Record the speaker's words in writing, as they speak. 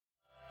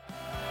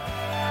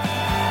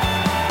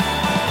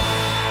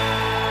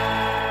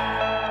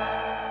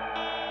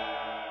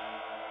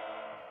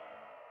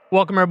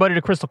Welcome, everybody,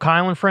 to Crystal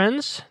Kyle and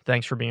Friends.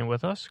 Thanks for being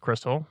with us.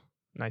 Crystal,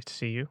 nice to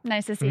see you.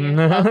 Nice to see you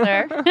as well,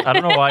 sir. I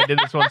don't know why I did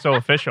this one so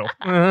official.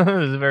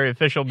 This is a very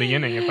official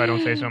beginning, if I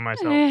don't say so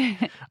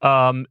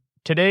myself.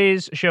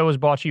 Today's show is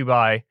brought to you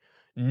by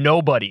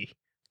nobody,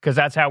 because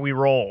that's how we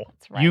roll.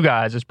 That's right. You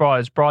guys. It's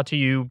brought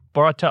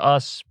to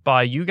us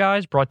by you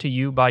guys, brought to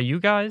you by you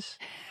guys.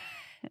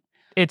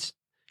 It's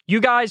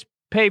you guys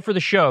pay for the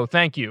show.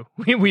 Thank you.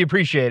 We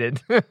appreciate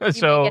it. You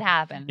make it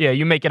happen. Yeah,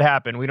 you make it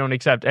happen. We don't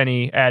accept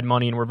any ad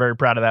money, and we're very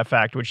proud of that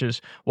fact, which is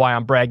why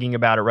I'm bragging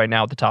about it right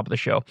now at the top of the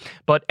show.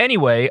 But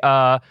anyway,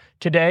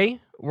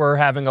 today we're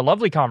having a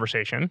lovely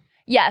conversation.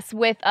 Yes,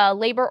 with a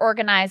labor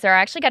organizer.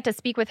 I actually got to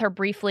speak with her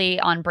briefly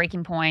on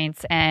Breaking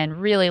Points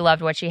and really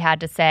loved what she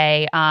had to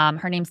say.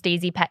 Her name's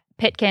Daisy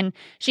Pitkin.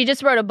 She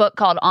just wrote a book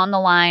called On the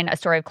Line, A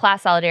Story of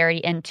Class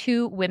Solidarity and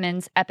Two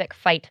Women's Epic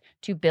Fight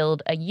to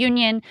Build a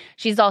Union.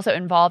 She's also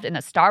involved in the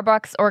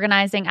Starbucks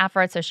organizing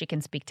effort, so she can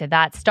speak to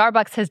that.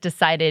 Starbucks has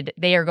decided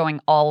they are going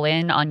all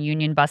in on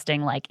union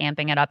busting, like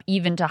amping it up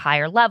even to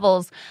higher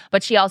levels.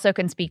 But she also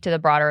can speak to the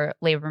broader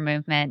labor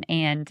movement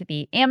and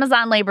the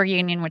Amazon labor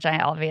union, which I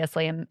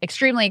obviously am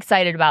extremely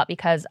excited about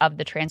because of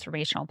the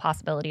transformational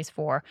possibilities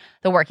for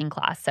the working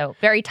class. So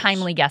very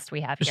timely guest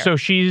we have here. So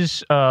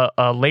she's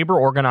a labor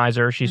organizer.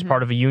 She's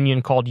part of a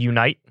union called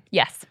Unite.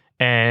 Yes.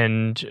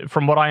 And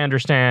from what I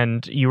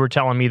understand, you were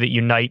telling me that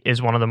Unite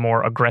is one of the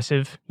more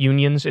aggressive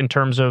unions in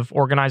terms of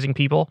organizing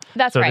people.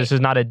 That's right. So this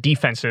is not a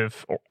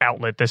defensive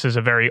outlet. This is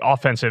a very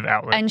offensive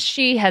outlet. And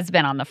she has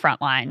been on the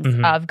front lines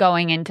of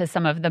going into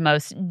some of the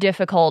most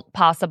difficult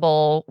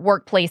possible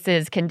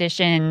workplaces,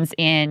 conditions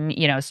in,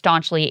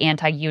 staunchly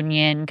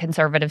anti-union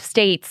conservative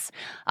states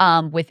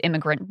with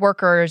immigrant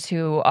workers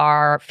who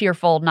are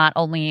fearful not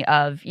only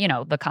of,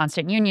 the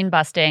constant union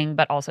busting,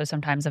 but also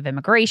sometimes of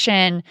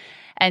immigration.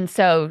 And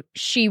so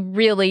she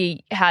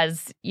really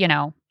has,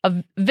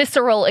 a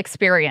visceral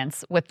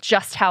experience with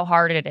just how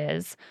hard it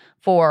is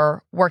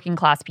for working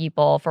class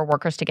people, for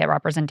workers to get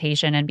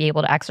representation and be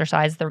able to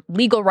exercise the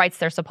legal rights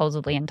they're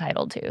supposedly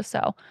entitled to.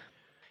 So,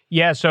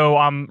 yeah, so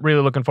I'm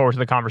really looking forward to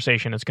the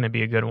conversation. It's going to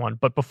be a good one.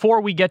 But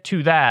before we get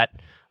to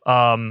that,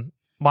 why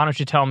don't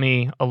you tell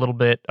me a little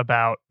bit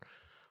about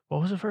what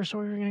was the first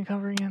story we were going to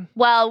cover again?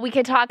 Well, we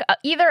could talk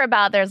either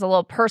about there's a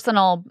little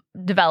personal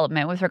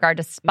development with regard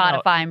to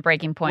Spotify and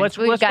Breaking Points.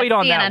 Let's wait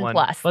on CNN that one.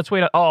 Plus. Let's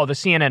wait. The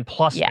CNN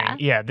Plus Yeah. thing.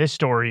 Yeah, this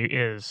story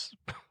is...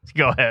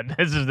 Go ahead.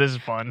 This is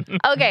fun.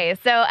 Okay,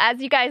 so as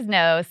you guys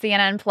know,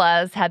 CNN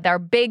Plus had their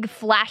big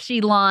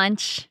flashy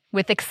launch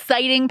with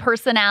exciting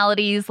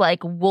personalities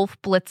like Wolf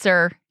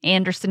Blitzer,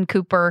 Anderson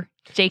Cooper,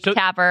 Jake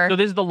Tapper. So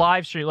this is the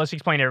live stream. Let's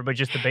explain to everybody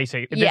just the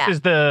basic. Yeah. This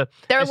is their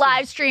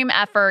live stream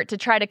effort to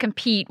try to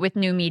compete with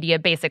new media,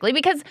 basically.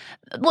 Because,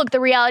 look, the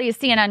reality is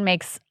CNN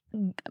makes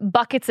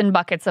buckets and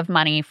buckets of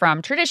money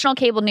from traditional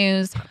cable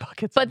news,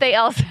 but they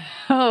also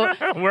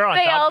we're on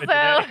top of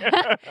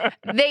it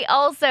today. They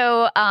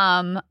also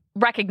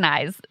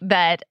recognize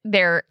that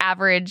their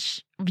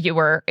average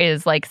viewer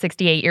is like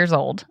 68 years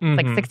old.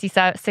 It's like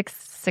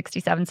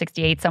 67,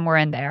 68, somewhere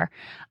in there.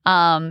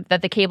 That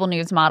the cable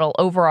news model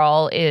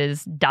overall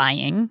is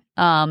dying.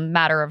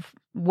 Matter of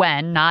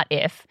when, not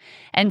if.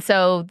 And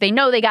so they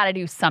know they got to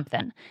do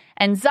something.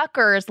 And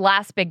Zucker's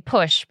last big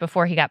push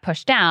before he got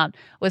pushed out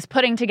was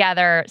putting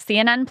together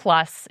CNN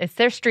Plus. It's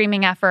their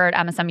streaming effort.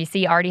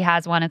 MSNBC already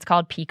has one. It's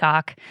called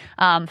Peacock.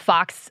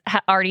 Fox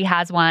already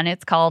has one.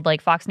 It's called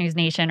like Fox News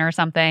Nation or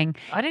something.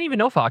 I didn't even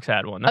know Fox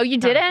had one. Oh, you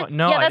didn't?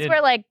 No, yeah, I that's didn't.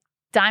 where like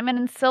Diamond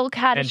and Silk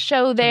had a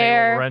show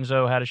there.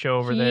 Lorenzo had a show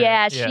over there.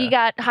 Yeah, she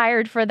got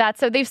hired for that.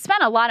 So they've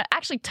spent a lot of...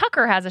 Actually,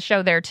 Tucker has a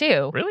show there,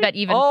 too. Really? That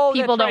even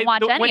people don't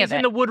watch any of it. When he's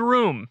in the wood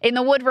room. In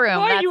the wood room.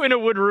 Why are you in a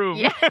wood room?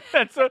 Yeah.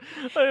 That's an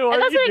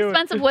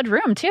expensive wood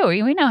room, too.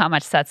 We know how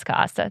much sets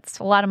cost. That's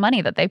a lot of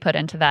money that they put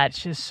into that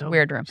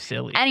weird room.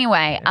 Silly.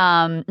 Anyway,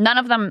 none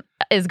of them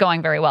is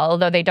going very well,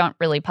 although they don't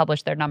really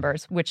publish their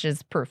numbers, which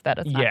is proof that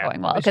it's not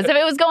going well. Because if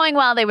it was going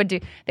well, they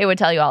would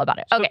tell you all about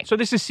it. Okay. So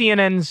this is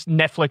CNN's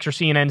Netflix or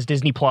CNN's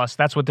Disney Plus.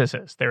 That's what this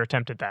is. Their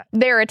attempt at that.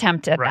 Their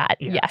attempt at that,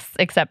 yes,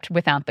 except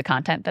without the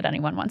content that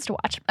anyone wants to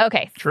watch.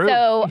 Okay. True.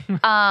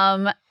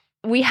 So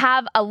we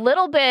have a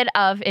little bit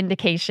of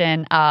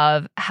indication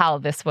of how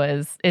this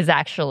is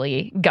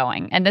actually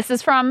going. And this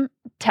is from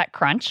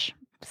TechCrunch.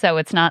 So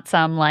it's not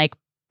some like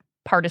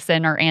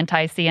partisan or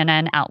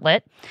anti-CNN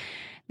outlet.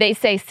 They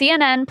say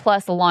CNN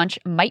Plus launch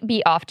might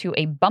be off to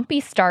a bumpy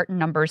start,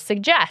 numbers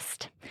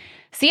suggest.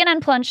 CNN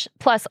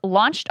Plus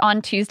launched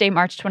on Tuesday,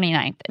 March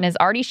 29th, and is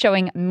already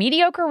showing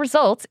mediocre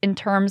results in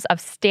terms of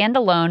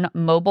standalone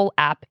mobile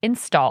app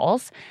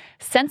installs.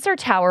 Sensor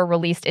Tower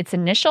released its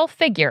initial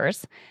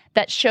figures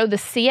that show the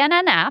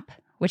CNN app,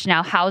 which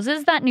now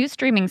houses that new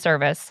streaming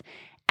service,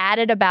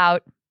 added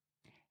about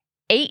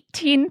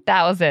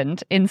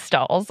 18,000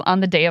 installs on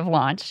the day of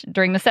launch.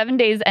 During the 7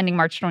 days ending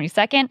March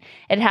 22nd,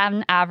 it had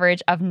an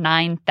average of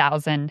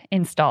 9,000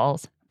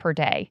 installs per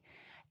day.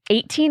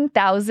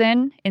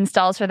 18,000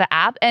 installs for the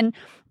app. And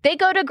they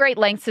go to great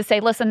lengths to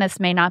say, listen, this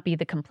may not be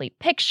the complete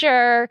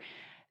picture.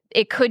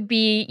 It could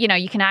be,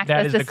 you can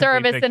access the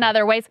service in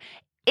other ways.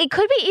 It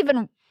could be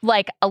even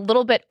like a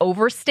little bit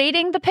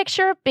overstating the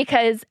picture,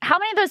 because how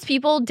many of those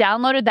people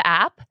downloaded the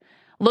app,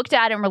 looked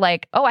at it and were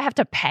like, oh, I have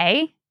to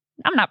pay?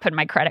 I'm not putting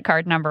my credit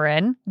card number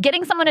in.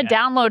 Getting someone to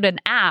download an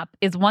app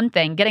is one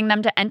thing. Getting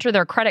them to enter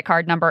their credit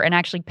card number and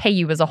actually pay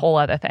you is a whole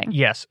other thing.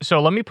 Yes.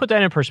 So let me put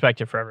that in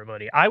perspective for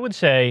everybody. I would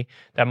say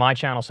that my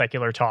channel,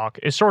 Secular Talk,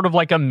 is sort of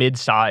like a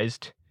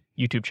mid-sized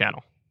YouTube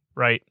channel,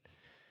 right?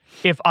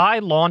 If I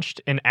launched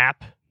an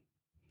app,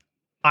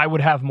 I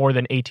would have more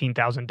than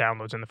 18,000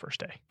 downloads in the first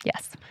day.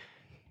 Yes.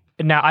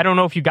 Now, I don't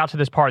know if you got to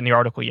this part in the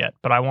article yet,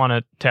 but I want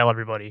to tell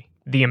everybody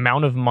the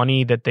amount of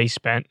money that they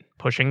spent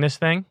pushing this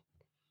thing.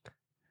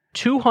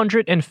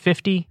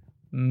 $250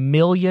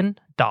 million.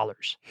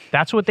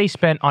 That's what they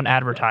spent on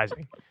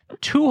advertising.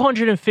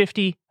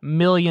 $250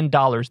 million.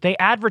 They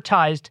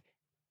advertised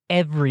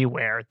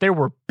everywhere. There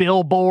were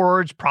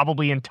billboards,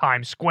 probably in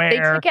Times Square. They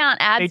took out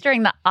ads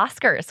during the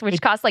Oscars,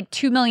 which cost like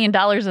 $2 million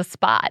a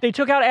spot. They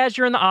took out ads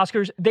during the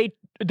Oscars.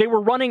 They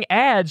were running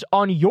ads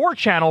on your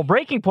channel,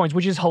 Breaking Points,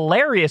 which is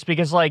hilarious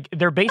because, like,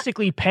 they're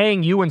basically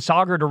paying you and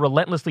Sagar to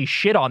relentlessly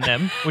shit on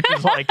them, which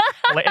is like,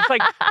 it's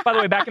like, by the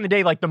way, back in the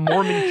day, like the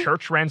Mormon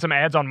Church ran some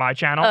ads on my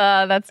channel.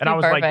 That's and I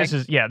was perfect. like,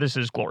 this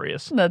is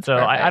glorious. That's so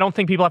perfect. I don't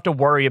think people have to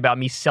worry about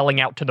me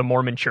selling out to the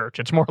Mormon Church.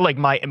 It's more like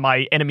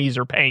my enemies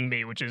are paying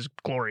me, which is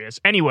glorious.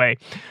 Anyway,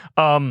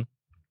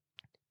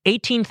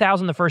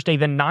 18,000 the first day,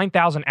 then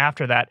 9,000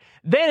 after that.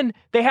 Then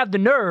they had the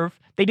nerve.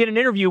 They did an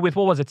interview with,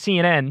 what was it,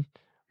 CNN?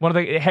 One of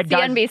the head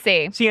guys.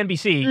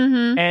 CNBC.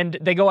 Mm-hmm. And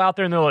they go out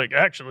there and they're like,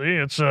 actually,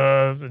 it's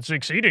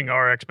exceeding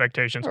our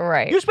expectations.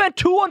 Right. You spent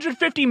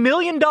 $250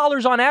 million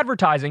on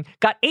advertising,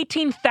 got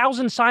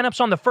 18,000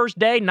 signups on the first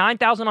day,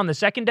 9,000 on the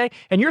second day,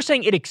 and you're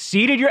saying it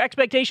exceeded your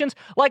expectations?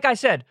 Like I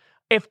said,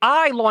 if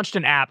I launched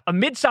an app, a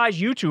mid-sized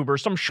YouTuber,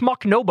 some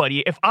schmuck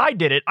nobody, if I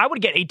did it, I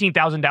would get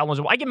 18,000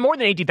 downloads. I get more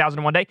than 18,000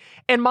 in one day,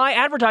 and my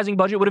advertising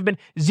budget would have been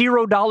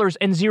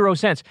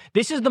 $0.00.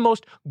 This is the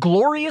most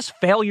glorious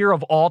failure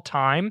of all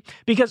time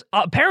because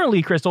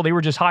apparently, Crystal, they were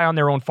just high on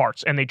their own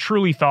farts, and they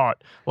truly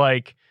thought,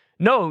 like,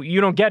 no,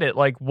 you don't get it.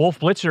 Like, Wolf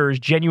Blitzer is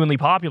genuinely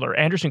popular.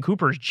 Anderson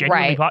Cooper is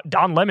genuinely popular.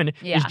 Don Lemon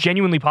is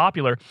genuinely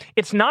popular.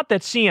 It's not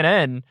that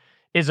CNN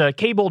is a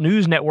cable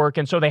news network,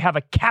 and so they have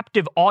a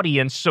captive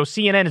audience, so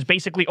CNN is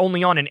basically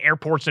only on in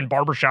airports and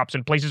barbershops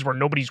and places where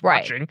nobody's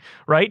watching,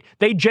 right?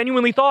 They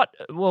genuinely thought,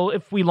 well,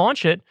 if we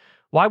launch it,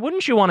 why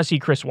wouldn't you want to see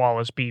Chris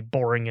Wallace be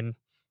boring and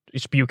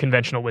spew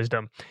conventional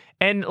wisdom?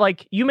 And,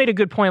 like, you made a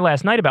good point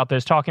last night about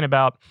this, talking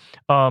about,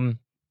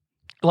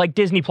 like,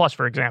 Disney Plus,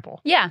 for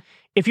example. Yeah.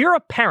 If you're a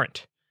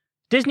parent,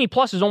 Disney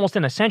Plus is almost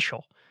an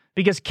essential.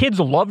 Because kids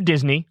love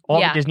Disney,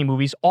 all the Disney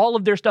movies. All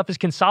of their stuff is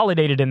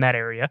consolidated in that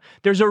area.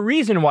 There's a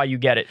reason why you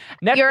get it.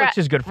 Netflix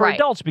is good for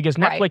adults because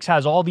Netflix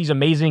has all these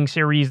amazing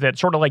series that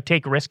sort of like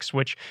take risks,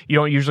 which you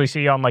don't usually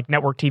see on like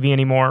network TV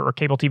anymore or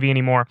cable TV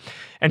anymore.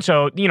 And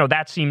so, you know,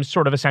 that seems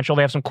sort of essential.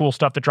 They have some cool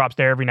stuff that drops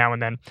there every now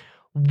and then.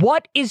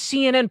 What is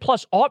CNN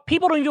Plus?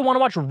 People don't even want to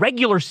watch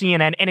regular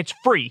CNN, and it's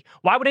free.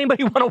 Why would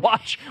anybody want to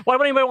watch? Why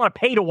would anybody want to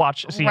pay to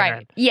watch CNN?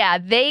 Right. Yeah,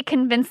 they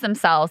convince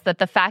themselves that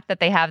the fact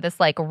that they have this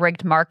like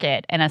rigged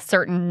market and a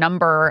certain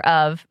number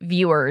of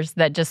viewers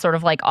that just sort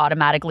of like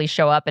automatically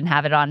show up and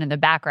have it on in the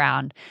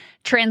background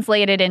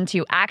translated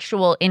into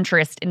actual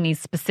interest in these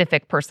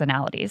specific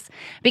personalities.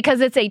 Because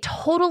it's a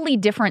totally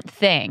different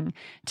thing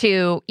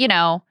to, you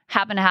know,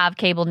 happen to have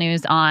cable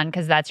news on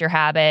because that's your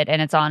habit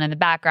and it's on in the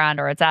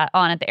background, or it's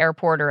on at the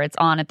airport, or it's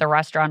on at the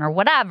restaurant or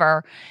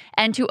whatever,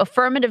 and to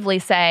affirmatively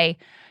say,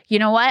 you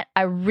know what,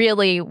 I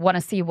really want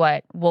to see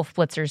what Wolf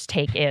Blitzer's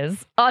take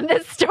is on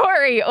this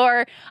story,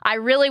 or I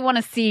really want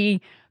to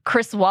see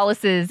Chris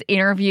Wallace's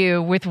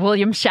interview with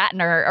William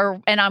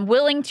Shatner, and I'm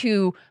willing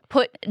to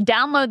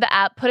download the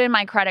app, put in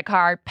my credit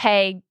card,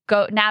 pay,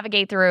 go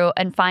navigate through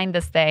and find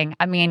this thing.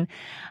 I mean,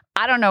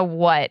 I don't know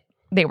what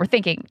they were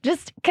thinking.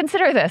 Just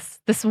consider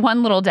this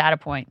one little data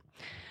point.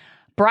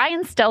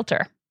 Brian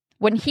Stelter,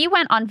 when he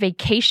went on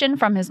vacation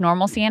from his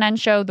normal CNN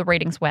show, the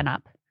ratings went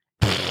up.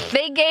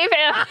 They gave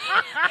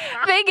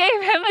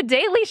him a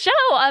daily show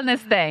on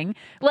this thing.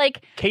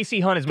 Like,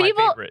 Casey Hunt is my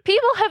favorite.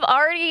 People have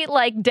already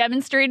like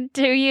demonstrated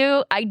to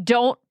you,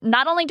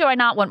 not only do I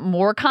not want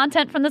more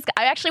content from this guy,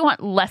 I actually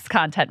want less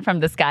content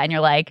from this guy. And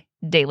you're like,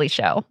 daily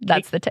show.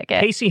 That's the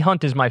ticket. Casey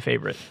Hunt is my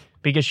favorite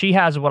because she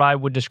has what I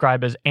would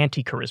describe as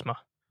anti-charisma.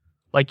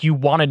 Like, you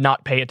want to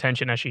not pay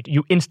attention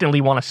you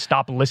instantly want to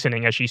stop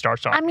listening as she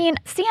starts talking. I mean,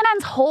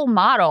 CNN's whole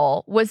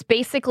model was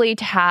basically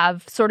to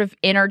have sort of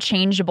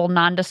interchangeable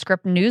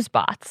nondescript news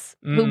bots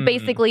who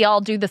basically all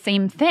do the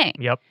same thing.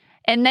 Yep.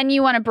 And then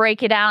you want to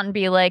break it out and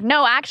be like,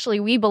 no, actually,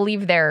 we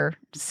believe they're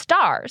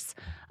stars.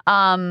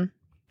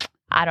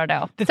 I don't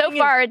know. So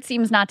far, it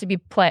seems not to be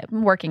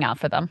working out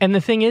for them. And the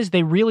thing is,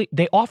 they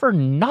offer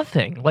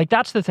nothing. Like,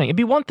 that's the thing. It'd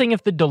be one thing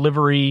if the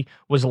delivery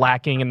was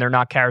lacking and they're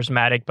not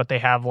charismatic, but they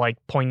have, like,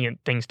 poignant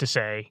things to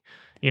say,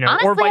 you know,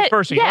 honestly, or vice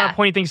versa. You don't yeah. have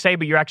poignant things to say,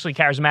 but you're actually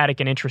charismatic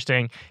and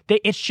interesting.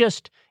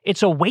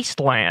 It's a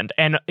wasteland.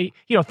 And, you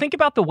know, think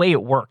about the way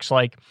it works.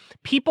 Like,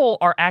 people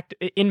are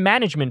in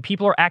management,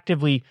 people are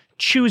actively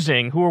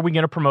choosing who are we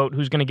going to promote,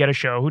 who's going to get a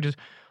show,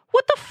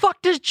 What the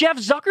fuck does Jeff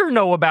Zucker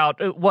know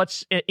about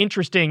what's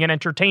interesting and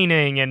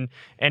entertaining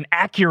and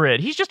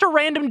accurate? He's just a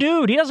random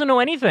dude. He doesn't know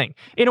anything.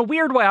 In a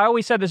weird way, I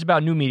always said this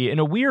about new media. In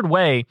a weird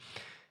way,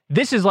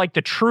 this is like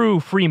the true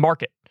free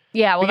market.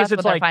 Yeah, well, Because that's it's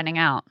what they're like- finding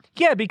out.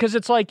 Yeah, because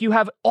it's like you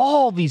have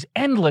all these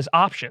endless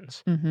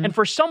options. Mhm. And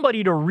for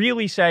somebody to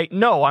really say,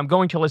 no, I'm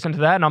going to listen to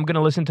that and I'm going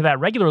to listen to that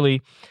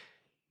regularly,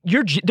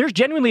 there's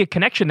genuinely a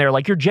connection there.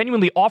 Like you're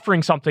genuinely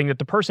offering something that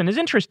the person is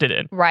interested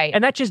in. Right.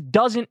 And that just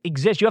doesn't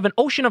exist. You have an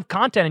ocean of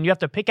content and you have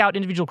to pick out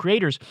individual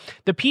creators.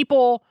 The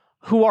people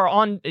who are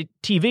on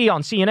TV,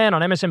 on CNN,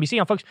 on MSNBC,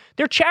 on Fox,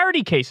 they're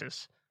charity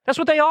cases. That's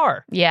what they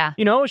are. Yeah.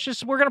 You know, it's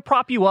just we're going to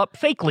prop you up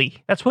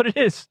fakely. That's what it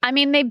is. I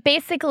mean, they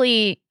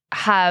basically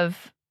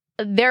have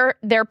their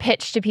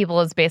pitch to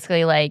people is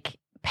basically like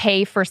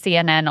pay for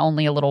CNN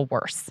only a little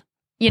worse.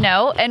 You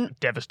know, and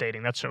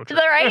Devastating. That's so true.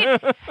 right?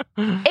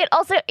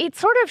 It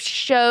sort of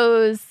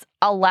shows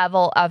a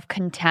level of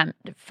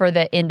contempt for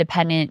the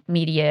independent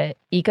media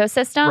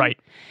ecosystem. Right.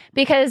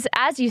 Because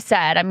as you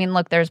said, I mean,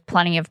 look, there's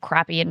plenty of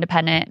crappy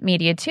independent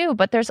media too,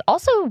 but there's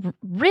also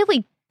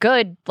really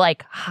good,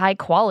 like high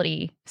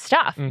quality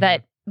stuff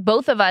that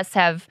both of us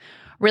have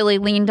really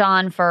leaned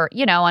on for,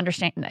 you know,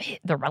 understanding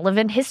the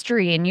relevant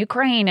history in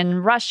Ukraine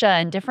and Russia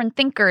and different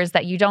thinkers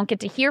that you don't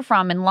get to hear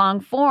from in long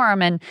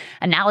form and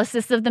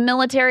analysis of the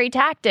military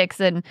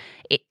tactics. And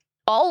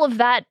all of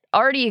that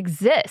already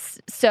exists.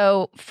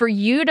 So for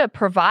you to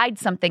provide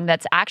something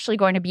that's actually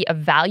going to be a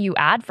value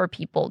add for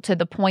people to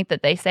the point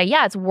that they say,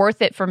 yeah, it's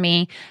worth it for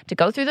me to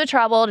go through the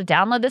trouble to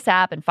download this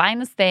app and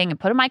find this thing and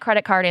put in my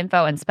credit card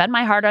info and spend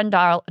my hard-earned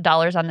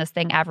dollars on this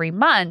thing every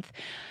month,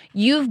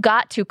 you've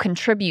got to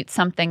contribute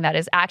something that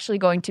is actually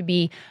going to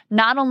be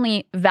not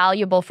only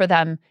valuable for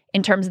them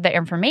in terms of the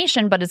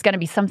information, but it's going to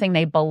be something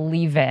they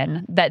believe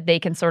in that they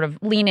can sort of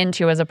lean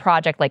into as a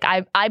project. Like,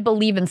 I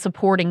believe in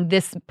supporting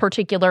this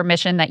particular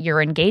mission that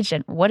you're engaged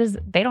in.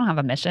 They don't have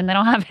a mission. They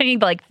don't have any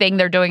like thing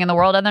they're doing in the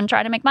world other than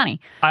trying to make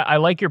money. I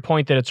like your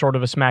point that it's sort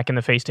of a smack in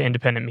the face to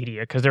independent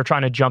media because they're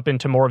trying to jump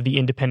into more of the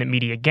independent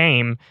media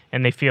game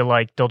and they feel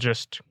like they'll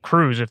just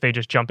cruise if they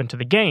just jump into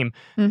the game.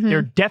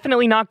 They're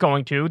definitely not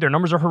going to. Their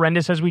numbers are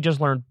horrendous, as we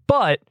just learned,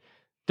 but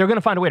they're going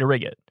to find a way to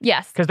rig it.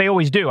 Yes. Because they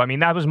always do. I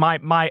mean, that was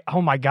my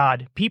oh my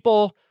God.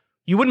 People,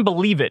 you wouldn't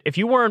believe it. If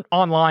you weren't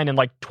online in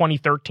like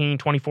 2013,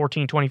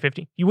 2014,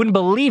 2015, you wouldn't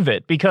believe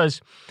it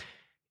because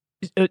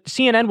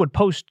CNN would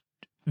post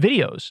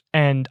videos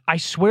and I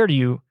swear to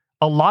you,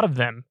 a lot of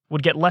them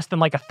would get less than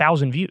like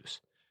 1,000 views.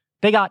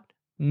 They got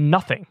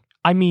nothing.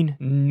 I mean,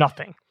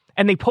 nothing.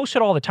 And they post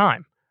it all the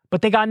time,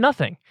 but they got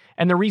nothing.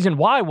 And the reason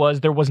why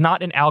was there was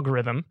not an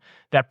algorithm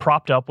that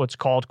propped up what's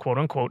called quote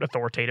unquote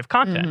authoritative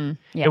content.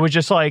 Yeah. It was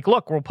just like,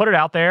 look, we'll put it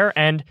out there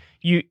and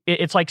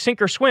it's like sink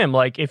or swim.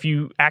 Like if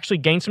you actually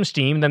gain some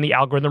steam, then the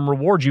algorithm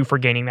rewards you for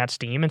gaining that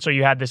steam. And so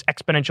you had this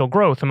exponential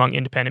growth among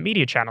independent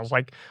media channels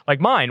like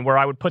mine, where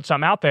I would put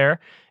some out there.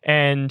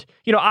 And,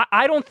 you know,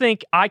 I don't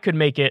think I could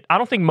make it. I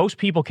don't think most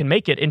people can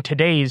make it in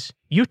today's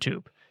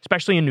YouTube,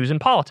 especially in news and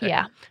politics.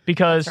 Yeah,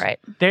 because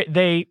that's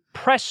they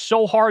press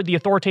so hard the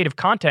authoritative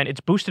content. It's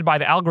boosted by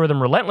the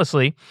algorithm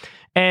relentlessly.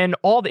 And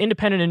all the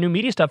independent and new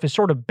media stuff is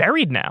sort of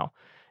buried now.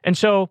 And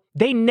so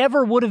they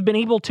never would have been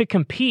able to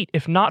compete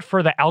if not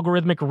for the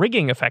algorithmic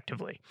rigging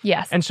effectively.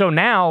 Yes. And so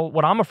now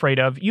what I'm afraid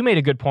of, you made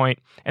a good point,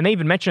 and they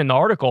even mentioned in the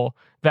article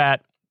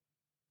that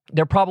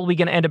they're probably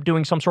going to end up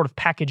doing some sort of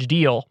package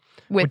deal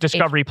with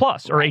Discovery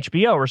Plus or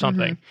HBO or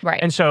something.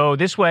 Right. And so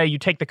this way you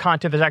take the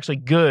content that's actually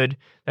good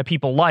that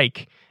people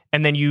like,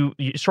 and then you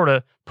sort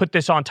of put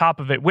this on top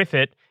of it with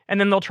it, and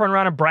then they'll turn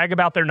around and brag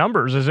about their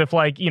numbers as if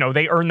like, you know,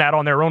 they earned that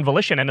on their own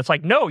volition. And it's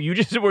like, no,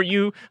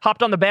 you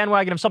hopped on the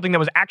bandwagon of something that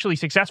was actually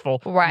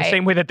successful. Right. In the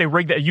same way that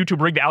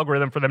YouTube rigged the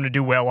algorithm for them to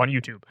do well on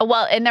YouTube.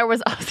 Well, and there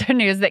was also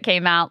news that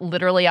came out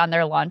literally on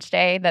their launch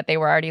day that they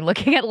were already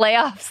looking at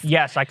layoffs.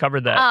 Yes, I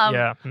covered that.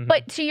 Yeah.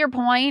 But to your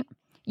point,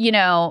 you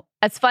know,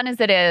 as fun as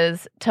it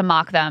is to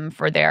mock them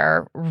for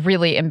their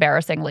really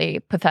embarrassingly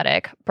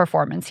pathetic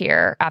performance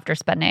here after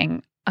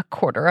spending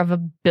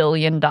 $250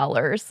 million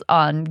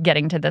on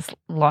getting to this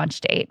launch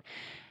date.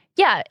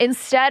 Yeah,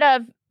 instead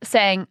of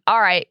saying,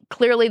 all right,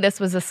 clearly this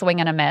was a swing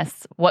and a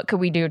miss. What could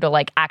we do to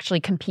like actually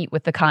compete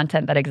with the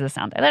content that exists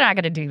out there? They're not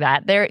going to do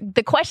that.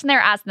 The question they're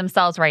asking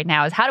themselves right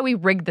now is how do we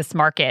rig this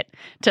market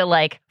to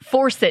like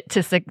force it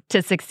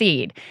to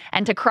succeed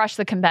and to crush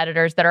the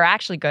competitors that are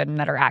actually good and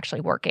that are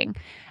actually working?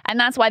 And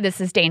that's why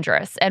this is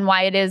dangerous and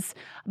why it is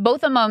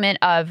both a moment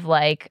of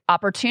like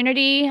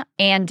opportunity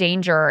and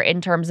danger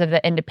in terms of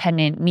the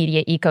independent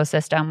media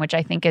ecosystem, which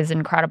I think is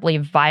incredibly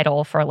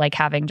vital for like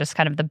having just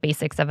kind of the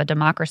basics of a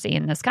democracy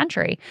in this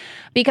country.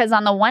 Because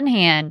on the one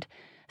hand,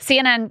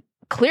 CNN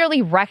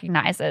clearly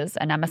recognizes,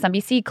 and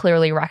MSNBC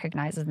clearly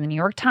recognizes, the New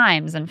York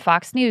Times and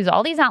Fox News,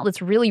 all these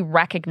outlets really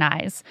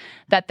recognize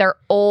that their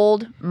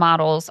old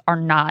models are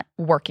not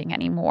working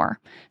anymore.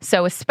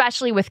 So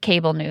especially with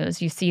cable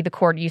news, you see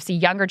you see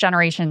younger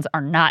generations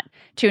are not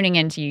tuning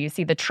into you. You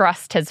see the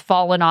trust has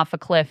fallen off a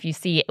cliff. You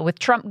see with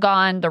Trump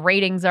gone, the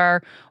ratings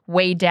are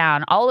way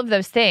down. All of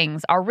those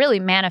things are really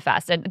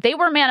manifest. And they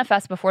were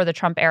manifest before the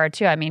Trump era,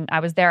 too. I mean, I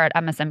was there at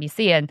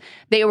MSNBC, and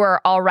they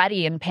were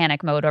already in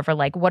panic mode over,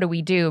 like, what do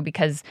we do?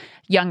 Because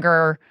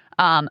younger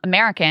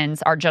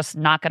Americans are just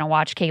not going to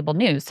watch cable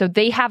news. So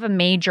they have a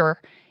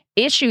major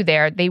issue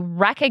there. They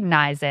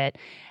recognize it,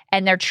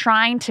 and they're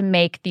trying to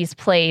make these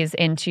plays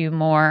into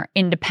more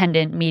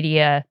independent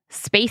media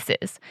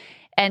spaces.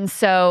 And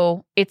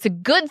so it's a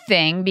good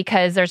thing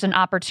because there's an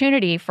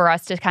opportunity for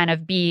us to kind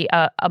of be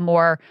a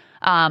more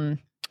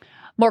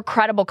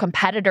credible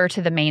competitor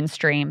to the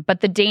mainstream.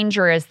 But the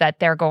danger is that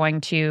they're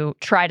going to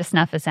try to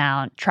snuff us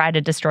out, try to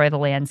destroy the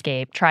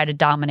landscape, try to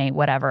dominate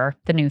whatever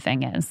the new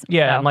thing is.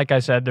 Yeah, so. and like I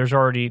said, they've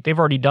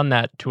already done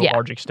that to a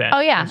large extent. Oh,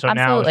 yeah, and so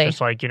absolutely. now it's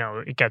just like,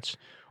 it gets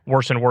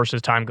worse and worse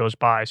as time goes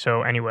by.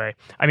 So anyway,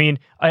 I mean,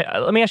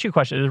 let me ask you a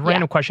question. It's a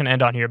random question to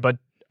end on here, but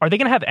are they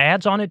going to have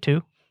ads on it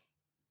too?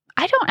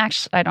 I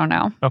don't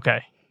know.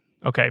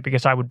 Okay,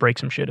 because I would break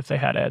some shit if they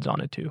had ads on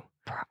it too.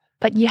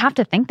 But you have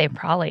to think they're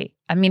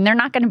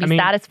not going to be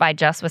satisfied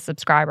just with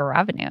subscriber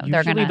revenue.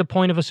 Usually the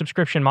point of a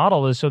subscription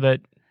model is so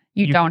that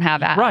you don't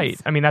have ads. Right.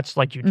 I mean, that's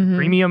like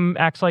premium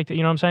acts like that.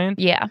 You know what I'm saying?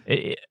 Yeah.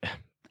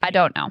 I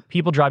don't know.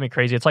 People drive me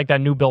crazy. It's like that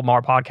new Bill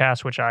Maher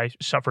podcast, which I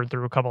suffered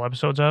through a couple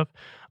episodes of.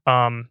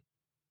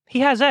 He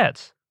has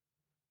ads.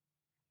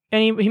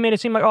 And he made it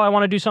seem like, I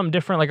want to do something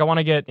different. Like, I want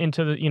to get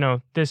into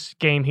the, this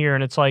game here.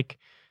 And it's like,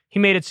 he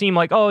made it seem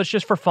like, it's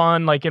just for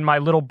fun, like in my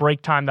little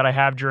break time that I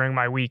have during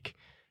my week.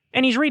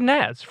 And he's reading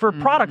ads for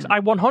products I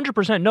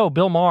 100% know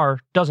Bill Maher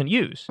doesn't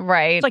use.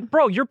 Right. It's like,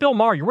 bro, you're Bill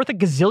Maher. You're worth $1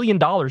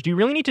 gazillion. Do you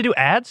really need to do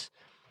ads?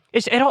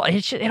 It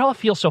all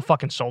feels so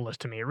fucking soulless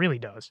to me. It really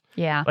does.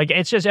 Yeah. Like,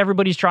 it's just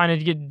everybody's trying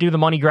to do the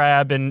money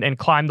grab and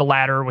climb the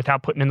ladder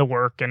without putting in the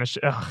work. And it's,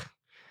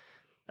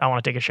 I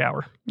want to take a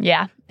shower.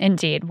 Yeah,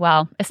 indeed.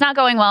 Well, it's not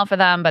going well for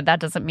them, but that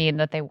doesn't mean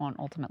that they won't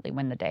ultimately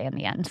win the day in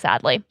the end,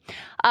 sadly.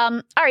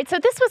 All right, so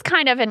this was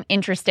kind of an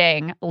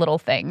interesting little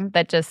thing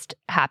that just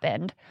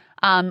happened.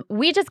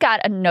 We just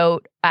got a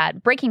note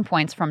at Breaking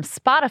Points from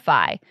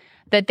Spotify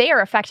that they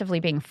are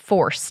effectively being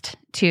forced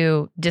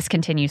to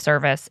discontinue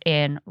service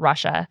in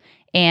Russia.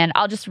 And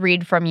I'll just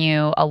read from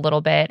you a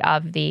little bit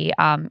of the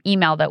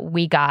email that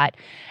we got.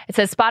 It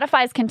says,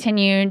 Spotify has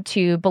continued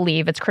to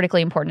believe it's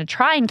critically important to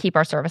try and keep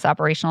our service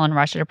operational in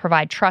Russia to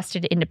provide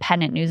trusted,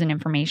 independent news and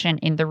information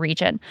in the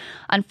region.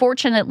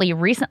 Unfortunately,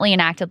 recently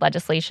enacted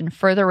legislation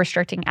further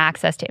restricting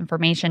access to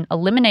information,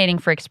 eliminating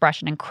free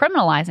expression, and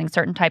criminalizing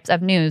certain types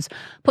of news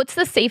puts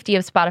the safety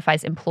of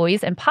Spotify's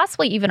employees and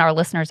possibly even our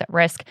listeners at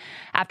risk.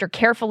 After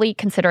carefully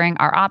considering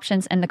our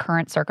options and the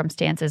current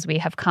circumstances, we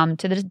have come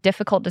to the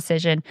difficult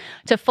decision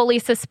to fully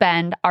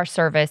suspend our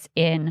service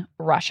in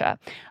Russia.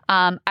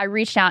 I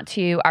reached out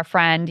to our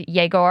friend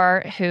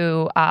Yegor,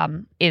 who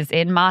is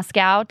in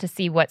Moscow, to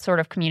see what sort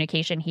of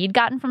communication he'd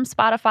gotten from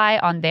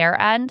Spotify on their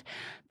end.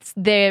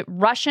 The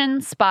Russian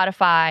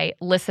Spotify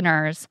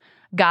listeners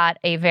got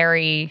a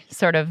very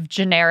sort of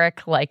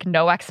generic, like,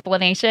 no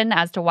explanation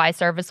as to why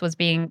service was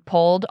being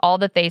pulled. All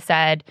that they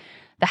said,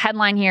 the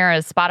headline here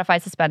is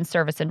Spotify suspends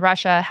service in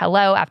Russia.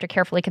 Hello. After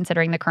carefully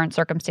considering the current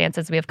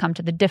circumstances, we have come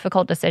to the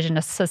difficult decision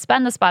to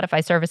suspend the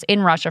Spotify service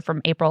in Russia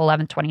from April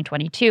 11th,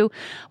 2022.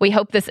 We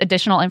hope this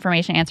additional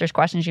information answers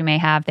questions you may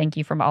have. Thank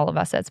you from all of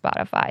us at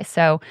Spotify.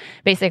 So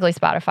basically,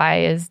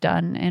 Spotify is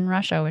done in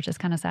Russia, which is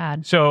kind of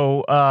sad.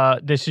 So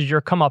this is your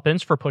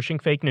comeuppance for pushing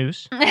fake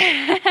news.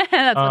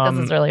 That's what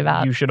this is really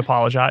about. You should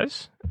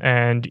apologize,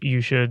 and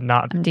you should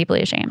not I'm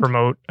deeply ashamed.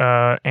 Promote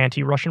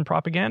anti-Russian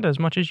propaganda as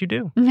much as you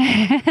do.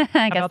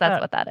 I guess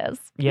that's what that is.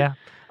 Yeah.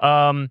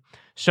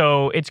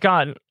 So it's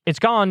gone.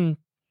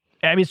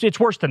 I mean, it's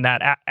worse than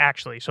that,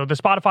 actually. So the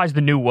Spotify's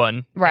the new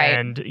one. Right.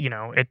 And,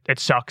 it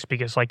sucks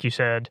because, like you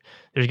said,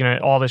 there's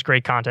all this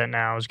great content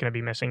now is going to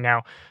be missing.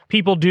 Now,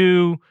 people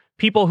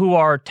who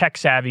are tech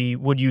savvy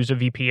would use a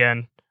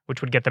VPN, which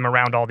would get them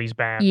around all these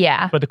bans.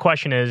 Yeah. But the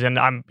question is, and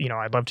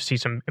I'd love to see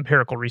some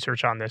empirical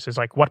research on this, is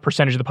like what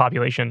percentage of the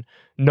population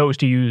knows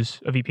to use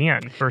a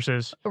VPN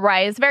versus...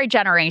 Right. It's very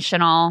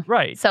generational.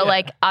 Right. So,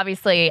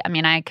 obviously, I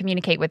mean, I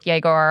communicate with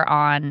Yegor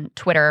on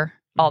Twitter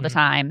all the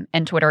time,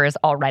 and Twitter is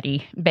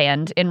already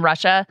banned in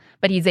Russia,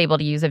 but he's able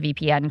to use a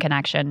VPN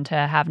connection to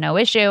have no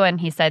issue.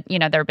 And he said,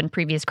 there have been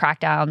previous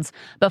crackdowns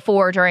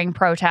before during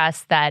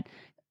protests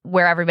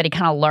where everybody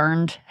kind of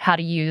learned how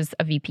to use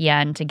a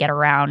VPN to get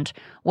around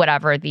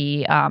whatever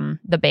the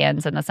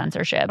bans and the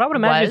censorship. But I would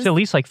imagine it's at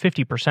least like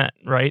 50%,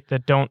 right?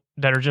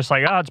 That are just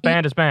like, it's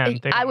banned, it's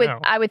banned.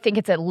 I would think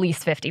it's at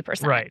least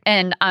 50%. Right.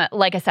 And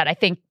like I said, I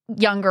think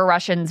younger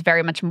Russians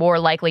very much more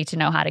likely to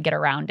know how to get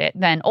around it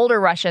than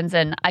older Russians.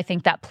 And I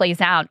think that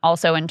plays out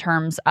also in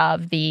terms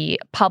of the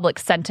public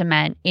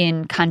sentiment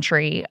in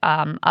country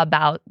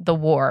about the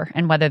war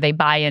and whether they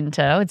buy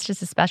into, it's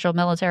just a special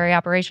military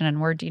operation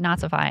and we're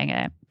denazifying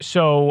it.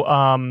 So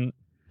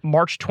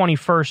March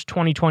 21st,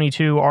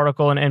 2022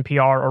 article in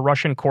NPR, a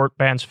Russian court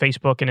bans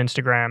Facebook and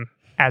Instagram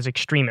as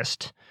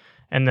extremist.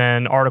 And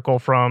then article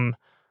from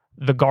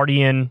The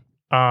Guardian,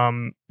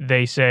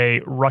 they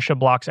say Russia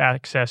blocks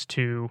access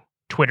to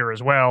Twitter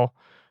as well.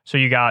 So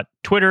you got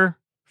Twitter,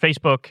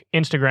 Facebook,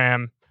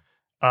 Instagram,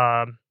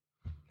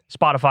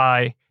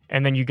 Spotify,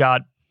 and then you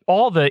got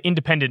all the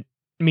independent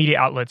media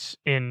outlets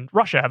in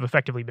Russia have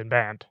effectively been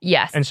banned.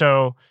 Yes. And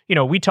so,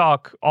 we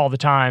talk all the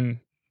time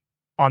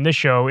on this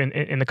show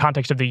in the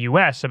context of the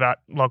US about,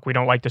 look, we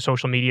don't like the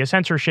social media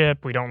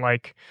censorship. We don't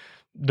like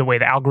the way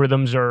the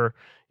algorithms are,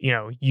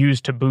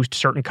 used to boost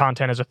certain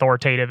content as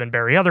authoritative and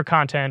bury other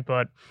content.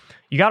 But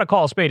you got to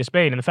call a spade a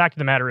spade. And the fact of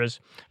the matter is,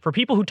 for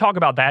people who talk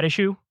about that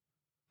issue,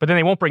 but then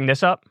they won't bring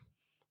this up,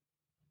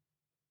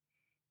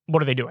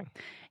 what are they doing?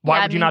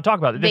 Why would you not talk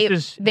about it?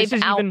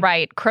 They've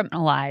outright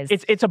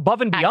criminalized. It's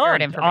above and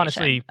beyond,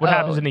 honestly, what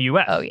happens in the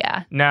U.S. Oh,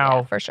 yeah. Now,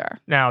 yeah, for sure.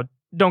 Now,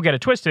 don't get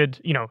it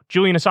twisted.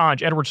 Julian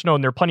Assange, Edward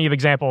Snowden, there are plenty of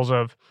examples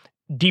of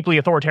deeply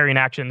authoritarian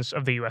actions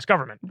of the U.S.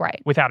 government.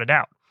 Right. Without a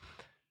doubt.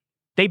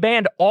 They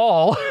banned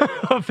all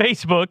of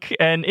Facebook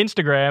and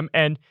Instagram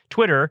and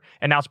Twitter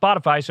and now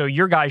Spotify. So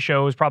your guy's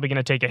show is probably going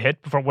to take a hit.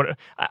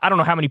 I don't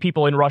know how many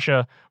people in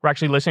Russia are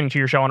actually listening to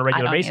your show on a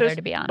regular basis. Either,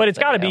 to be honest, but it's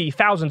got to be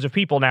thousands of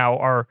people now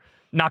are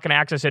not going to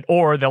access it,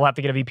 or they'll have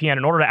to get a VPN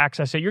in order to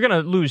access it. You're going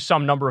to lose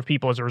some number of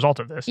people as a result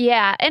of this.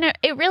 Yeah, and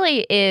it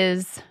really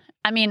is.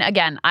 I mean,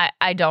 again,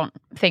 I don't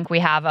think we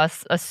have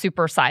a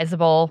super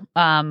sizable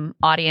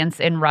audience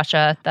in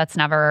Russia. That's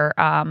never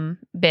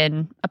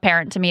been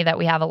apparent to me that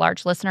we have a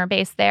large listener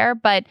base there.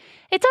 But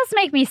it does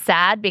make me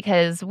sad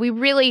because we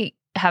really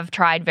have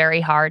tried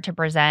very hard to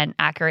present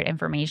accurate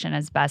information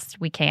as best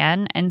we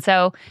can. And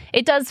so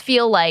it does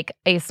feel like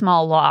a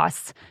small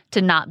loss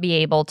to not be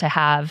able to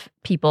have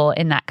people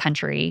in that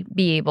country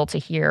be able to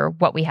hear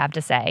what we have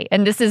to say.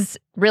 And this is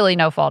really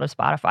no fault of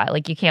Spotify.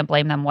 Like, you can't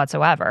blame them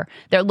whatsoever.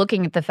 They're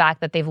looking at the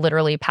fact that they've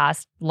literally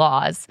passed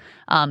laws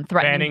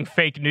banning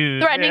fake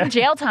news, threatening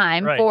jail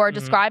time for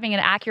describing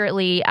it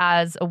accurately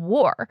as a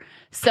war.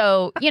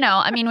 So,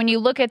 I mean, when you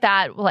look at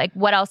that, like,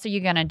 what else are you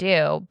going to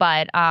do?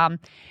 But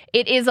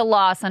it is a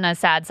loss and a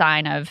sad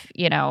sign of,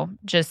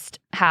 just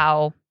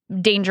how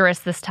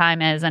dangerous this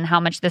time is and how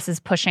much this is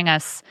pushing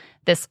us.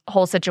 This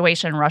whole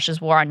situation,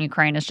 Russia's war on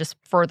Ukraine, is just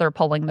further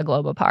pulling the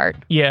globe apart.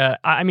 Yeah,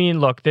 I mean,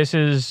 look,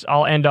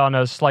 I'll end on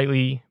a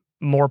slightly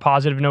more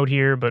positive note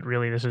here, but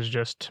really this is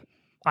just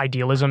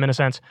idealism in a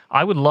sense.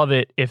 I would love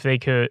it if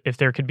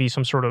there could be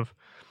some sort of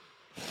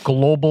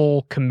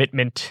global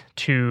commitment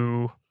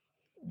to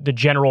the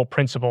general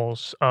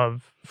principles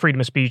of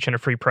freedom of speech and a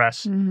free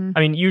press. Mm-hmm. I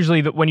mean,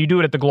 usually when you do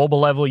it at the global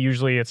level,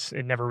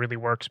 it never really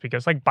works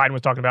because, like Biden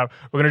was talking about,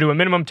 we're going to do a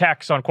minimum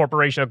tax on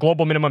corporation, a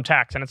global minimum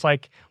tax. And it's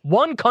like,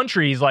 one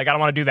country's like, I don't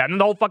want to do that. And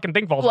the whole fucking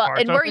thing falls apart.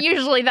 And we're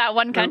usually that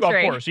one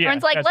country. Of course, yeah.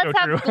 It's like, let's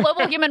have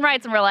global human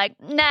rights. And we're like,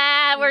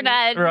 nah, we're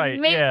not. Right,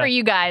 Maybe for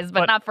you guys,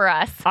 but not for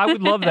us. I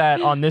would love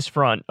that on this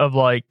front of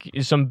like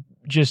some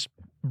just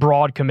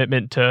broad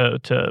commitment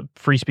to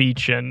free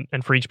speech and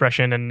free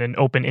expression and an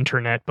open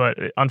internet. But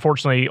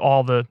unfortunately,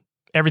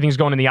 everything's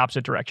going in the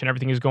opposite direction.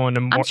 Everything is going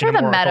to more I'm sure the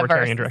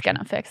authoritarian metaverse direction. is going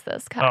to fix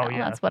this, Kyle. Oh,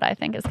 yeah. That's what I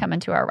think is coming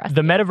to our rescue.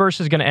 The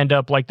metaverse is going to end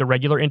up like the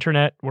regular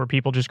internet, where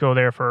people just go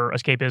there for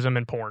escapism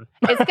and porn.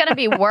 It's going to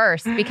be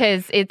worse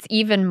because it's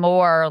even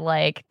more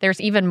like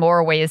there's even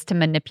more ways to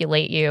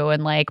manipulate you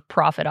and like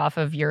profit off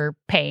of your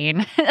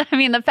pain. I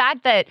mean, the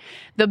fact that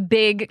the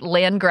big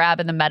land grab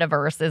in the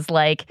metaverse is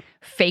like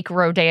fake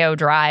Rodeo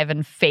Drive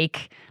and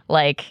fake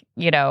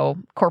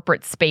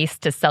corporate space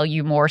to sell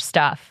you more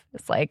stuff.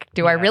 It's like,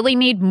 do I really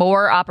need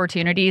more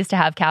opportunities to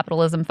have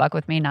capitalism fuck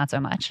with me? Not so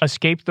much.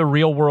 Escape the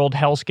real world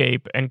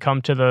hellscape and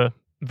come to the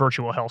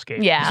virtual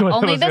hellscape. Yeah,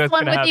 only this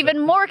one with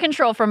even more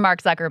control from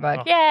Mark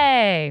Zuckerberg.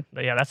 Yay!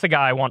 Yeah, that's the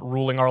guy I want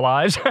ruling our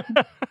lives.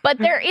 But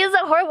there is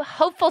a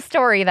hopeful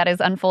story that is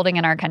unfolding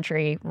in our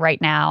country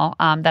right now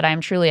that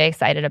I'm truly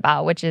excited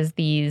about, which is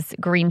these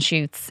green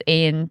shoots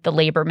in the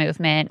labor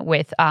movement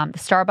with the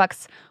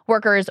Starbucks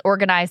workers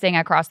organizing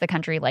across the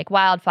country like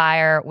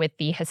wildfire, with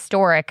the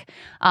historic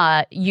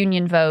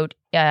union vote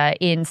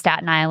in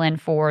Staten Island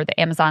for the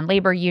Amazon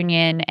Labor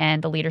Union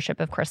and the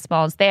leadership of Chris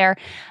Smalls there.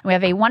 And we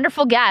have a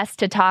wonderful guest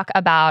to talk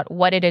about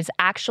what it is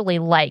actually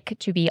like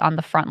to be on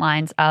the front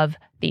lines of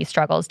these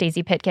struggles.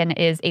 Daisy Pitkin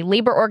is a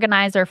labor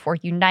organizer for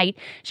Unite.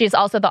 She is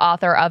also the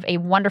author of a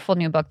wonderful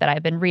new book that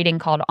I've been reading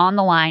called On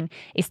the Line,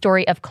 a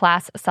story of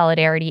class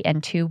solidarity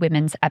and two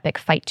women's epic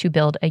fight to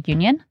build a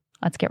union.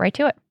 Let's get right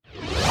to it.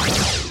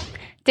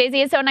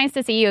 Daisy, it's so nice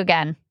to see you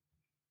again.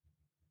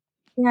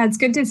 Yeah, it's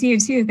good to see you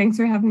too. Thanks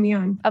for having me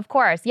on. Of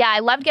course. Yeah, I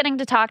loved getting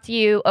to talk to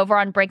you over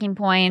on Breaking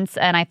Points,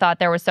 and I thought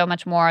there was so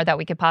much more that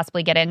we could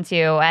possibly get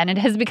into. And it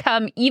has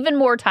become even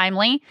more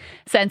timely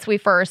since we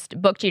first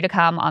booked you to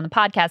come on the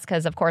podcast,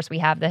 because, of course, we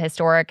have the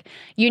historic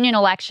union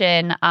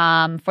election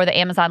for the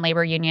Amazon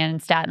Labor Union in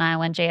Staten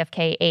Island,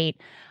 JFK 8.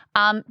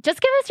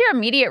 Just give us your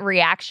immediate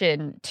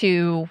reaction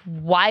to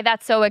why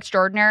that's so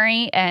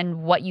extraordinary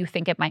and what you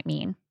think it might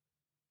mean.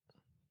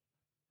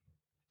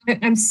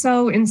 I'm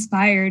so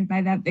inspired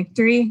by that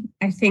victory.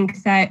 I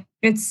think that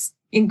it's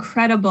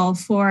incredible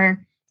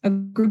for a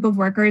group of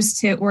workers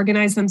to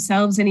organize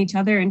themselves and each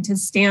other and to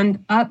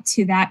stand up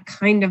to that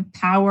kind of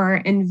power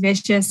and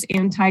vicious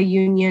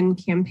anti-union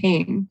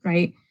campaign,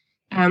 right?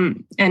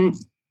 And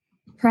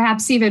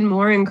perhaps even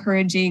more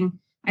encouraging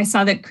I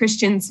saw that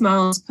Christian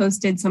Smalls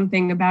posted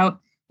something about,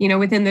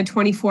 within the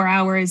 24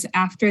 hours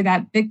after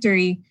that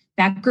victory,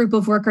 that group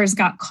of workers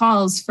got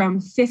calls from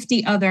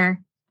 50 other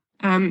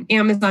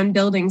Amazon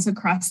buildings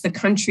across the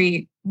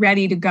country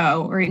ready to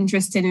go or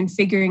interested in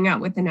figuring out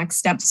what the next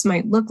steps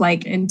might look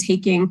like and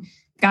taking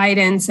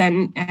guidance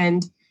and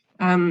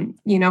from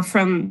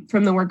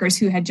the workers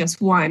who had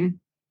just won.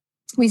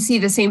 We see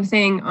the same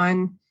thing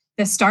on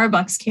the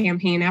Starbucks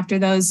campaign. After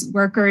those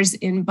workers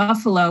in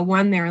Buffalo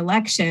won their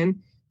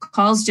election,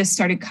 calls just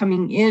started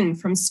coming in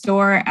from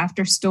store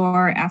after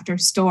store after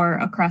store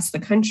across the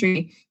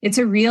country. It's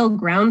a real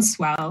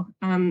groundswell.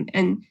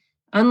 And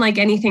unlike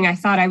anything I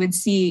thought I would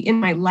see in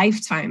my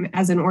lifetime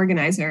as an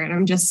organizer. And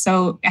I'm just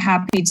so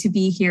happy to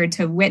be here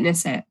to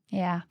witness it.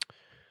 Yeah.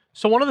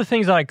 So one of the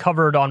things that I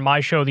covered on my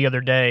show the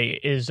other day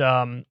is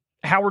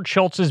Howard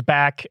Schultz is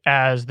back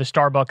as the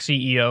Starbucks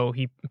CEO.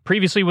 He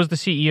previously was the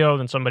CEO,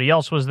 then somebody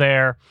else was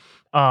there.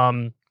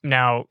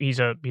 Now he's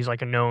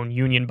like a known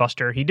union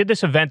buster. He did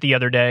this event the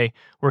other day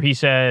where he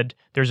said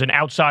there's an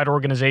outside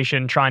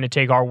organization trying to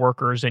take our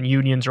workers, and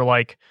unions are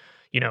like,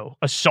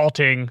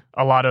 assaulting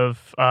a lot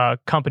of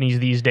companies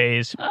these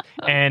days.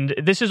 And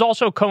this is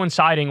also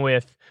coinciding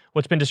with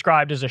what's been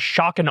described as a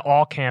shock and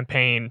awe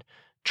campaign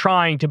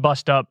trying to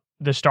bust up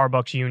the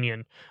Starbucks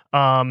union.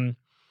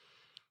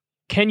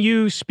 Can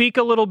you speak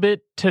a little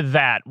bit to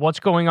that?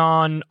 What's going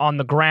on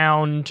the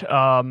ground?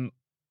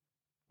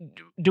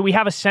 Do we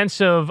have a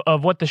sense of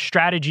what the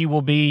strategy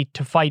will be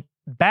to fight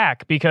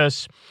back?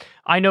 Because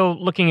I know,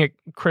 looking at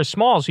Chris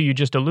Smalls, who you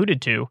just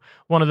alluded to,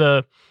 one of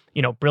the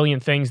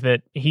brilliant things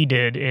that he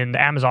did in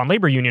the Amazon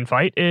labor union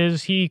fight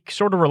is he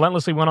sort of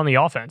relentlessly went on the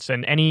offense,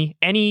 and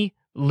any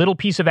little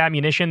piece of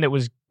ammunition that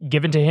was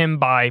given to him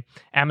by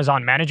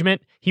Amazon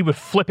management, he would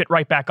flip it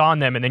right back on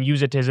them and then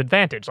use it to his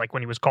advantage, like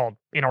when he was called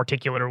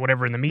inarticulate or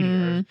whatever in the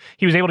media.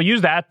 He was able to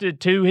use that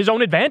to his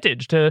own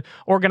advantage to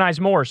organize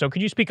more. So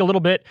could you speak a little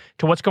bit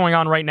to what's going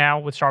on right now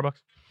with Starbucks?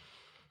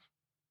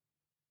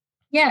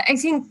 Yeah, I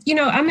think,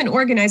 I'm an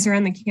organizer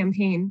on the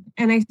campaign,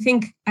 and I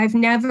think I've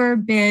never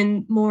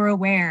been more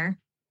aware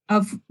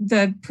of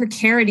the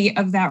precarity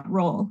of that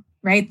role,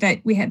 right?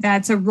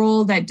 That's a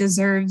role that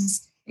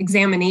deserves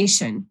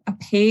examination. A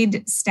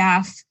paid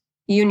staff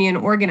union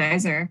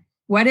organizer.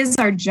 What is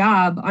our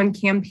job on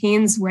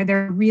campaigns where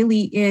there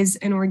really is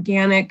an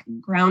organic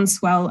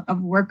groundswell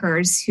of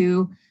workers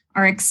who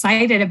are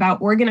excited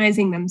about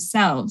organizing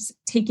themselves,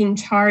 taking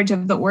charge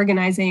of the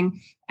organizing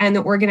and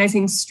the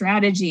organizing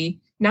strategy,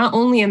 not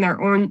only in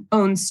their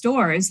own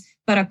stores,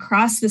 but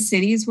across the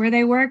cities where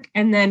they work,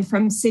 and then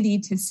from city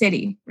to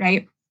city,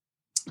 right?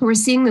 We're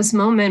seeing this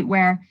moment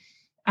where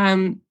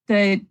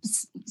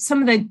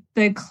some of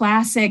the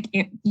classic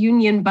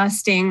union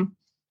busting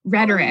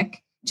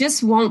rhetoric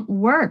just won't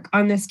work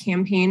on this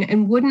campaign,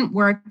 and wouldn't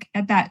work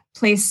at that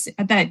place,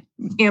 at that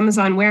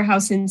Amazon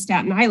warehouse in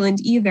Staten Island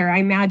either. I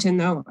imagine,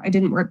 though, I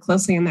didn't work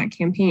closely on that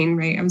campaign,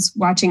 right? I was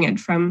watching it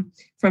from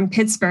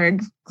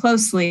Pittsburgh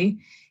closely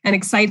and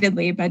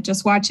excitedly, but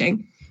just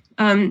watching.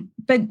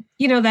 But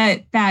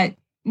that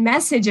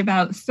message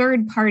about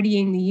third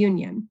partying the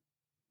union,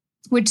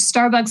 which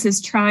Starbucks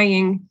is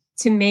trying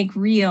to make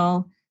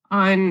real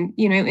on,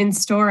 in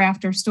store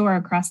after store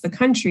across the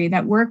country,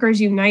 that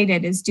Workers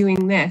United is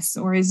doing this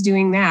or is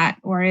doing that,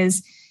 or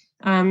is,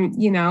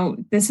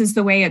 this is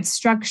the way it's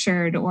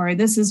structured, or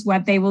this is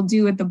what they will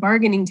do at the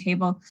bargaining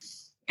table.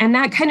 And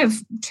that kind of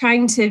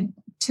trying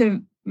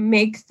to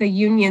make the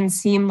union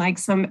seem like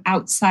some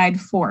outside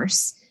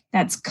force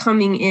that's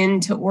coming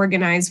in to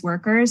organize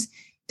workers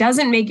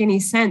doesn't make any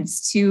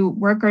sense to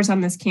workers on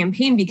this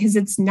campaign, because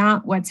it's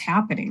not what's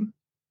happening.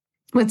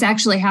 What's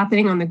actually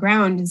happening on the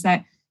ground is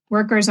that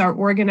workers are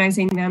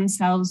organizing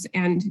themselves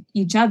and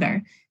each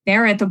other.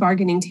 They're at the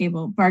bargaining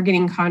table,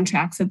 bargaining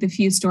contracts at the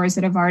few stores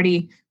that have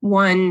already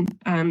won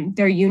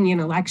their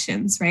union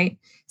elections, right?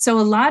 So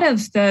a lot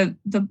of the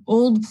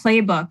old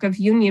playbook of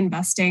union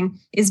busting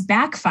is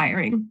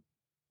backfiring.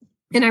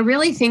 And I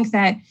really think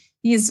that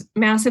these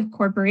massive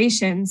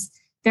corporations,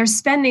 they're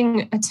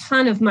spending a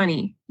ton of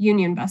money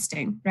union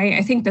busting, right?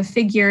 I think the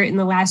figure in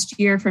the last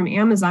year from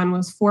Amazon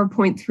was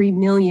 $4.3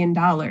 million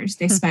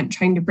they spent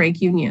trying to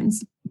break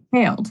unions.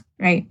 Failed,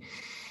 right?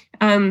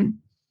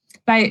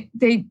 But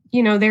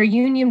their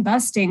union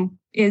busting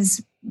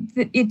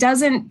it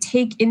doesn't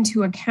take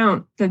into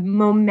account the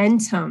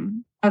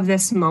momentum of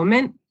this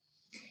moment.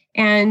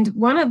 And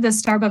one of the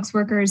Starbucks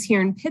workers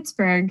here in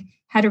Pittsburgh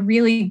had a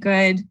really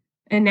good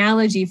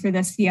analogy for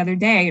this the other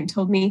day and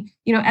told me,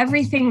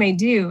 everything they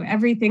do,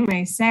 everything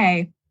they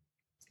say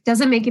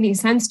doesn't make any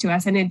sense to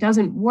us, and it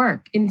doesn't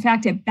work. In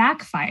fact, it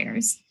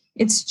backfires.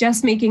 It's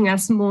just making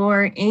us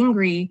more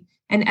angry,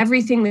 and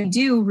everything they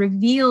do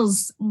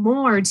reveals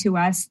more to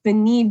us the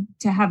need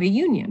to have a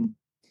union.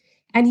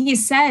 And he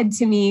said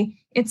to me,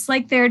 it's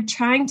like they're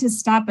trying to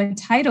stop a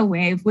tidal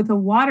wave with a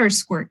water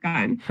squirt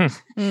gun.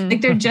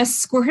 Like they're just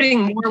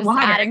squirting more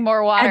water, adding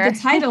more water at the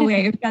tidal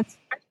wave that's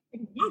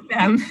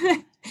them.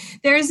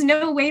 There's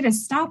no way to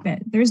stop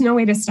it. There's no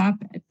way to stop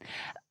it.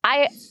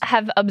 I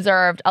have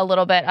observed a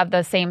little bit of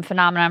the same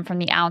phenomenon from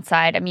the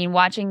outside. I mean,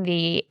 watching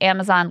the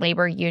Amazon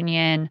labor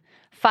union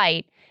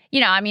fight,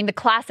 the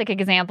classic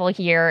example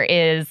here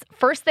is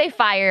first they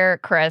fire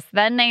Chris,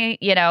 then they,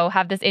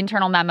 have this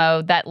internal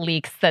memo that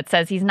leaks that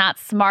says he's not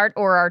smart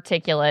or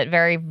articulate,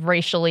 very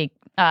racially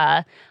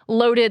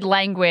loaded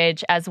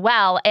language as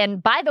well.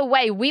 And by the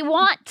way, we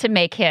want to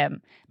make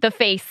him the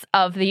face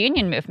of the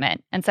union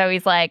movement. And so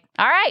he's like,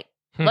 all right,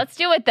 let's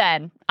do it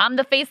then. I'm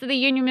the face of the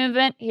union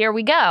movement. Here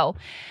we go.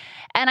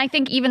 And I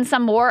think even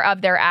some more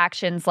of their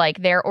actions,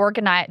 like their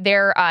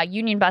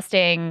union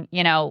busting,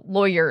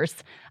 lawyers,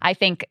 I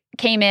think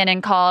came in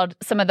and called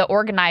some of the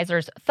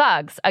organizers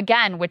thugs,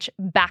 again, which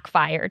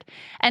backfired.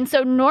 And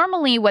so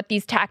normally what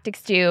these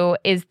tactics do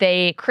is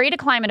they create a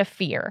climate of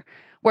fear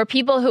where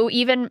people who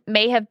even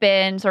may have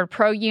been sort of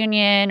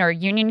pro-union or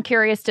union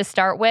curious to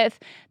start with,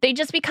 they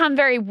just become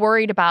very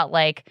worried about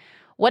like,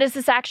 what does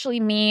this actually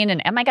mean?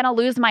 And am I going to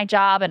lose my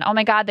job? And oh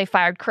my God, they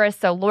fired Chris,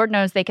 so Lord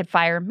knows they could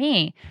fire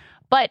me.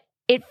 But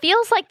it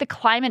feels like the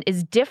climate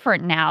is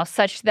different now,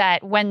 such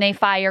that when they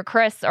fire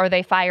Chris or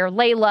they fire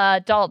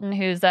Layla Dalton,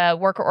 who's a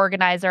worker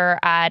organizer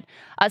at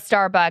a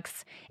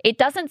Starbucks, it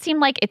doesn't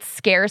seem like it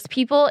scares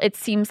people. It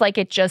seems like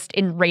it just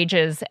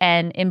enrages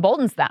and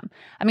emboldens them.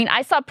 I mean,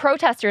 I saw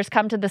protesters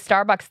come to the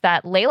Starbucks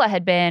that Layla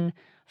had been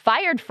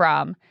fired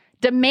from,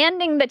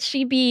 demanding that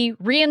she be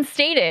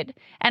reinstated.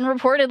 And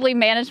reportedly,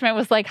 management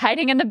was like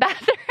hiding in the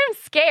bathroom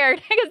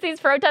scared because these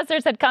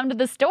protesters had come to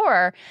the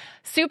store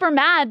super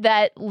mad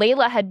that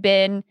Layla had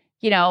been,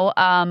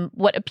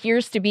 what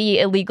appears to be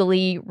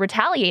illegally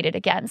retaliated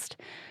against.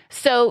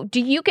 So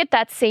do you get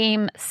that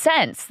same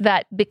sense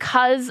that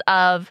because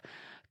of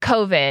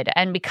COVID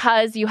and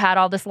because you had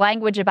all this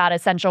language about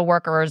essential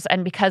workers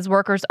and because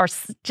workers are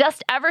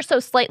just ever so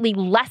slightly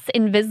less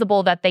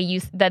invisible than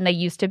they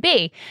used to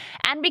be,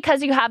 and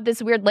because you have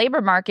this weird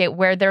labor market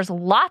where there's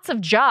lots of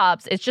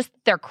jobs, it's just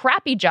they're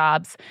crappy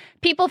jobs,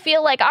 people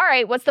feel like, all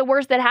right, what's the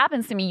worst that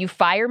happens to me? You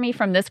fire me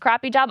from this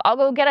crappy job, I'll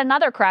go get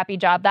another crappy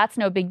job. That's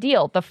no big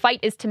deal. The fight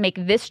is to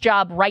make this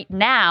job right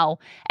now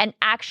an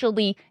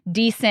actually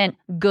decent,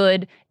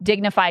 good,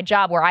 dignified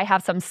job where I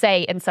have some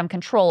say and some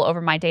control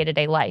over my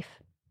day-to-day life.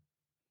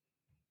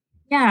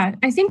 Yeah,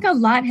 I think a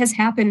lot has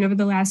happened over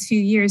the last few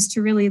years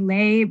to really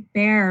lay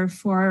bare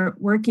for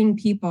working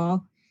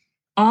people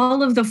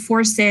all of the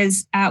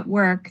forces at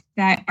work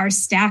that are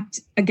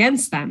stacked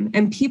against them.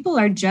 And people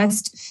are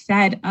just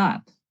fed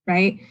up,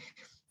 right?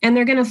 And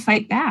they're going to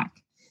fight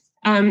back.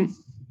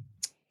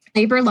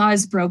 Labor law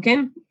is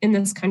broken in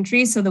this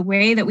country. So the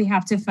way that we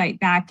have to fight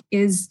back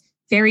is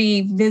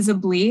very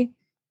visibly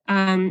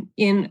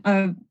in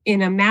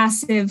a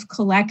massive,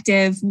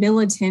 collective,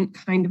 militant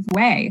kind of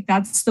way.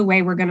 That's the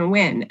way we're going to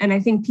win. And I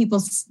think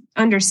people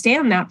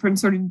understand that from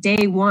sort of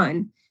day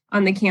one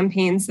on the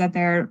campaigns that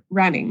they're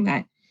running,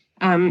 that,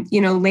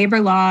 labor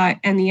law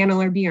and the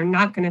NLRB are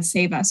not going to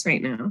save us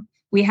right now.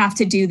 We have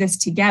to do this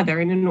together.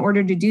 And in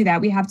order to do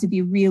that, we have to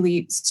be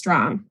really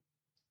strong.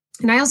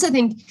 And I also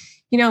think,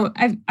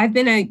 I've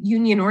been a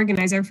union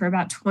organizer for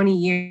about 20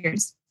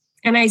 years.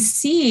 And I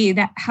see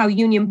that how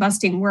union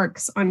busting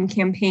works on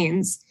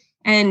campaigns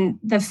and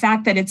the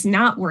fact that it's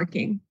not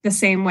working the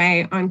same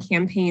way on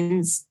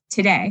campaigns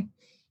today.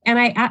 And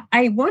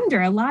I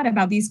wonder a lot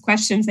about these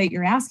questions that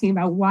you're asking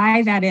about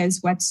why that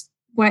is,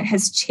 what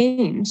has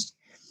changed.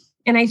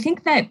 And I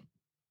think that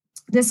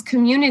this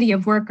community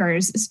of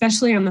workers,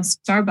 especially on the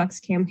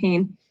Starbucks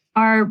campaign,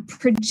 are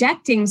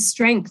projecting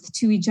strength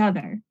to each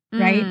other,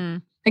 right?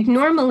 Like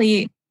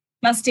normally,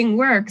 busting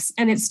works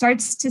and it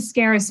starts to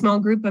scare a small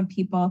group of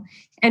people,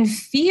 and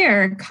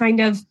fear kind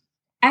of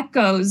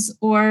echoes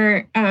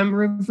or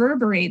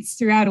reverberates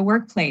throughout a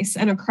workplace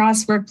and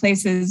across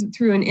workplaces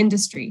through an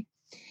industry.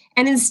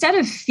 And instead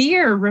of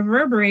fear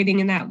reverberating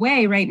in that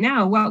way right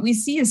now, what we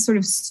see is sort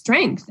of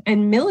strength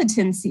and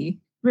militancy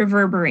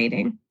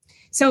reverberating.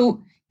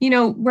 So,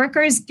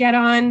 workers get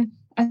on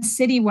a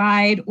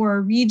citywide or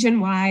a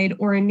region-wide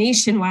or a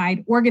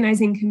nationwide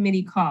organizing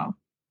committee call.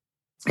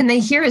 And they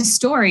hear a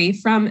story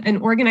from an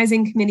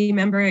organizing committee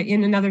member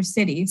in another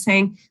city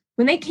saying,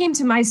 when they came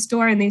to my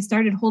store and they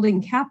started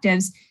holding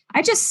captives,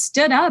 I just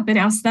stood up and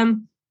asked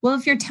them, well,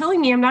 if you're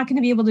telling me I'm not going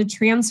to be able to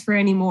transfer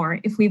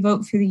anymore if we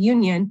vote for the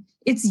union,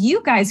 it's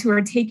you guys who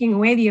are taking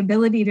away the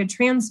ability to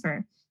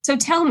transfer. So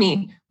tell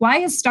me, why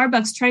is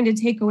Starbucks trying to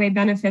take away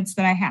benefits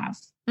that I have?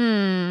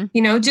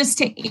 Just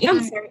to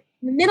answer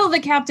in the middle of the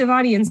captive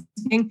audience,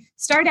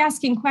 start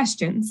asking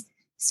questions.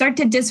 Start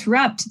to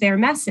disrupt their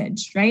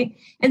message, right?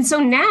 And so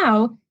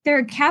now there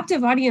are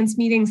captive audience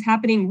meetings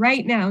happening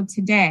right now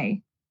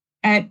today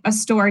at a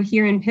store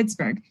here in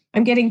Pittsburgh.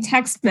 I'm getting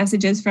text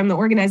messages from the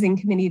organizing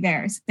committee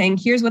there saying,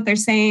 here's what they're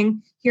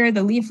saying. Here are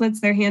the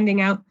leaflets they're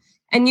handing out.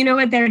 And you know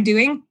what they're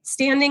doing?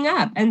 Standing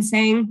up and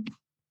saying,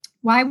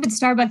 why would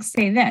Starbucks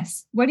say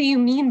this? What do you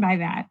mean by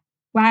that?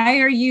 Why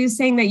are you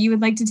saying that you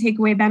would like to take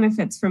away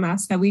benefits from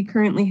us that we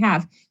currently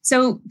have?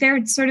 So they're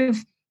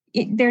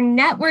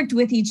networked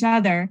with each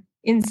other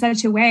in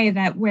such a way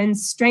that when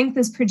strength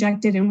is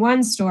projected in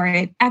one store,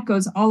 it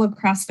echoes all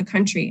across the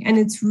country. And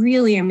it's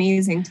really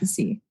amazing to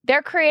see.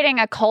 They're creating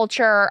a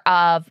culture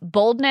of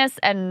boldness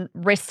and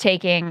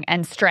risk-taking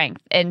and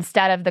strength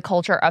instead of the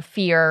culture of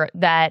fear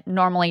that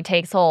normally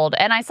takes hold.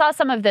 And I saw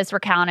some of this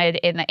recounted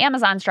in the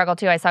Amazon struggle,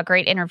 too. I saw a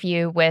great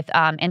interview with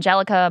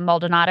Angelica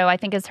Maldonado, I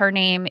think is her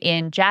name,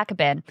 in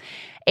Jacobin.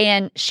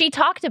 And she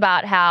talked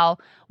about how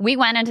we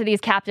went into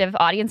these captive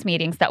audience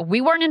meetings that we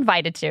weren't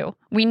invited to.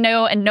 We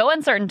know in no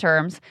uncertain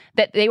terms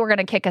that they were going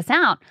to kick us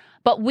out.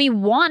 But we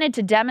wanted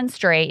to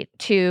demonstrate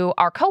to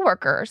our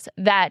coworkers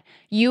that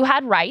you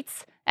had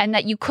rights and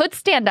that you could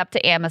stand up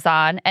to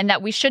Amazon and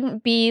that we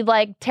shouldn't be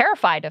like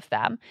terrified of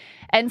them.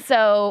 And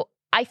so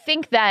I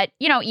think that,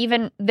 you know,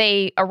 even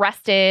they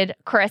arrested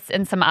Chris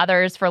and some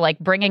others for like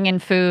bringing in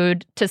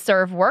food to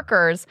serve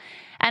workers.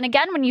 And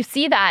again, when you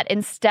see that,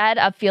 instead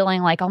of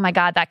feeling like, oh my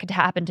God, that could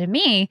happen to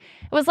me,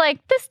 it was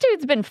like, this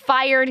dude's been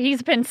fired.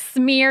 He's been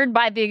smeared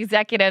by the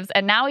executives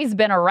and now he's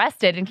been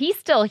arrested and he's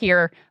still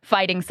here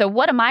fighting. So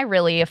what am I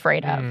really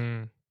afraid of?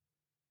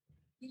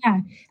 Yeah,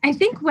 I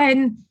think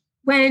when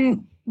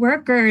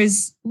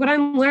workers, what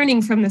I'm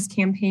learning from this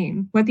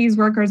campaign, what these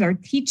workers are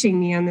teaching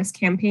me on this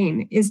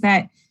campaign is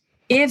that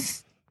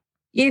if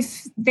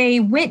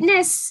they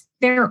witness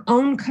their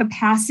own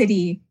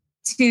capacity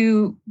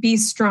to be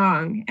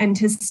strong and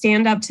to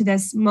stand up to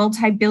this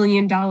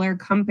multi-billion-dollar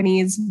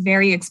company's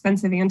very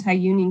expensive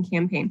anti-union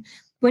campaign,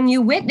 when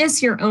you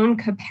witness your own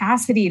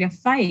capacity to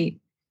fight,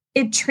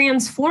 it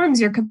transforms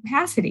your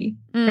capacity,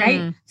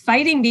 right?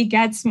 Fighting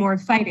begets more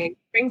fighting.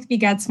 Strength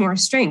begets more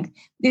strength.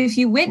 If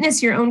you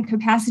witness your own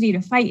capacity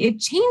to fight, it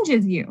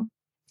changes you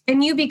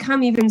and you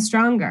become even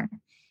stronger.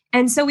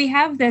 And so we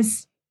have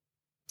this,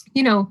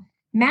 you know,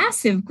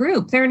 massive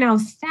group. There are now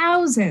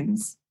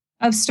thousands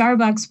of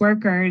Starbucks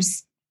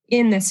workers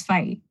in this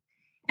fight.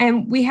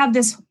 And we have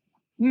this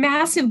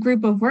massive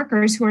group of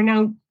workers who are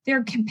now,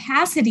 their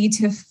capacity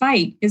to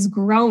fight is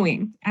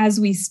growing as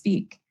we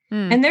speak.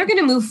 And they're going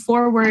to move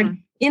forward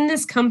in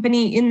this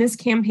company, in this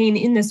campaign,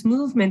 in this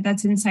movement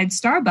that's inside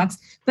Starbucks,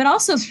 but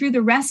also through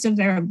the rest of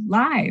their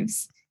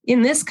lives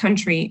in this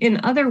country,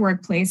 in other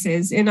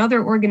workplaces, in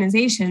other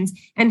organizations,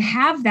 and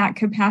have that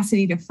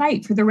capacity to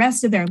fight for the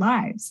rest of their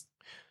lives.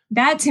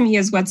 That to me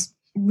is what's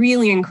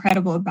really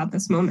incredible about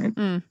this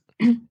moment.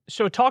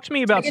 So talk to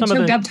me about some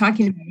of the up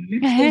talking about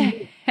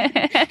it.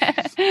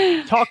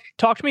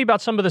 Talk to me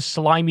about some of the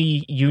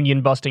slimy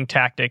union busting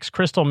tactics.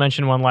 Crystal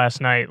mentioned one last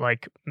night,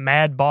 like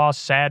mad boss,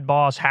 sad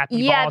boss,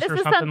 happy boss, or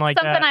something like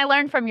that. Something I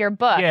learned from your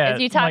book. Yeah,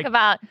 is you talk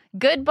about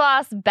good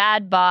boss,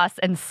 bad boss,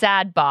 and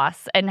sad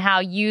boss, and how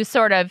you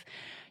sort of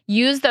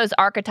use those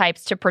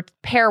archetypes to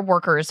prepare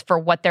workers for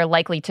what they're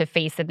likely to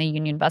face in the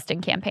union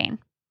busting campaign.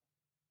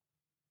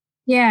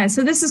 Yeah,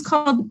 so this is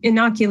called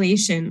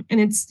inoculation, and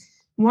it's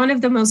one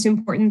of the most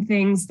important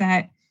things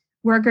that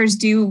workers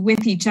do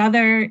with each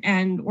other,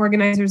 and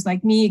organizers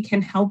like me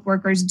can help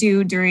workers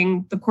do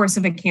during the course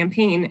of a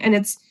campaign. And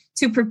it's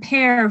to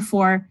prepare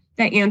for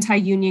the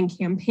anti-union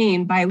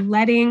campaign by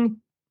letting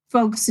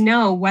folks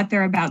know what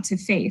they're about to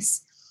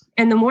face.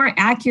 And the more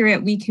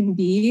accurate we can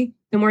be,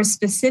 the more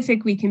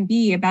specific we can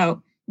be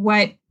about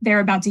what they're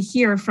about to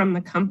hear from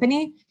the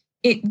company,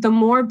 the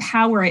more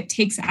power it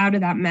takes out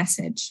of that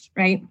message,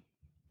 right?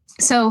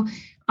 So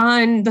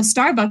on the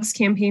Starbucks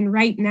campaign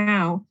right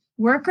now,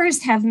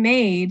 workers have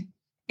made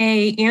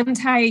an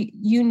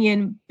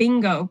anti-union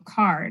bingo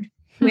card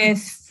with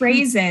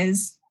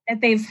phrases that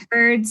they've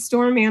heard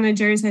store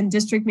managers and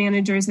district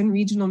managers and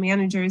regional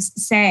managers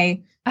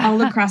say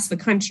all across the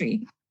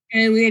country.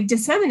 And we have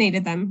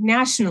disseminated them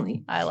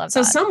nationally. I love that.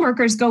 So some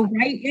workers go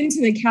right into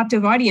the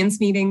captive audience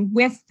meeting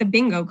with the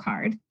bingo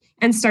card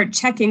and start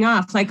checking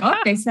off like, oh,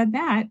 they said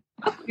that.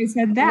 Oh, they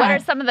said that. What are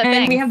some of the things?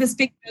 And we have this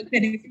big joke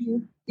that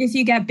if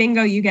you get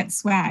bingo, you get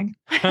swag.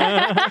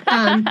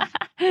 That's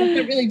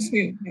really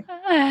true. You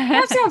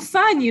have to have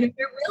fun. You know,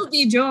 there will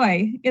be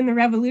joy in the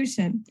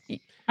revolution.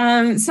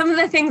 Some of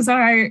the things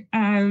are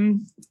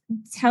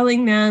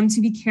telling them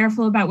to be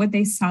careful about what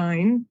they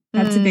sign.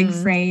 That's a big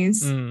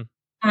phrase.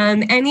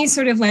 Any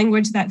sort of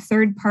language that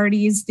third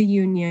parties the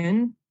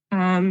union.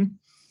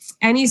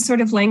 Any sort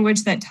of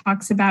language that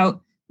talks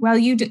about, well,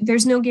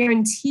 there's no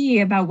guarantee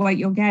about what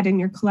you'll get in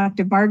your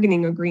collective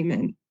bargaining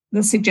agreement.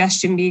 The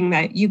suggestion being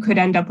that you could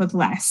end up with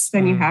less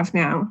than you have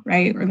now,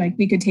 right? Or like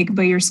we could take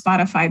away your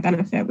Spotify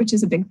benefit, which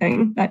is a big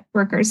thing that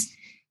workers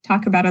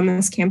talk about on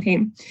this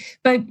campaign.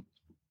 But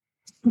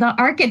the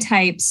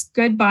archetypes,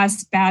 good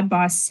boss, bad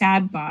boss,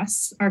 sad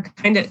boss, are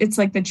it's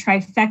like the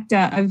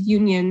trifecta of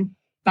union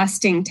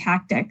busting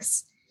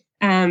tactics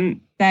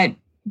that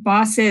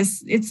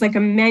bosses, it's like a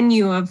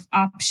menu of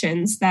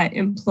options that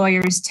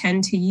employers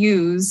tend to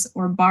use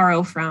or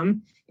borrow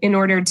from in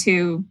order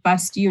to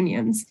bust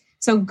unions.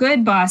 So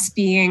good boss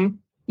being,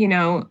 you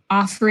know,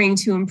 offering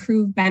to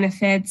improve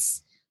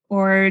benefits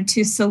or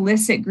to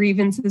solicit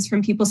grievances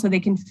from people so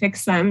they can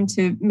fix them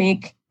to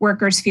make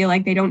workers feel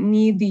like they don't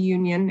need the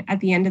union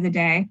at the end of the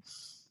day.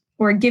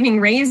 or giving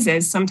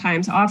raises,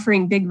 sometimes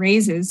offering big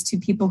raises to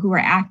people who are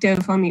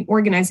active on the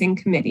organizing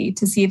committee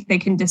to see if they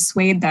can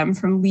dissuade them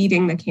from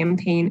leading the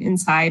campaign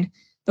inside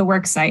the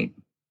work site.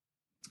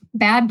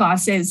 Bad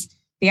bosses,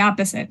 the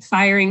opposite,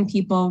 firing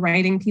people,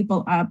 writing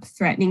people up,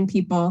 threatening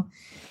people,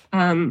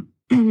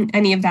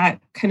 any of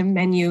that kind of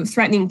menu.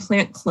 Threatening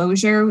plant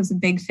closure was a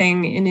big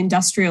thing in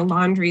industrial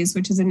laundries,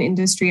 which is an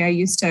industry I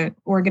used to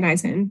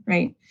organize in,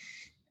 right?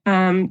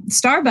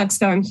 Starbucks,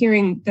 though, I'm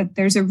hearing that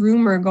there's a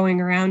rumor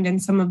going around in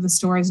some of the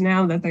stores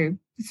now that they're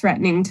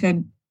threatening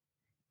to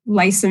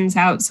license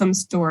out some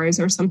stores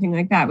or something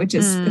like that, which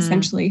is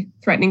essentially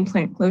threatening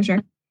plant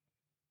closure.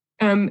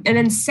 And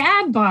then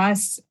Sad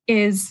Boss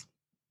is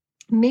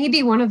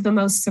maybe one of the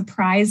most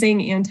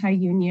surprising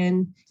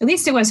anti-union, at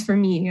least it was for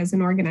me as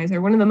an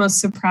organizer, one of the most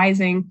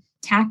surprising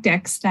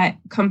tactics that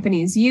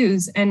companies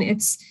use. And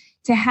it's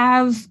to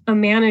have a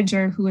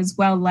manager who is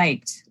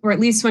well-liked, or at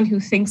least one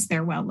who thinks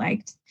they're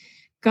well-liked,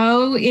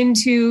 go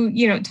into,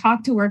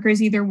 talk to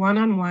workers either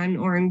one-on-one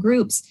or in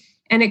groups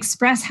and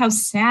express how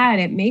sad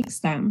it makes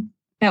them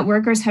that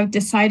workers have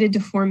decided to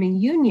form a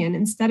union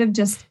instead of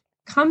just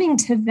coming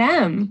to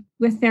them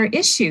with their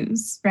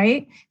issues,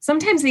 right?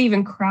 Sometimes they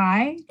even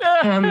cry.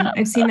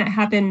 I've seen that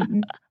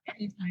happen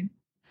anytime.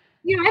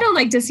 I don't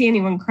like to see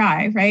anyone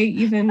cry, right?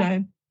 Even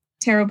a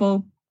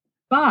terrible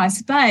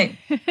boss, but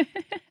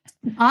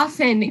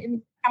often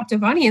in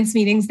captive audience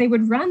meetings, they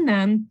would run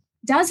them,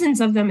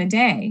 dozens of them a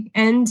day,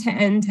 end to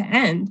end to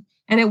end.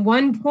 And at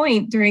one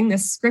point during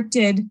this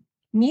scripted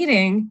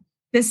meeting,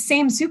 this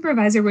same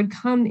supervisor would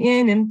come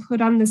in and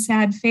put on the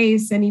sad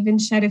face and even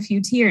shed a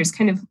few tears,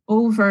 kind of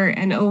over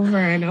and over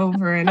and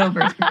over and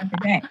over throughout the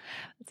day.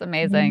 That's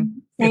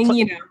amazing.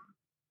 Saying,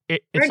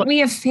 aren't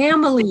we a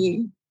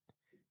family?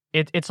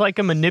 It's like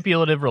a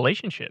manipulative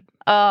relationship.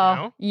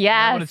 Oh, yes.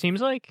 Is that what it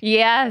seems like?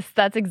 Yes,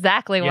 that's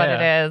exactly what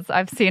it is.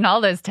 I've seen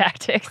all those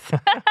tactics.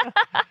 And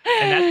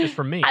that's just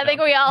from me. I think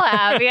we all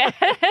have. Yeah.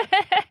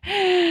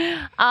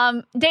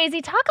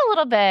 Daisy, talk a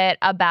little bit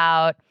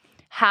about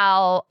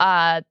how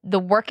the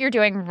work you're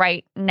doing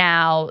right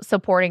now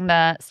supporting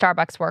the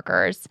Starbucks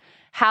workers,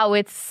 how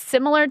it's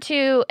similar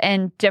to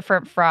and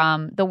different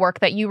from the work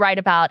that you write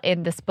about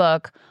in this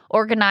book,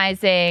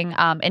 organizing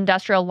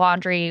industrial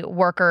laundry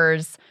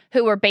workers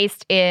who were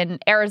based in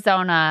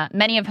Arizona,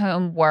 many of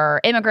whom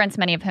were immigrants,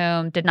 many of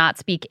whom did not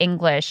speak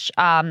English.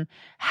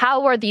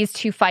 How are these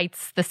two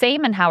fights the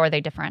same and how are they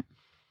different?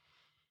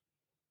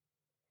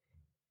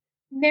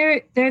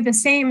 They're the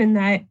same in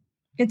that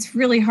it's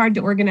really hard to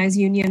organize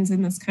unions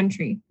in this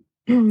country.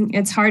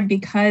 It's hard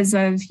because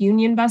of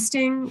union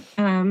busting,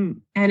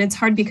 and it's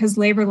hard because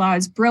labor law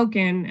is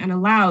broken and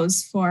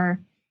allows for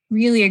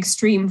really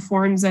extreme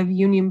forms of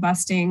union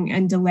busting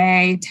and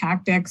delay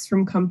tactics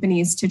from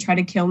companies to try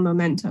to kill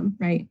momentum,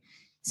 right?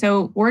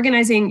 So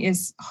organizing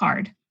is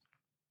hard.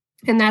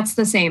 And that's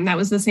the same. That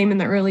was the same in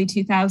the early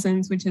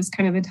 2000s, which is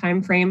kind of the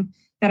time frame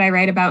that I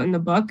write about in the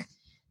book.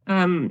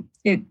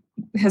 It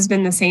has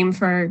been the same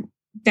for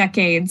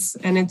decades,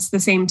 and it's the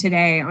same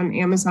today on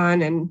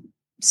Amazon and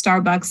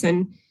Starbucks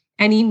and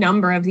any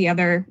number of the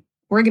other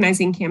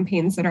organizing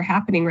campaigns that are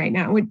happening right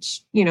now,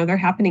 which, they're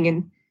happening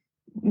in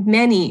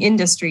many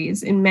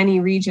industries in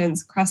many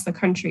regions across the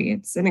country.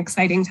 It's an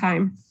exciting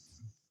time,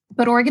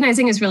 but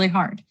organizing is really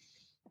hard.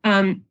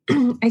 I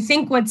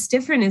think what's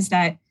different is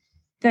that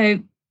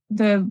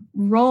the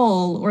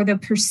role or the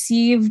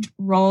perceived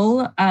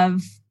role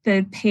of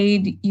the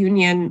paid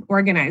union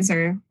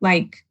organizer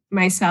like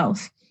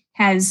myself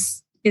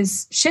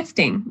is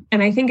shifting.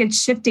 And I think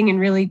it's shifting in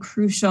really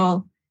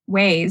crucial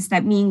ways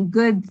that mean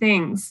good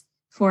things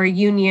for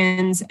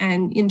unions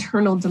and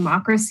internal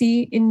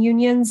democracy in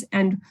unions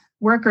and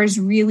workers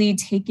really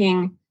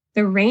taking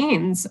the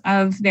reins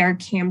of their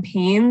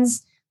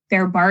campaigns,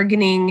 their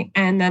bargaining,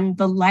 and then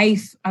the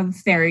life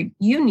of their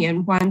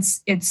union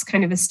once it's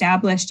kind of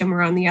established and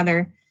we're on the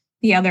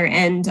other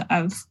end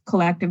of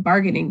collective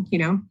bargaining,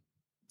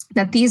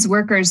 that these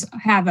workers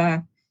have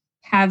a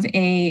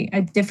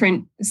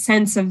different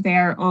sense of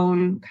their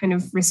own kind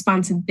of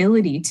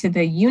responsibility to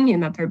the union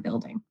that they're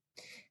building.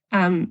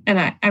 And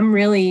I'm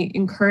really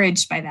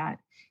encouraged by that.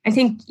 I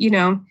think,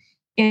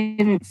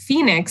 in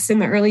Phoenix in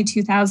the early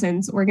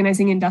 2000s,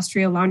 organizing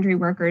industrial laundry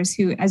workers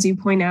who, as you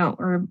point out,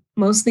 were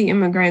mostly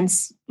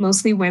immigrants,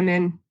 mostly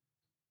women,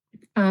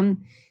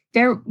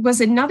 there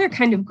was another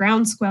kind of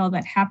groundswell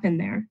that happened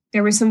there.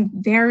 There were some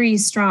very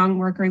strong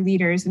worker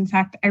leaders. In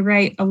fact, I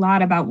write a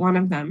lot about one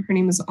of them. Her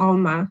name is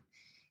Alma,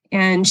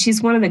 and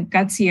she's one of the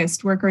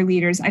gutsiest worker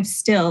leaders I've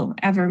still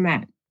ever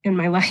met in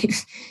my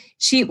life.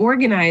 She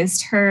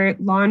organized her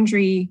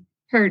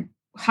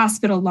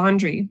hospital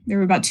laundry. There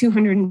were about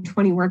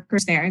 220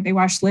 workers there. They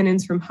washed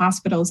linens from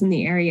hospitals in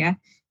the area.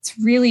 It's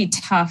really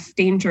tough,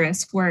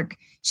 dangerous work.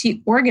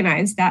 She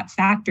organized that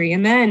factory,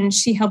 and then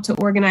she helped to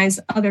organize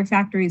other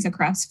factories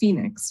across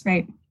Phoenix,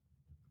 right?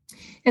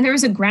 And there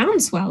was a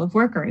groundswell of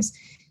workers.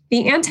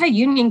 The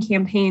anti-union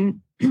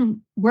campaign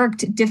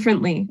worked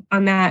differently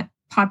on that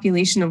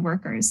population of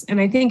workers.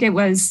 And I think it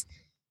was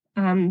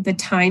the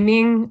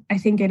timing. I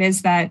think it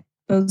is that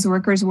those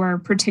workers were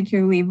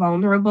particularly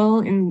vulnerable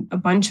in a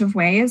bunch of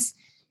ways.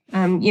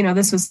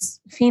 This was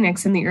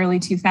Phoenix in the early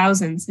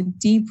 2000s, a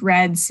deep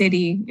red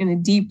city in a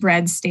deep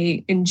red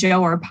state in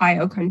Joe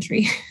Arpaio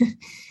country.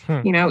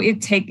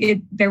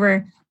 There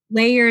were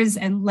layers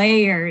and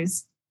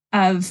layers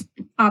of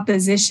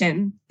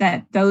opposition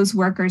that those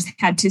workers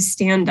had to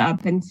stand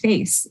up and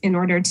face in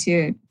order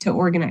to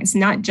organize,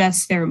 not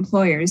just their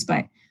employers,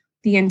 but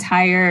the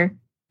entire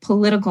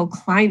political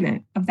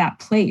climate of that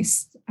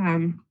place.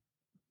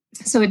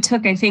 So it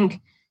took, I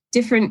think,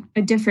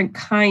 a different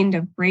kind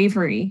of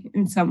bravery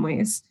in some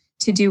ways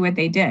to do what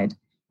they did.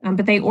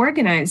 But they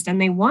organized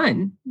and they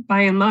won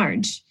by and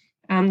large,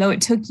 though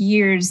it took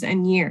years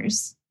and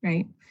years,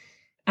 right?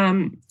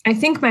 I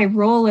think my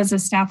role as a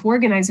staff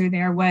organizer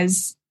there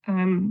was,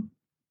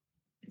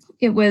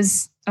 it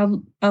was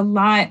a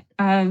lot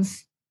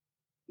of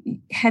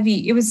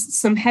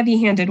some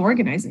heavy-handed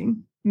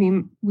organizing. I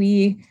mean,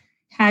 we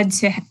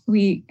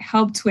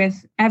helped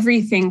with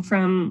everything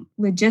from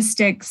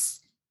logistics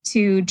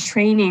to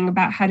training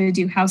about how to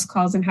do house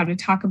calls and how to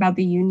talk about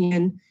the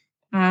union,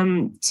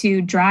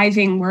 to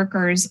driving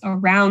workers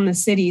around the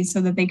city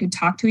so that they could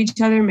talk to each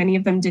other. Many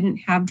of them didn't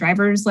have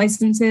driver's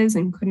licenses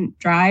and couldn't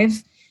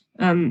drive.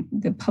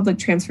 The public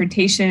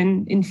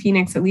transportation in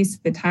Phoenix, at least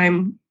at the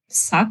time,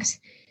 sucked.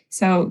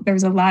 So there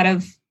was a lot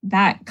of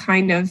that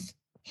kind of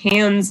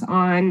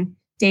hands-on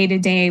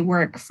day-to-day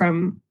work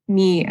from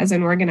me as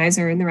an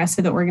organizer and the rest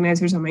of the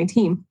organizers on my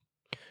team.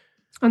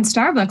 On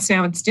Starbucks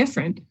now, it's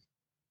different.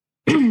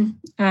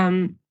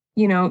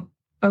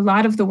 A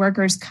lot of the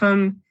workers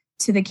come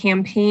to the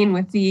campaign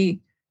with the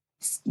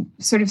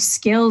sort of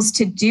skills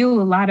to do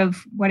a lot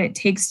of what it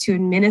takes to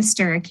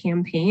administer a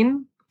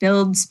campaign,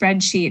 build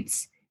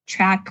spreadsheets,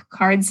 track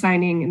card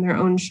signing in their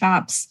own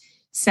shops,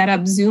 set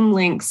up Zoom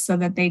links so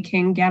that they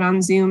can get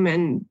on Zoom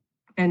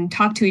and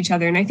talk to each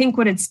other. And I think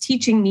what it's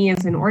teaching me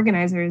as an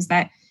organizer is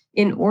that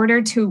in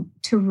order to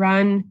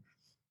run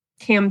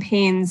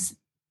campaigns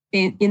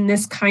in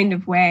this kind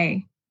of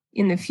way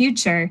in the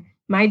future,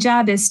 my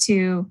job is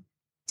to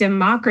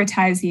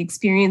democratize the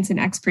experience and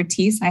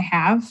expertise I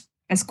have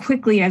as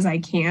quickly as I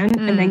can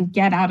and then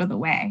get out of the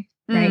way,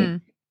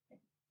 right?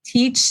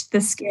 Teach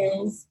the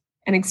skills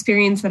and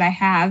experience that I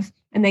have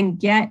and then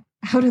get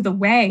out of the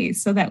way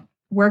so that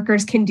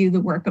workers can do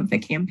the work of the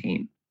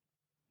campaign.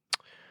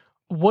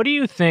 What do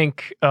you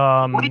think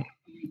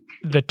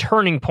the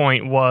turning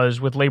point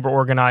was with labor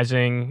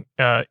organizing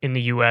in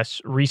the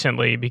U.S.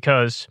 recently?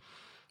 Because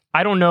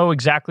I don't know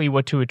exactly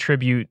what to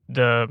attribute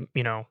the,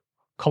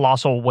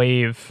 colossal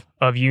wave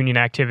of union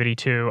activity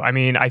to. I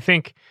mean, I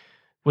think,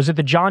 was it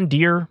the John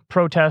Deere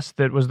protest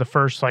that was the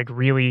first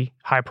really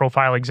high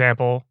profile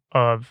example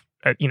of,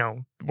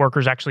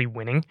 workers actually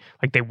winning?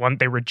 Like they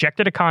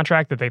rejected a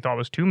contract that they thought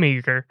was too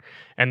meager,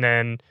 and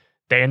then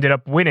they ended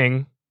up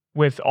winning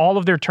with all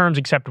of their terms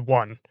except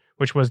one,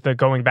 which was the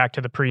going back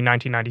to the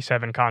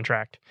pre-1997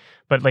 contract.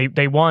 But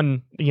they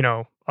won,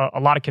 a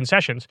lot of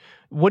concessions.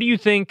 What do you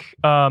think,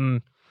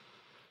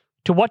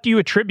 to what do you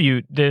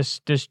attribute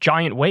this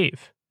giant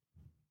wave?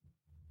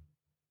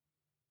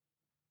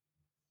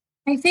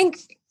 I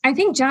think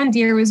John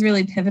Deere was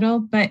really pivotal,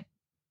 but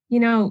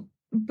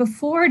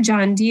before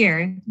John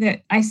Deere,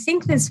 I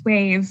think this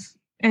wave,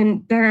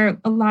 and there are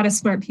a lot of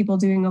smart people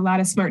doing a lot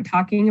of smart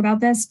talking about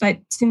this, but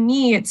to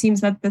me, it seems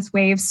that this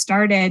wave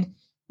started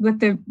with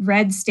the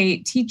red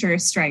state teacher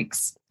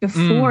strikes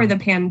before the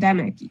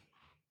pandemic,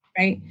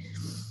 right?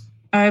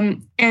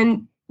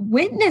 And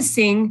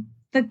witnessing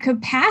the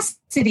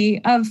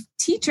capacity of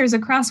teachers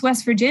across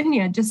West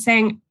Virginia just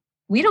saying,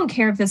 we don't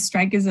care if this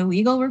strike is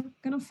illegal, we're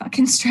going to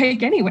fucking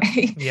strike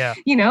anyway. Yeah.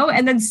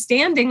 And then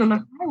standing on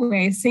the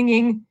highway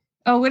singing,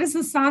 what is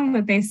the song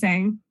that they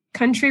sang?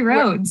 Country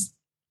Roads.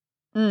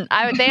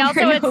 They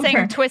also would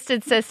sing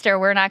Twisted Sister,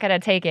 We're Not Going to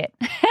Take It.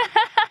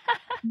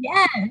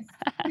 Yes.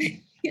 I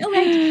feel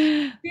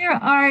like there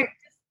are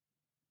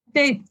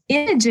the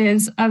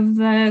images of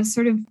the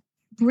sort of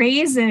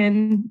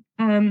brazen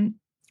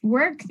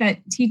work that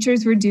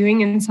teachers were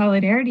doing in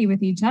solidarity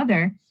with each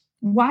other.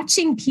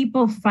 Watching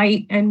people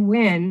fight and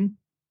win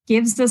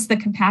gives us the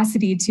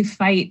capacity to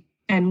fight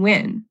and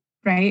win,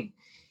 right?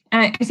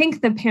 I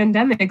think the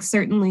pandemic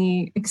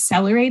certainly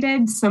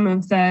accelerated some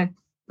of the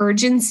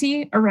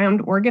urgency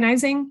around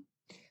organizing,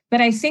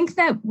 but I think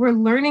that we're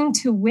learning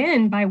to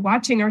win by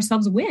watching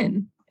ourselves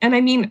win. And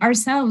I mean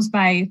ourselves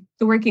by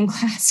the working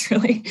class,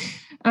 really.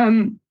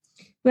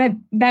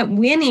 That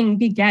winning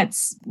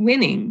begets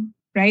winning,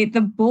 right?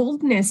 The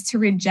boldness to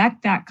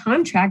reject that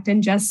contract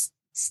and just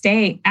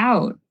stay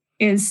out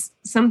is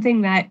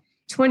something that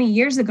 20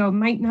 years ago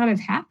might not have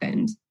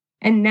happened.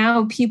 And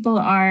now people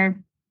are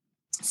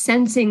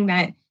sensing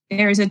that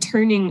there's a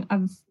turning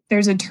of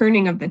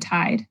the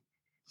tide.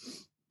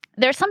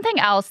 There's something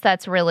else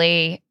that's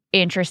really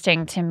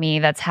interesting to me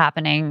that's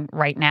happening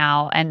right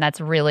now, and that's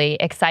really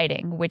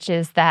exciting, which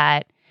is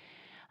that,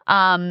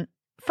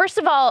 first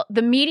of all,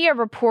 the media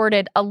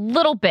reported a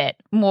little bit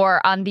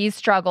more on these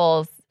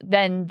struggles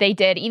than they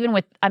did, even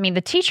with, I mean,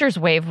 the teachers'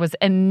 wave was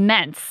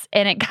immense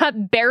and it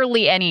got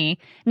barely any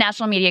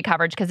national media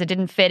coverage because it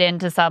didn't fit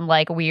into some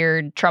like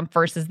weird Trump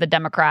versus the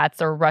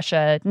Democrats or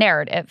Russia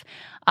narrative.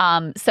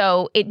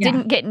 So it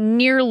didn't get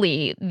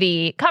nearly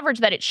the coverage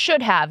that it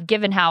should have,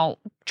 given how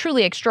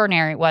truly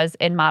extraordinary it was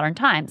in modern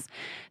times.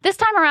 This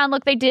time around,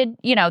 look, they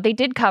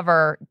did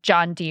cover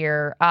John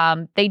Deere.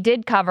 They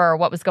did cover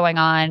what was going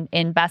on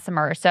in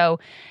Bessemer. So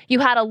you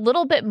had a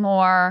little bit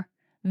more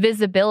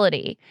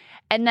visibility.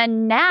 And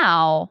then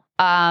now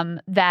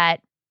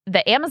that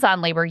the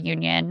Amazon labor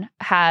union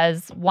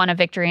has won a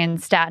victory in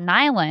Staten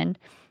Island,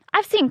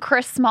 I've seen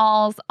Chris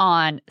Smalls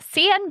on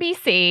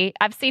CNBC.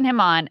 I've seen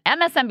him on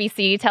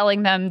MSNBC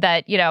telling them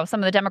that, you know, some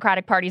of the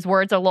Democratic Party's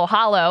words are a little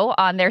hollow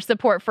on their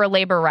support for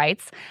labor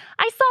rights.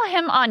 I saw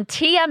him on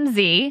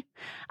TMZ.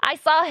 I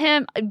saw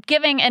him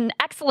giving an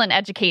excellent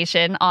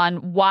education on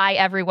why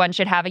everyone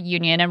should have a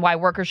union and why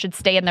workers should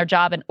stay in their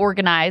job and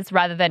organize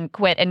rather than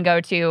quit and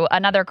go to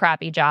another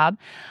crappy job.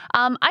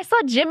 I saw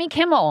Jimmy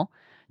Kimmel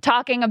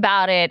talking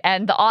about it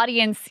and the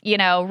audience, you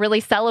know,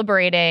 really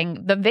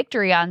celebrating the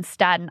victory on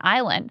Staten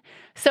Island.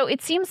 So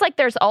it seems like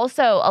there's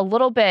also a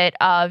little bit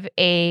of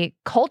a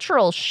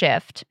cultural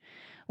shift,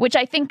 which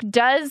I think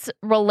does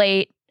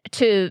relate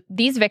to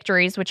these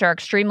victories, which are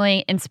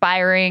extremely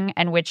inspiring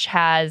and which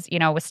has, you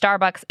know, with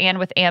Starbucks and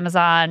with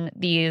Amazon,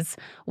 these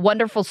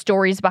wonderful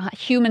stories,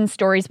 human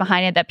stories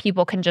behind it that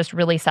people can just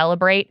really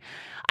celebrate.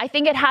 I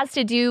think it has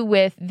to do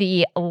with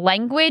the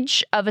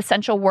language of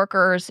essential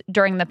workers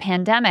during the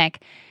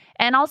pandemic.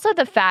 And also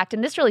the fact,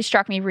 and this really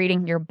struck me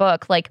reading your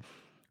book, like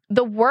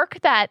the work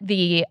that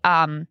the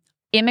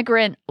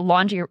immigrant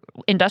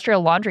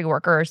industrial laundry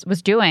workers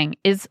was doing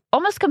is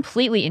almost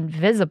completely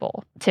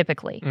invisible,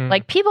 typically.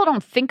 Like people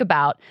don't think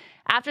about,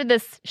 after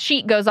this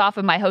sheet goes off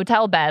of my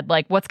hotel bed,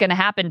 like what's going to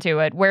happen to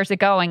it, where's it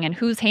going, and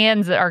whose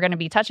hands are going to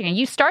be touching it.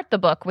 You start the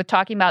book with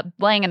talking about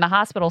laying in the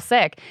hospital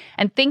sick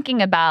and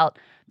thinking about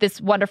this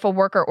wonderful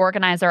worker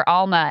organizer,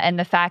 Alma, and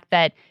the fact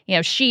that, you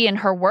know, she and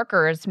her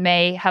workers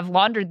may have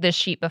laundered this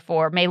sheet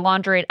before, may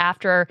launder it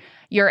after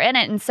you're in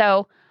it. And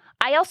so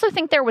I also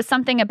think there was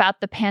something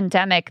about the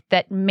pandemic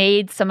that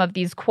made some of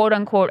these quote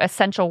unquote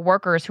essential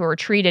workers who are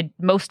treated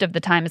most of the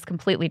time as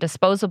completely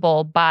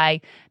disposable by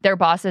their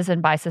bosses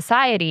and by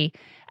society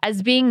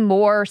as being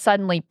more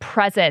suddenly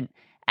present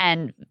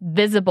and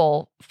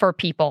visible for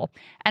people.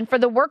 And for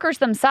the workers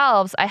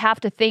themselves, I have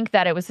to think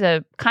that it was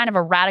a kind of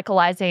a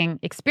radicalizing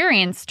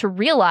experience to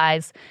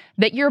realize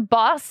that your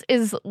boss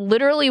is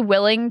literally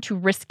willing to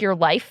risk your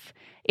life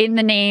in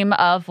the name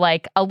of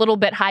like a little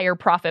bit higher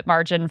profit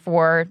margin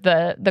for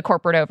the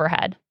corporate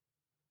overhead.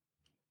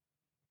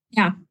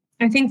 Yeah,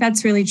 I think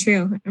that's really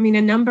true. I mean,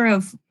 a number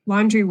of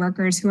laundry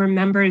workers who are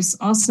members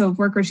also of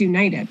Workers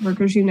United.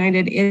 Workers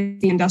United is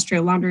the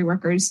Industrial Laundry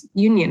Workers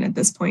Union at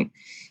this point.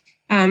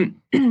 And,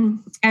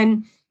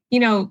 you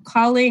know,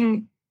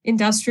 calling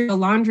industrial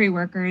laundry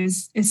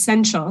workers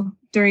essential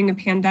during a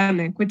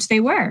pandemic, which they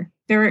were.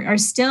 There are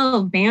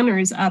still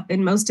banners up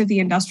in most of the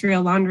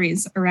industrial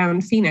laundries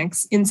around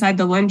Phoenix inside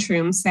the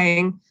lunchroom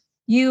saying,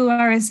 you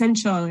are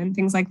essential and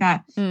things like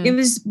that. It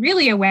was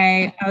really a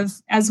way of,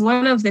 as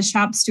one of the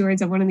shop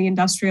stewards at one of the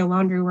industrial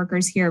laundry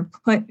workers here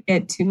put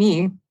it to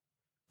me,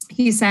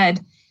 he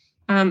said,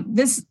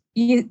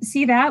 you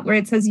see that where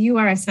it says you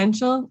are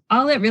essential?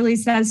 All it really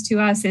says to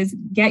us is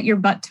get your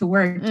butt to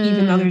work,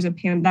 even though there's a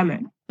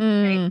pandemic.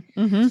 Right?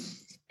 Mm-hmm.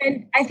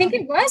 And I think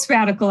it was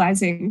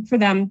radicalizing for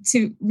them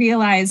to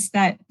realize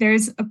that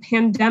there's a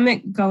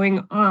pandemic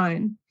going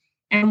on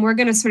and we're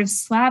going to sort of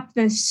slap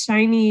this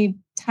shiny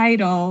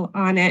title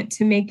on it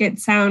to make it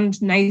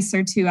sound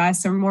nicer to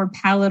us or more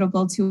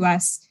palatable to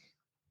us.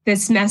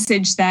 This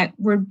message that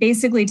we're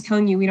basically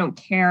telling you we don't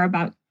care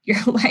about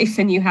your life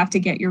and you have to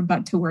get your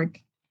butt to work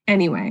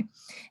anyway.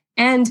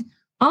 And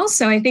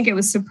also, I think it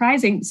was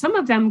surprising. Some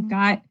of them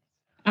got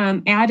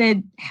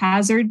added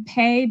hazard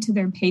pay to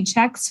their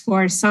paychecks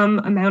for some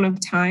amount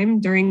of time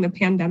during the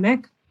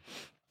pandemic.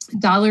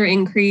 $1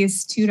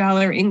 increase,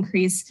 $2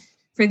 increase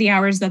for the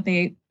hours that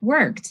they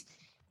worked.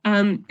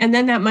 And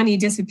then that money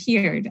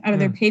disappeared out of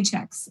their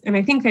paychecks. And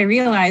I think they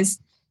realized,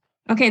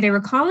 okay, they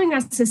were calling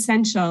us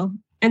essential.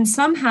 And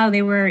somehow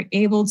they were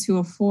able to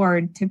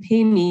afford to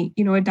pay me,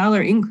 you know,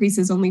 $1 increase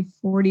is only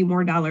 $40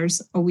 more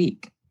a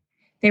week.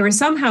 They were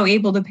somehow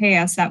able to pay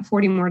us that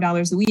 $40 more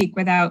a week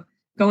without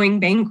going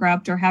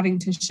bankrupt or having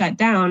to shut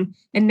down.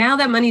 And now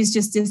that money's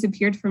just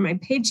disappeared from my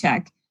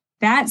paycheck.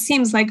 That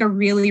seems like a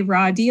really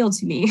raw deal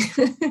to me.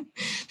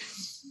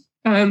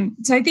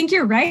 So I think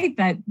you're right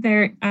that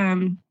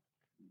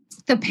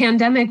the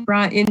pandemic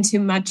brought into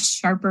much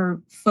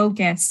sharper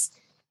focus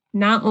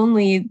not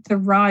only the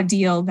raw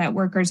deal that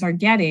workers are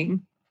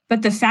getting,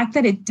 but the fact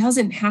that it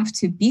doesn't have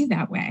to be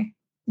that way.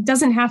 It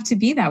doesn't have to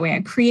be that way.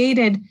 It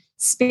created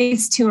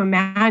space to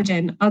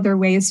imagine other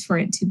ways for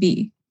it to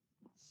be.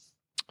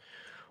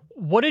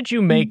 What did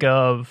you make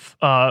of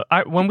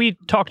when we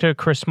talked to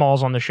Chris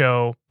Smalls on the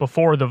show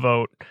before the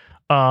vote?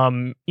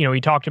 You know, he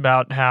talked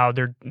about how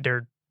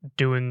they're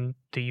doing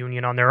the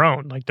union on their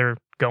own, like they're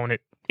going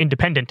it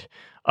independent.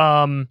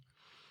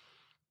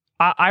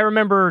 I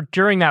remember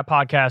during that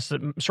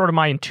podcast, sort of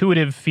my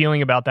intuitive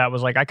feeling about that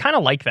was like, I kind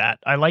of like that.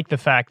 I like the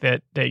fact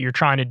that you're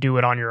trying to do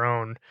it on your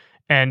own.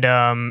 And,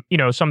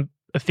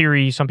 a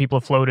theory some people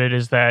have floated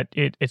is that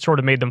it sort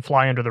of made them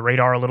fly under the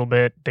radar a little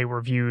bit. They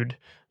were viewed,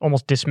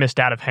 almost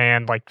dismissed out of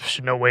hand, like,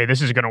 no way, this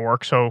is going to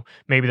work. So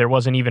maybe there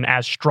wasn't even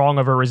as strong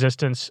of a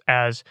resistance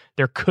as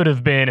there could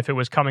have been if it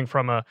was coming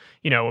from a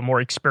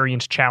more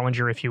experienced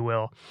challenger, if you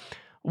will.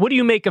 What do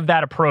you make of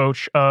that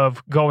approach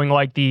of going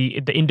like the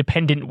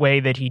independent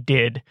way that he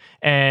did?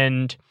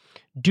 And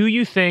do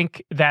you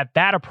think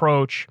that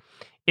approach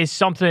is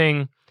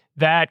something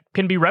that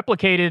can be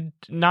replicated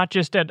not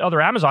just at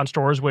other Amazon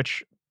stores,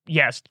 which,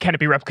 yes, can it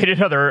be replicated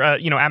at other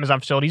Amazon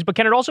facilities, but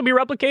can it also be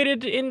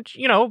replicated in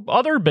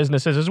other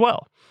businesses as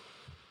well?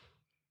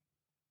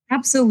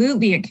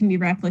 Absolutely, it can be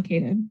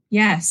replicated.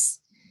 Yes,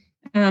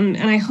 and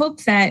I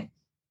hope that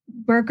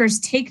workers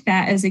take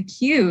that as a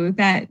cue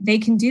that they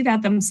can do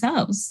that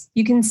themselves.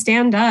 You can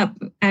stand up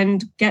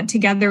and get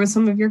together with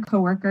some of your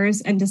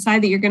coworkers and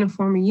decide that you're going to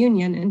form a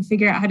union and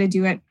figure out how to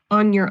do it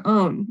on your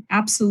own.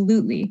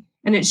 Absolutely.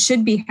 And it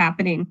should be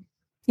happening.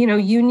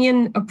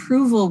 Union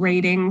approval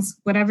ratings,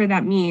 whatever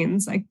that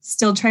means. I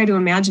still try to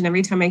imagine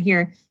every time I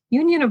hear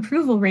union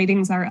approval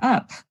ratings are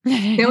up.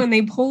 When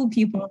they poll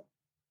people,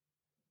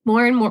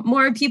 more and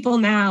more people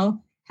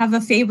now have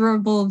a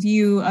favorable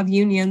view of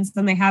unions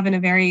than they have in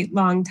a very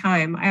long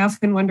time. I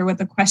often wonder what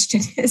the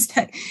question is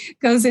that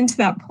goes into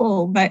that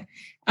poll. But,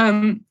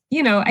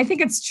 I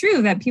think it's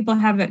true that people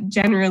have it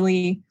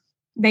generally,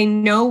 they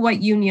know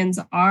what unions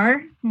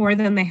are more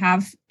than they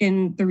have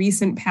in the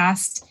recent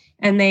past.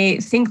 And they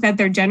think that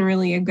they're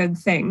generally a good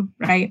thing,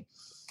 right?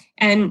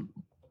 And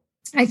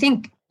I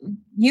think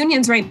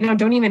unions right now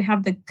don't even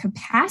have the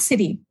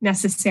capacity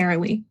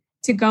necessarily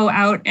to go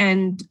out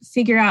and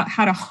figure out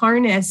how to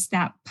harness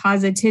that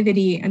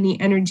positivity and the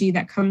energy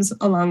that comes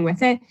along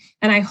with it.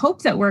 And I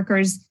hope that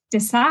workers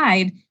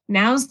decide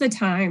now's the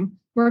time,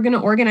 we're going to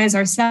organize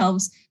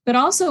ourselves, but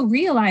also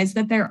realize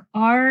that there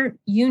are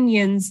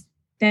unions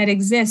that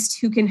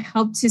exist who can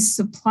help to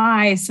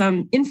supply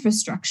some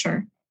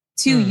infrastructure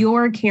to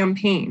your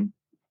campaign.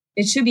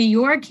 It should be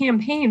your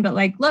campaign, but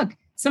look,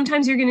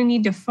 sometimes you're going to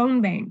need to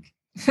phone bank.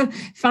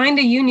 Find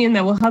a union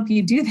that will help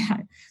you do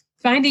that.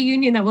 Find a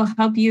union that will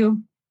help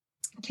you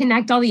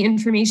connect all the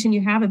information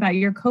you have about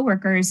your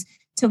coworkers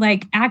to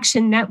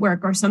Action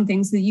Network or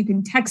something so that you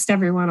can text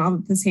everyone all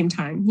at the same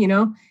time.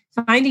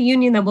 Find a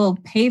union that will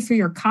pay for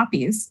your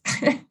copies.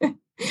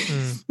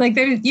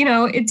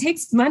 It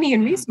takes money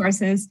and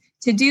resources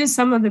to do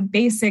some of the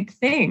basic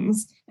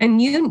things.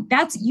 And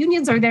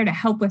unions are there to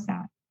help with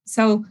that.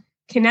 So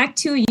connect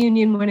to a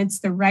union when it's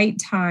the right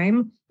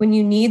time, when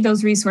you need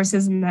those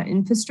resources and that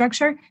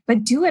infrastructure,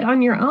 but do it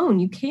on your own.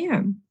 You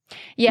can.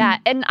 Yeah.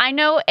 And I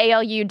know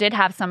ALU did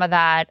have some of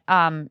that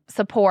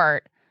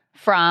support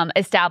from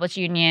established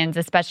unions,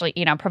 especially,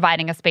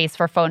 providing a space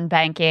for phone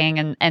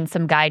banking and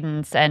some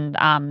guidance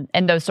and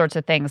those sorts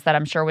of things that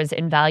I'm sure was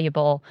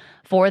invaluable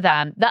for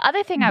them. The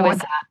other thing I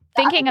was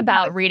thinking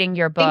about reading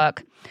your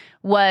book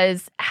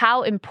was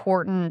how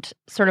important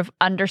sort of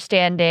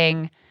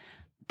understanding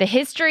the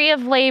history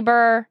of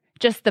labor,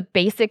 just the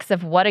basics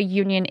of what a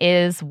union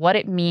is, what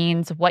it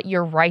means, what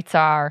your rights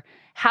are,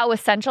 how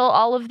essential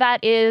all of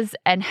that is,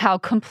 and how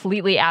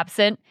completely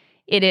absent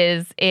it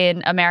is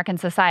in American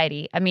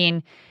society. I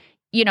mean,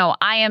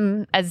 I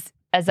am, as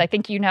I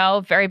think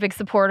very big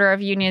supporter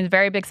of unions,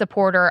 very big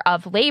supporter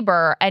of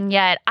labor. And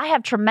yet I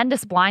have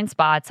tremendous blind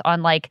spots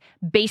on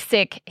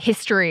basic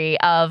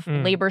history of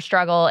labor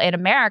struggle in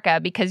America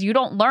because you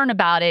don't learn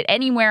about it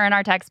anywhere in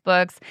our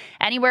textbooks,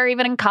 anywhere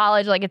even in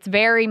college. It's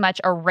very much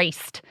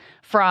erased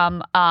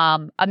from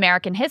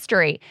American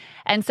history.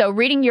 And so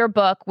reading your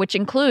book, which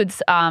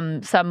includes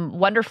some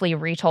wonderfully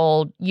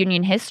retold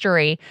union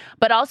history,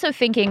 but also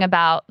thinking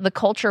about the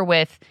culture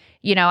with,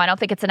 I don't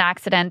think it's an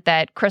accident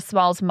that Chris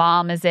Small's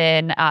mom is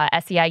in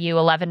SEIU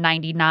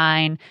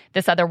 1199.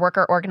 This other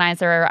worker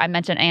organizer, I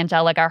mentioned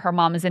Angelica, her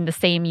mom is in the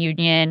same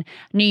union.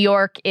 New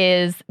York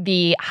is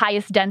the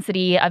highest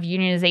density of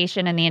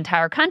unionization in the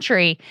entire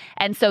country.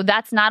 And so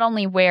that's not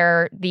only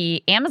where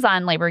the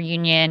Amazon labor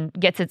union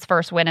gets its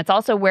first win, it's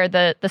also where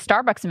the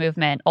Starbucks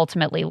movement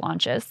ultimately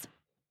launches.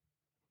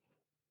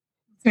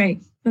 That's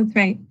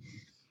right.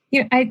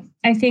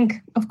 I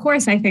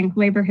think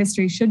labor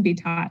history should be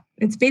taught.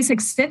 It's basic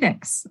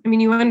civics. I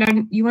mean, you want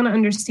to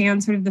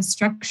understand sort of the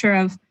structure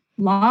of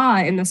law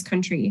in this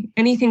country.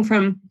 Anything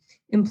from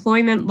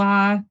employment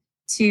law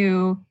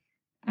to,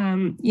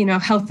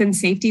 health and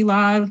safety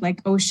law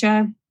like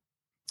OSHA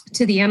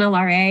to the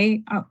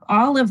NLRA.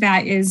 All of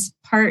that is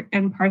part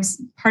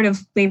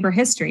of labor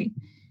history,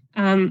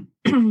 and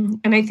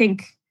I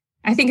think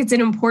it's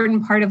an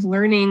important part of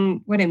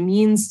learning what it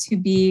means to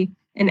be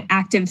an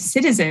active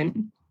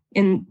citizen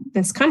in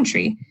this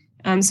country.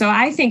 So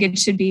I think it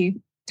should be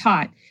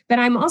taught. But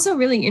I'm also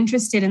really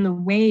interested in the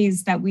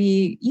ways that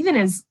we, even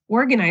as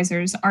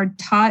organizers, are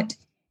taught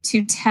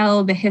to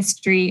tell the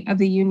history of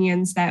the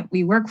unions that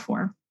we work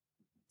for.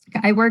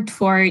 I worked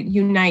for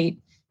Unite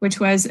which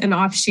was an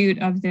offshoot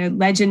of the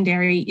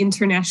legendary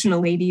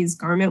International Ladies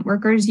Garment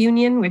Workers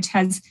Union, which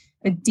has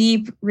a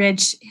deep,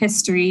 rich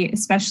history,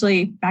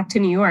 especially back to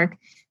New York.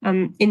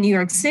 In New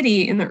York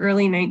City in the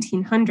early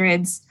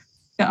 1900s,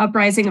 the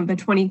uprising of the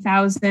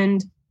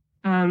 20,000,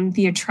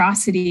 the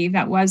atrocity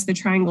that was the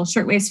Triangle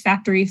Shirtwaist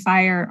Factory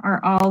fire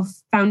are all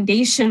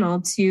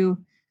foundational to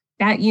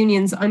that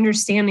union's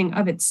understanding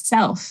of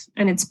itself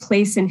and its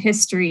place in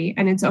history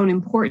and its own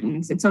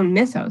importance, its own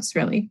mythos,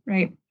 really,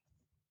 right?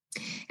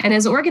 And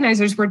as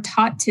organizers, we're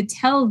taught to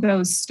tell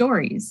those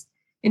stories.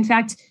 In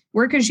fact,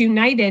 Workers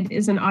United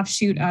is an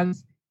offshoot of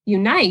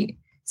Unite.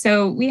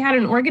 So we had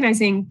an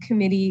organizing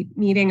committee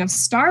meeting of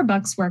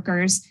Starbucks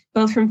workers,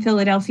 both from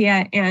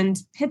Philadelphia and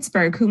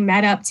Pittsburgh, who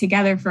met up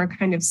together for a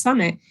kind of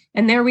summit.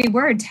 And there we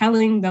were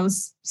telling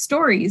those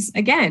stories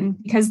again,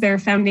 because they're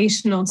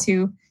foundational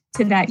to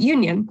that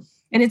union.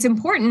 And it's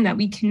important that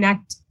we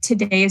connect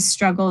today's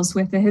struggles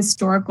with the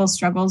historical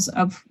struggles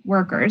of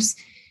workers.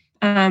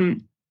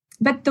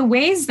 But the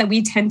ways that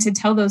we tend to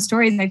tell those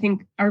stories, I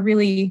think, are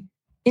really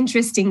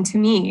interesting to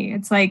me.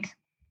 It's like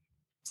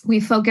we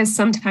focus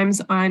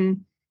sometimes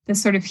on the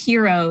sort of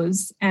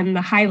heroes and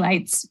the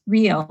highlights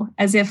reel,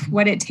 as if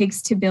what it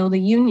takes to build a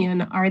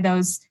union are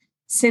those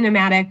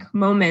cinematic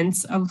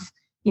moments of,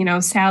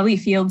 Sally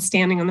Field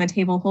standing on the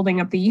table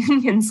holding up the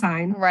union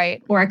sign.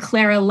 Right. Or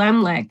Clara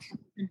Lemlich,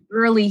 an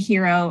early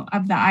hero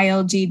of the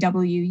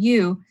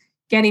ILGWU,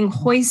 getting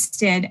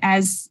hoisted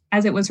as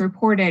it was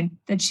reported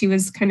that she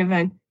was kind of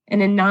an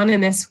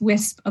anonymous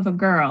wisp of a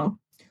girl,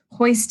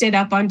 hoisted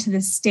up onto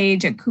the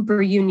stage at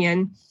Cooper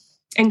Union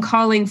and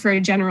calling for a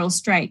general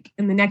strike.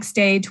 And the next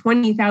day,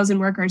 20,000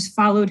 workers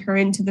followed her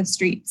into the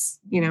streets,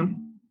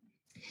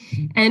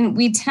 And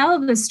we tell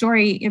the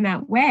story in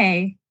that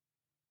way,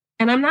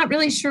 and I'm not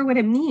really sure what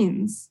it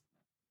means.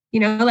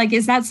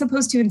 Is that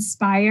supposed to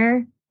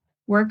inspire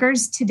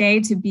workers today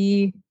to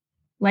be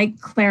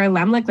like Clara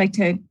Lemlich, like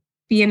to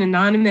be an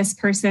anonymous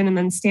person and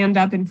then stand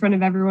up in front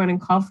of everyone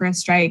and call for a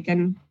strike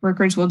and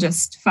workers will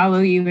just follow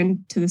you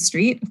into the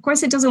street? Of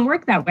course, it doesn't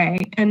work that way.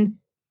 And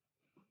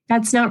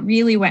that's not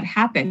really what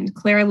happened.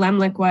 Clara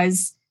Lemlich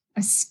was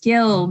a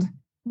skilled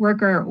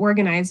worker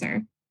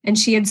organizer, and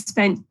she had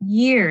spent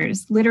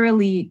years,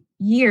 literally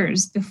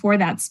years before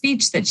that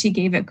speech that she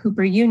gave at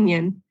Cooper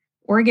Union,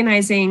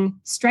 organizing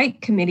strike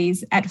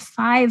committees at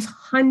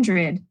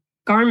 500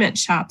 garment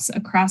shops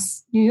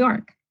across New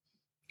York.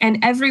 And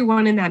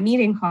everyone in that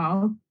meeting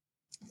hall,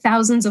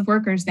 thousands of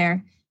workers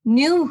there,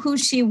 knew who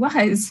she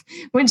was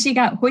when she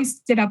got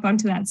hoisted up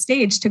onto that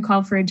stage to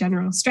call for a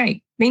general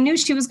strike. They knew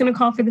she was going to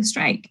call for the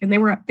strike, and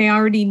they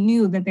already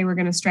knew that they were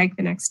going to strike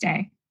the next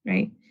day,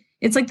 right?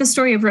 It's like the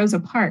story of Rosa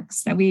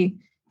Parks that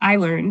I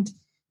learned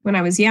when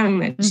I was young,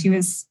 that she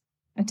was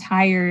a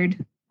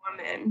tired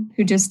woman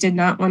who just did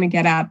not want to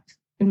get up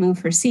and move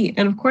her seat.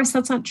 And of course,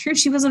 that's not true.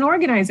 She was an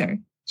organizer.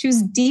 She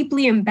was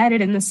deeply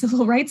embedded in the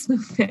civil rights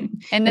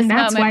movement. And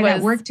that's why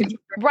that worked.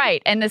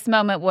 Right. And this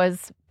moment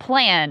was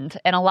planned,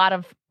 and a lot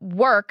of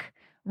work,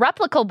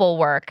 replicable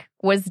work,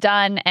 was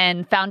done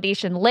and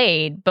foundation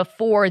laid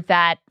before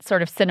that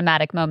sort of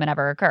cinematic moment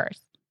ever occurs.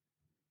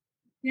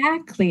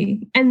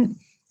 Exactly. And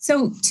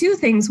so two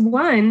things.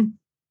 One,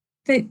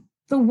 that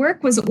the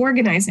work was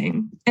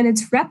organizing and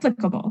it's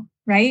replicable,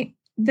 right?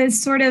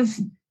 This sort of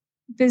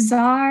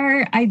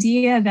bizarre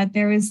idea that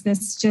there was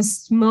this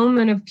just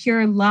moment of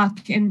pure luck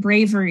and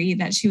bravery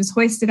that she was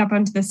hoisted up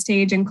onto the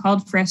stage and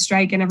called for a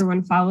strike and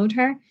everyone followed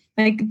her.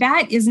 Like,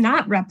 that is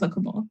not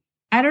replicable.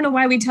 I don't know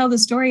why we tell the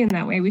story in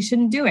that way. We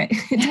shouldn't do it.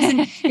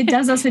 It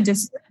does us a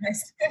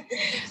disservice.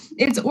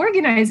 It's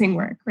organizing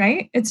work,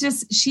 right? It's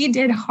just, she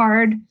did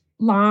hard,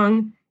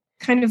 long,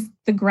 kind of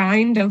the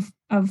grind of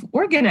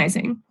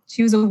organizing.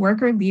 She was a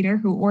worker leader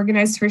who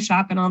organized her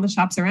shop and all the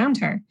shops around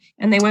her.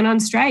 And they went on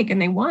strike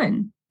and they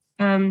won.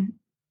 And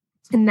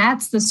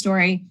that's the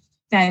story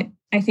that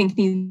I think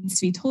needs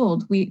to be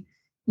told. We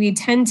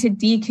tend to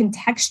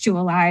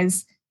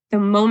decontextualize the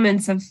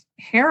moments of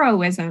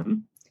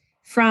heroism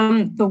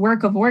from the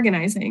work of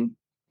organizing.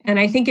 And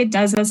I think it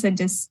does us a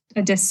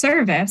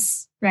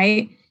disservice,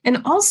 right?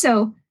 And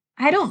also,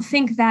 I don't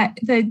think that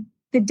the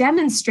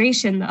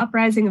demonstration, the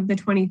uprising of the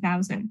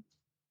 20,000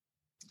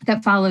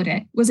 that followed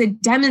it, was a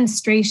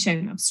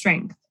demonstration of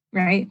strength,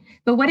 right?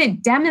 But what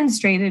it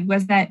demonstrated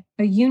was that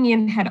a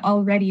union had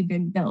already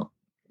been built.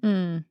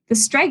 The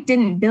strike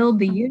didn't build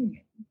the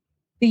union.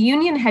 The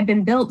union had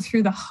been built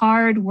through the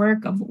hard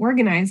work of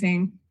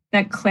organizing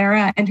that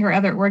Clara and her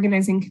other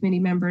organizing committee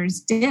members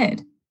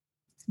did.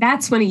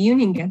 That's when a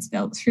union gets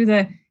built, through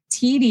the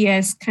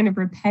tedious, kind of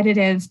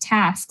repetitive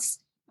tasks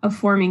of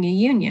forming a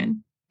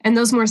union. And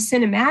those more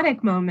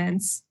cinematic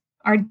moments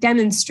are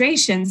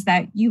demonstrations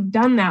that you've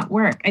done that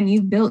work and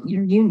you've built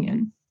your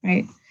union,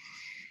 right?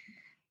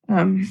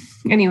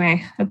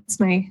 Anyway, that's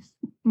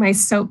my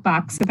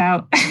soapbox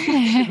about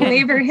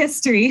labor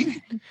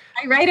history.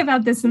 I write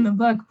about this in the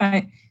book,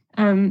 but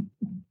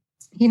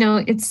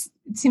it's,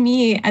 to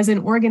me, as an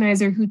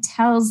organizer who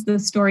tells the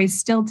story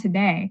still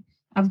today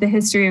of the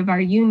history of our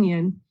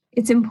union,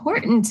 it's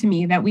important to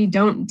me that we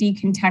don't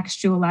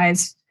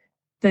decontextualize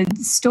the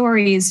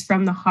stories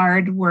from the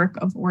hard work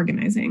of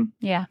organizing.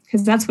 Yeah.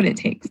 Because that's what it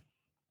takes.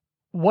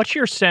 What's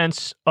your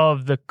sense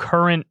of the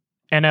current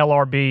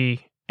NLRB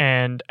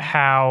and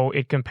how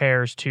it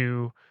compares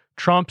to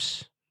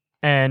Trump's?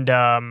 And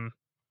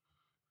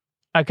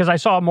because I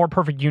saw a More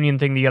Perfect Union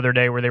thing the other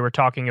day where they were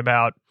talking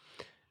about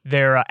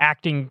they're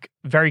acting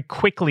very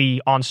quickly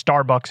on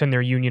Starbucks and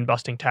their union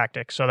busting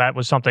tactics. So that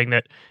was something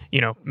that,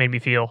 made me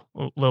feel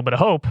a little bit of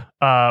hope.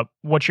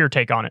 What's your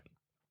take on it?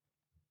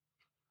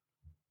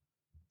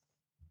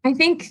 I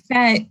think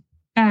that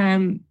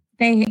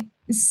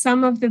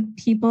some of the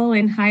people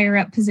in higher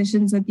up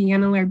positions at the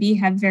NLRB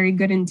had very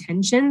good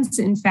intentions.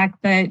 In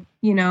fact, the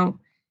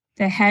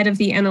head of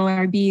the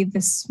NLRB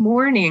this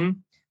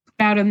morning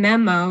put out a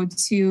memo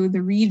to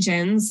the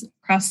regions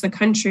across the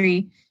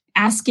country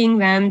asking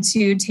them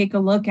to take a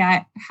look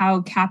at how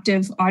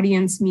captive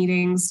audience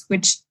meetings,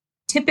 which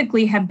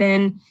typically have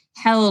been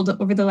held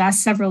over the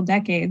last several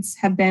decades,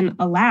 have been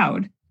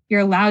allowed. You're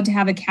allowed to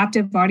have a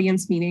captive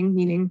audience meeting,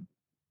 meaning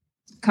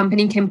a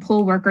company can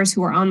pull workers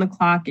who are on the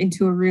clock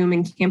into a room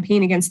and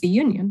campaign against the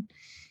union,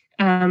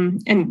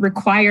 and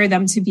require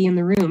them to be in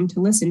the room to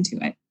listen to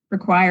it,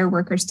 require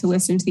workers to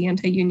listen to the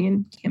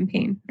anti-union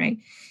campaign, right?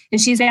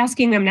 And she's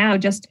asking them now,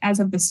 just as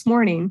of this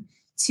morning,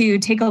 to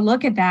take a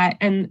look at that.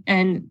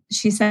 And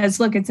she says,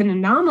 look, it's an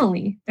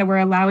anomaly that we're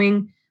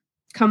allowing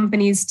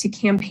companies to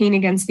campaign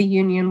against the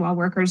union while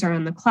workers are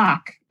on the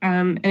clock.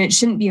 And it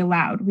shouldn't be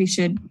allowed.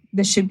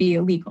 This should be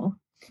illegal.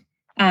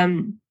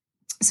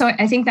 So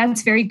I think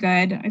that's very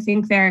good. I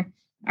think there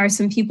are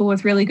some people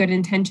with really good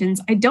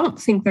intentions. I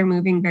don't think they're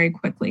moving very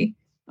quickly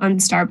on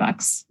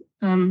Starbucks.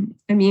 Some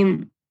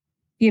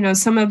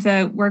of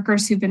the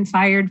workers who've been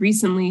fired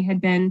recently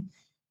had been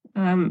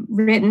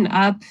written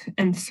up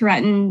and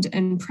threatened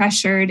and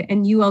pressured,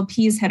 and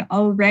ULPs had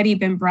already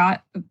been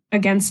brought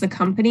against the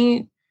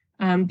company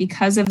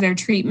because of their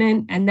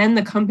treatment. And then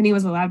the company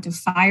was allowed to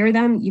fire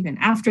them even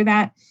after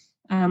that.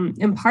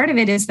 And part of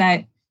it is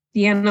that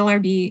the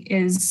NLRB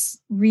is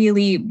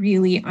really,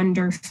 really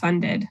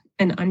underfunded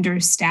and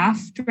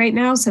understaffed right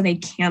now, so they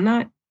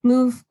cannot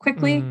move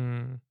quickly.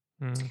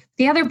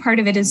 The other part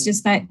of it is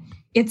just that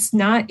it's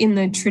not in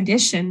the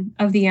tradition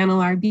of the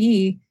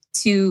NLRB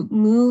to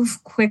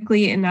move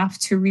quickly enough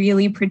to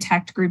really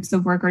protect groups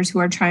of workers who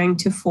are trying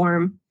to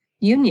form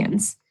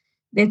unions.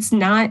 It's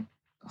not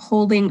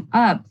holding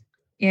up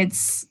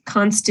its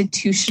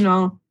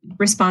constitutional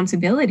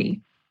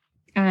responsibility.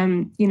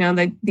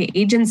 The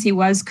agency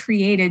was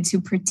created to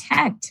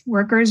protect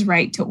workers'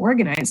 right to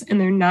organize, and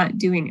they're not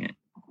doing it.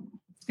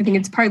 I think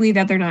it's partly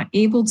that they're not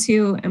able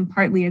to, and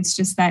partly it's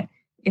just that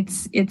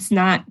it's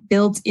not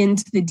built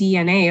into the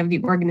DNA of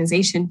the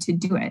organization to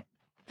do it.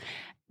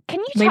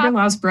 Labor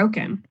law is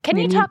broken. Can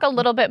you talk a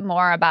little bit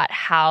more about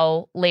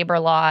how labor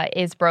law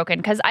is broken?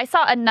 Because I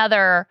saw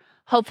another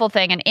hopeful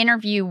thing, an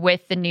interview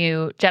with the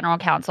new general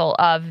counsel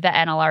of the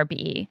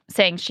NLRB,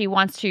 saying she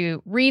wants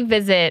to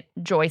revisit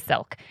Joy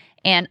Silk.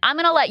 And I'm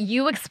going to let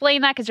you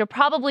explain that because you'll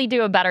probably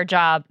do a better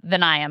job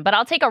than I am. But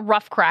I'll take a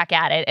rough crack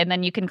at it, and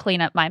then you can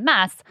clean up my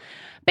mess.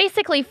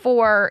 Basically,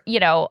 for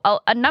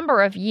a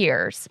number of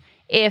years,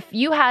 if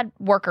you had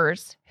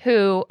workers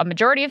who, a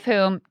majority of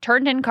whom,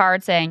 turned in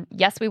cards saying,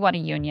 yes, we want a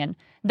union,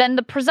 then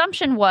the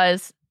presumption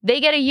was they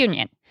get a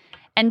union.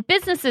 And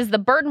businesses, the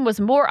burden was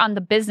more on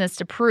the business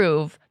to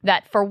prove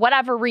that for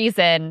whatever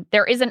reason,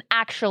 there isn't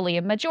actually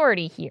a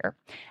majority here.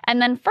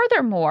 And then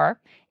furthermore,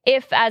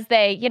 if as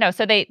they,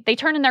 so they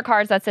turn in their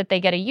cards, that's it,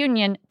 they get a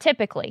union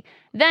typically.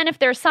 Then if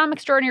there's some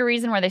extraordinary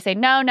reason where they say,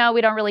 no,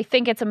 we don't really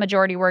think it's a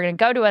majority, we're going to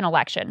go to an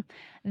election.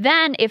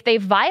 Then if they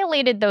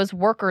violated those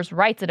workers'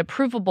 rights in a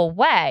provable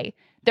way,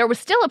 there was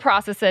still a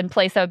process in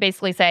place that would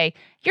basically say,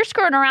 you're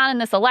screwing around in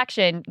this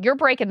election, you're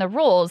breaking the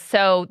rules,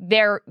 so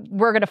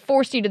we're going to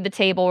force you to the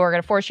table, we're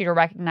going to force you to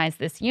recognize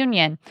this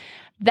union.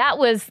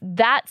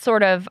 That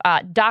sort of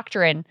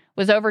doctrine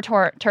was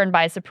overturned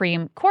by a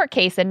Supreme Court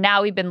case, and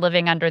now we've been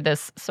living under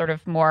this sort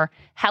of more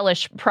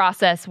hellish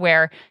process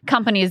where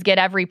companies get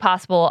every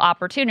possible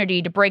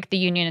opportunity to break the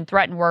union and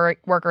threaten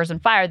workers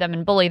and fire them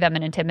and bully them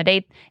and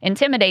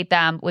intimidate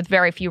them with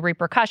very few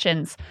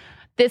repercussions.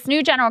 This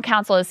new general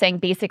counsel is saying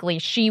basically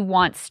she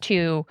wants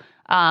to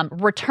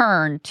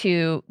return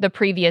to the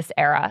previous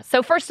era.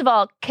 So first of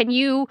all, can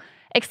you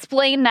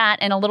explain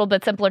that in a little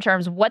bit simpler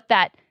terms, what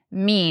that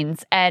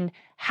means and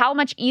how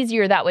much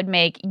easier that would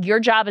make your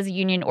job as a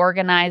union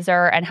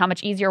organizer, and how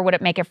much easier would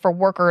it make it for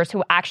workers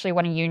who actually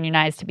want to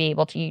unionize to be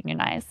able to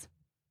unionize?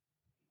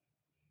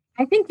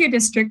 I think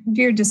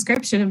your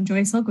description of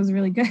Joy Silk was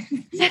really good.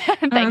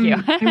 Thank you.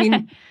 I mean,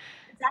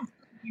 it's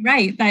absolutely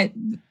right that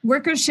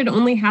workers should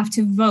only have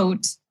to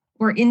vote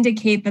or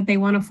indicate that they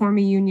want to form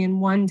a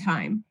union one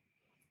time,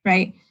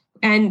 right?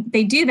 And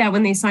they do that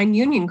when they sign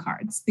union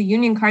cards. The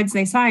union cards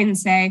they sign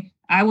say,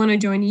 I want to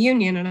join a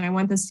union and I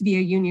want this to be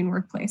a union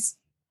workplace.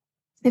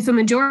 If a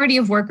majority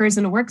of workers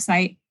in a work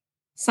site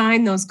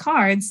sign those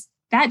cards,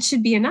 that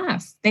should be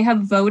enough. They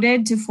have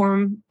voted to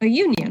form a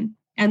union,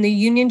 and the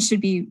union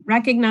should be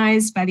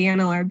recognized by the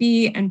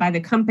NLRB and by the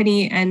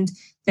company. And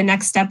the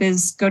next step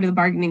is go to the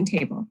bargaining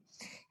table.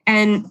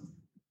 And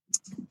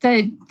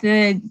the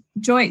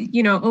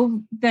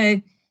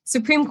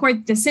Supreme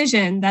Court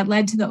decision that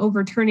led to the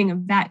overturning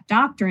of that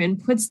doctrine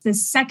puts the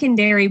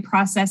secondary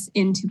process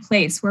into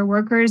place where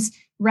workers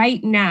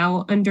right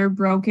now under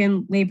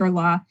broken labor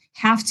law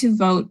have to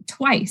vote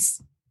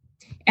twice.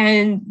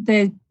 And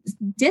the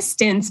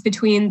distance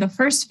between the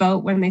first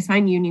vote when they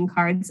sign union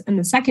cards and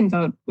the second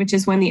vote, which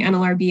is when the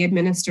NLRB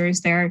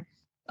administers their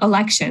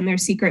election, their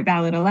secret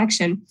ballot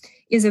election,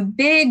 is a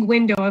big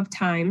window of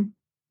time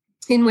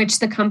in which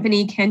the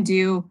company can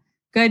do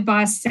good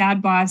boss,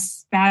 sad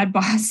boss, bad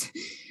boss,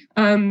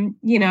 and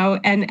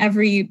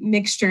every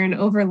mixture and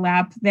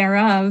overlap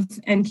thereof,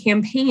 and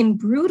campaign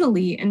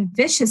brutally and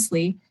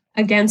viciously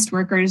against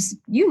workers'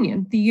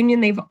 union, the union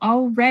they've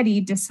already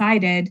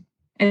decided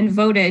and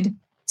voted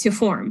to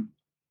form,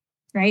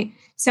 right?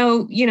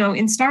 So,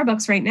 in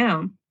Starbucks right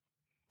now,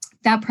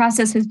 that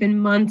process has been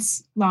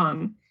months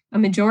long. A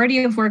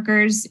majority of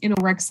workers in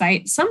a work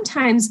site,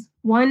 sometimes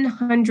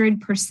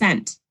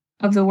 100%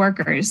 of the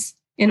workers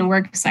in a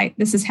work site.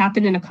 This has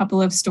happened in a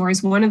couple of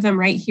stores, one of them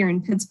right here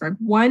in Pittsburgh.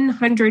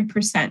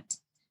 100%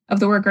 of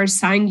the workers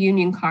signed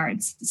union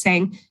cards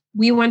saying,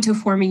 we want to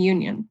form a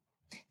union.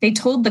 They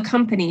told the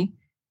company,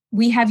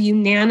 we have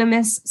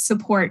unanimous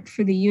support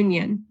for the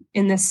union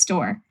in this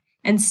store.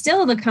 And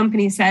still the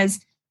company says,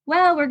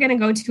 well, we're going to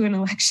go to an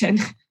election.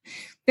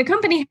 The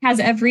company has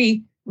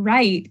every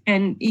right,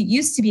 and it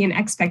used to be an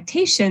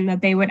expectation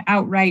that they would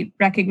outright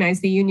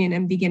recognize the union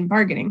and begin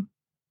bargaining.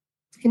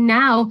 And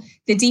now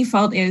the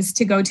default is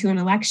to go to an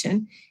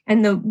election.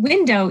 And the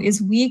window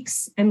is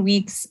weeks and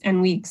weeks and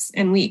weeks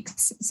and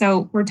weeks.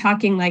 So we're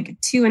talking like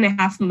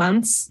 2.5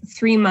 months,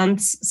 3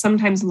 months,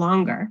 sometimes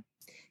longer,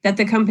 that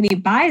the company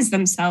buys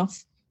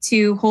themselves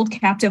to hold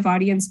captive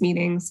audience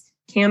meetings,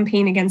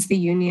 campaign against the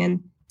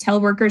union,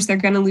 tell workers they're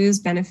going to lose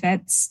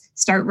benefits,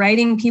 start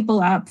writing people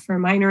up for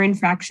minor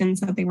infractions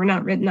that they were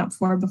not written up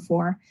for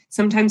before,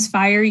 sometimes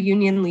fire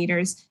union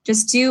leaders,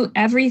 just do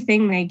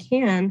everything they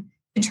can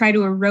to try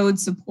to erode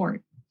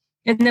support.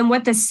 And then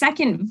what the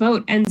second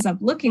vote ends up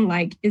looking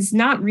like is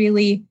not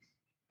really,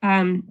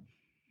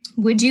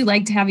 would you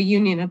like to have a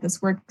union at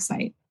this work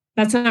site?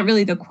 That's not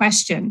really the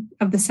question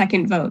of the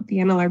second vote, the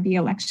NLRB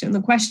election.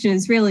 The question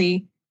is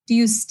really, do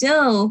you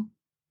still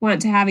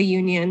want to have a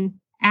union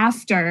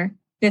after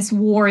this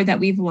war that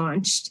we've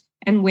launched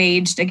and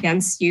waged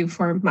against you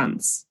for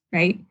months,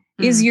 right?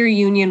 Is your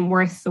union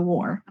worth the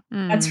war?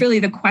 That's really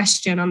the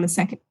question on the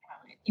second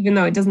ballot, even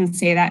though it doesn't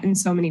say that in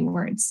so many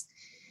words.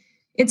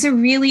 It's a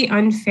really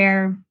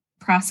unfair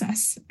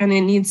process and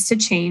it needs to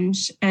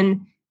change.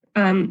 And,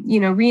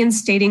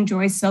 reinstating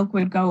Joy Silk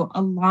would go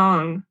a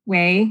long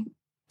way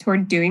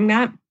toward doing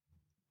that.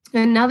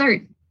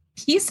 Another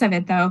piece of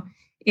it, though,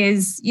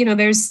 is,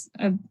 there's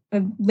a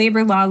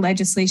labor law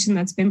legislation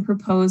that's been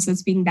proposed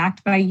that's being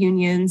backed by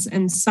unions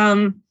and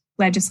some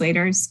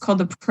legislators called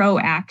the PRO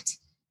Act.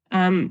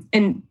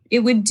 And it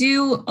would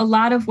do a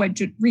lot of what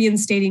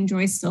reinstating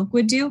Joy Silk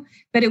would do,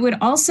 but it would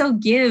also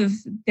give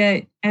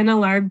the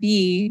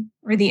NLRB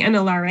or the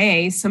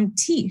NLRA some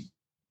teeth,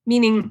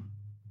 meaning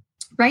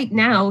right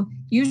now,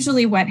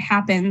 usually what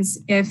happens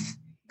if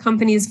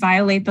companies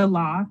violate the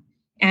law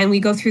and we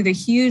go through the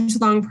huge,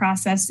 long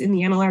process in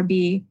the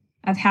NLRB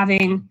of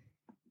having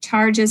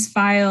charges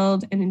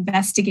filed and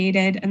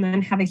investigated and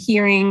then have a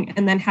hearing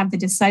and then have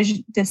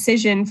the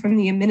decision from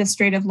the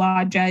administrative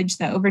law judge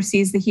that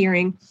oversees the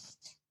hearing,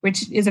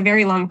 which is a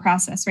very long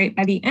process, right?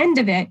 By the end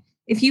of it,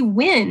 if you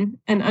win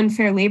an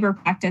unfair labor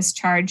practice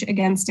charge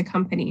against a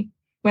company,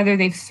 whether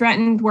they've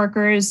threatened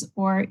workers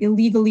or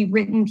illegally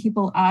written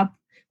people up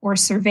or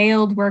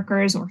surveilled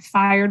workers or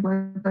fired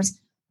workers,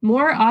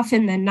 more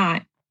often than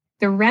not,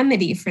 the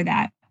remedy for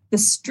that, the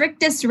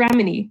strictest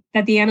remedy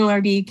that the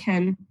NLRB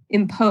can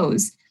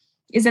impose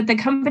is that the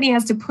company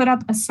has to put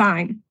up a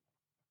sign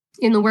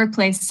in the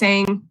workplace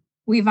saying,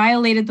 we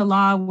violated the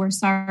law, we're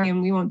sorry,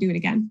 and we won't do it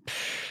again.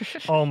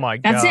 Oh my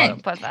God. That's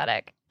it.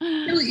 Pathetic. So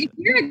if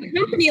you're a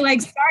company like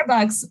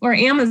Starbucks or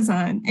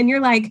Amazon, and you're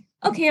like,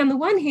 okay, on the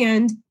one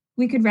hand,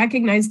 we could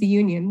recognize the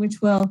union,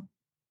 which will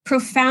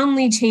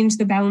profoundly change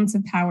the balance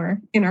of power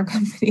in our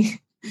company.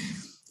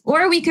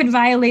 Or we could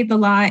violate the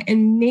law,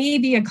 and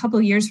maybe a couple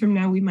of years from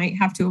now, we might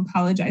have to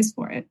apologize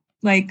for it.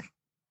 Like,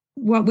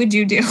 what would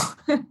you do?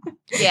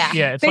 Yeah.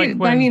 Yeah, it's like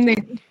when...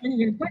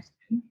 your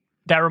question.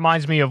 That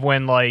reminds me of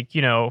when,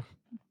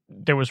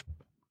 there was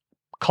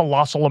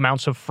colossal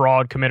amounts of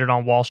fraud committed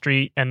on Wall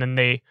Street, and then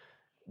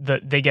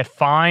they get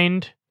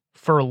fined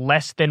for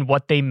less than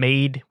what they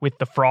made with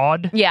the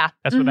fraud. Yeah.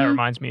 That's what that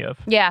reminds me of.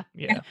 Yeah.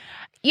 Yeah.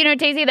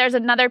 Daisy, there's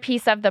another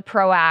piece of the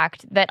PRO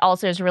Act that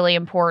also is really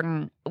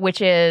important,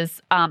 which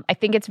is I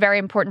think it's very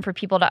important for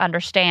people to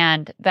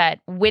understand that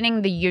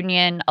winning the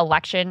union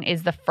election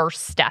is the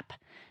first step.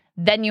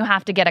 Then you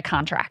have to get a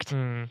contract.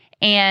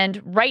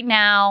 And right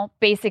now,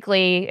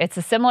 basically, it's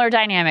a similar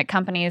dynamic.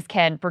 Companies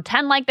can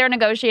pretend like they're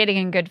negotiating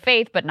in good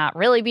faith, but not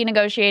really be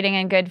negotiating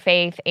in good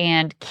faith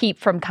and keep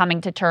from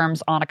coming to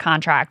terms on a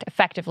contract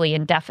effectively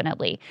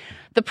indefinitely.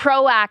 The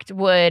PRO Act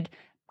would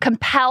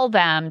compel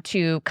them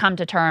to come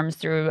to terms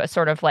through a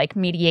sort of like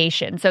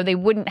mediation. So they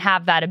wouldn't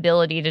have that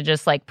ability to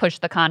just like push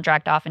the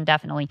contract off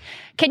indefinitely.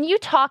 Can you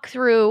talk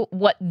through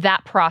what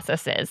that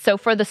process is? So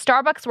for the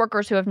Starbucks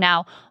workers who have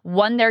now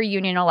won their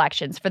union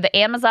elections, for the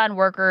Amazon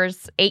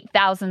workers,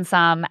 8,000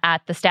 some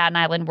at the Staten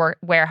Island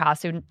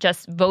warehouse who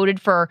just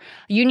voted for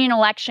union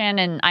election,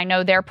 and I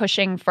know they're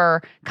pushing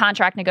for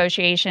contract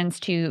negotiations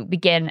to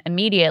begin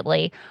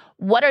immediately.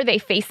 What are they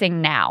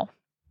facing now?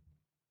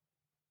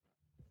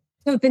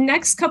 So the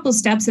next couple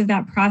steps of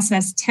that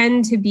process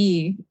tend to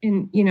be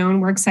in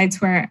work sites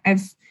where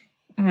I've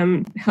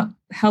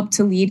helped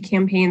to lead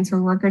campaigns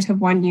where workers have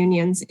won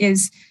unions,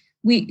 is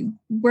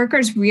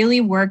workers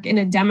really work in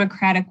a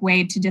democratic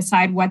way to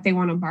decide what they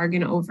want to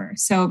bargain over.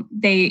 So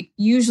they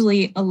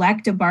usually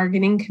elect a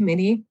bargaining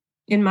committee.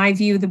 In my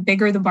view, the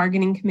bigger the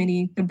bargaining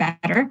committee, the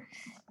better.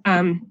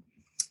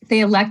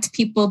 They elect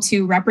people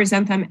to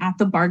represent them at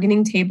the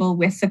bargaining table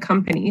with the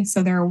company.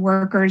 So there are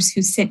workers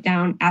who sit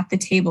down at the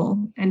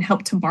table and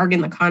help to bargain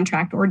the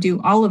contract or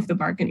do all of the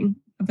bargaining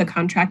of the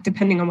contract,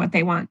 depending on what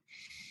they want.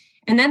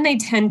 And then they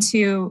tend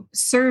to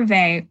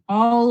survey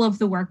all of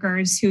the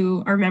workers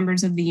who are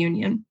members of the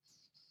union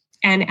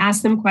and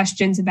ask them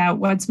questions about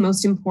what's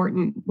most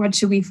important. What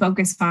should we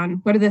focus on?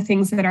 What are the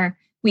things that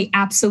we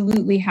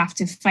absolutely have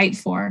to fight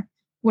for?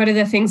 What are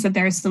the things that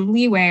there's some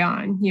leeway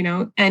on,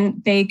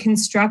 and they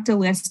construct a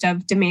list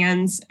of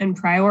demands and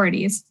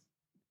priorities.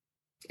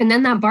 And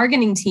then that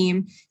bargaining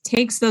team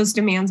takes those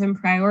demands and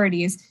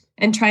priorities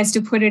and tries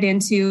to put it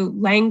into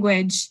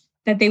language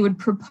that they would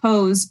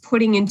propose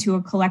putting into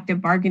a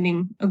collective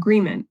bargaining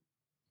agreement.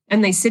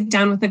 And they sit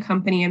down with the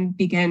company and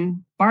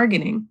begin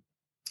bargaining.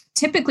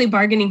 Typically,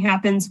 bargaining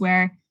happens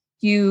where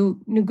you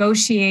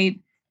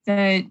negotiate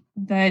the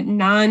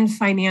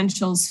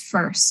non-financials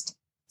first.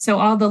 So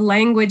all the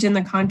language in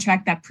the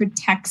contract that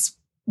protects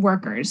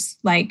workers,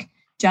 like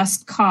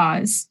just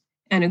cause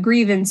and a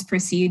grievance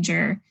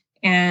procedure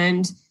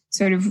and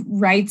sort of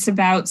rights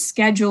about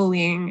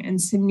scheduling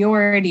and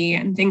seniority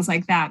and things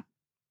like that.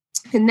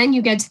 And then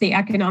you get to the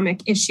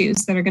economic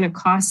issues that are going to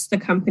cost the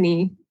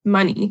company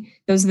money.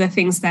 Those are the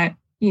things that,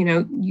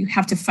 you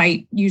have to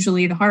fight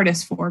usually the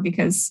hardest for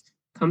because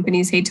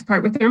companies hate to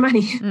part with their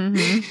money.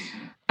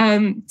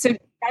 Mm-hmm. So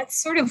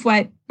that's sort of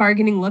what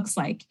bargaining looks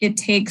like. It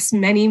takes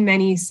many,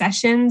 many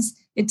sessions.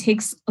 It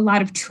takes a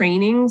lot of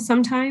training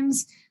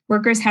sometimes.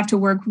 Workers have to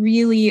work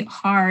really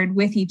hard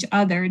with each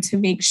other to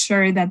make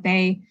sure that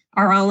they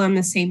are all on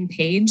the same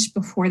page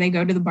before they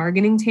go to the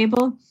bargaining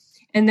table.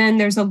 And then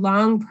there's a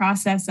long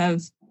process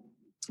of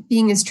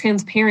being as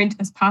transparent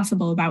as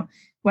possible about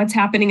what's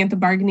happening at the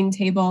bargaining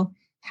table,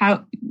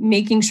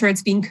 making sure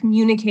it's being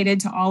communicated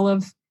to all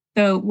of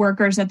the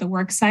workers at the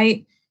work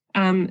site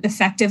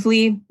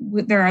effectively.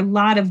 There are a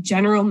lot of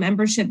general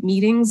membership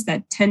meetings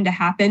that tend to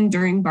happen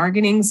during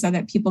bargaining so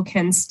that people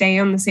can stay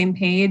on the same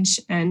page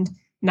and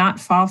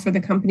not fall for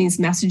the company's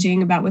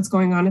messaging about what's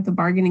going on at the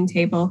bargaining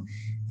table,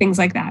 things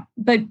like that.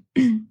 But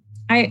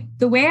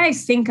the way I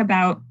think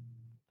about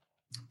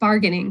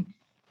bargaining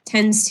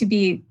tends to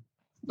be,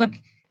 look,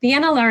 the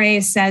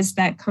NLRA says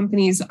that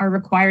companies are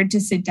required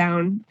to sit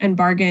down and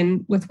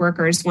bargain with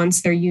workers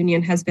once their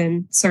union has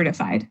been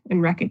certified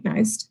and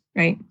recognized,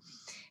 right?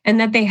 And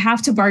that they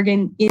have to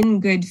bargain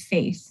in good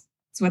faith.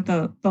 It's what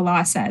the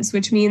law says,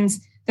 which means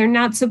they're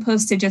not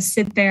supposed to just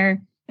sit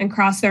there and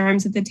cross their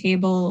arms at the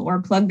table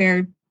or plug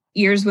their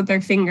ears with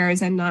their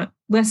fingers and not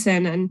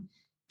listen and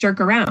jerk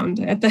around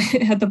at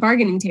the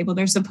bargaining table.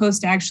 They're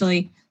supposed to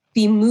actually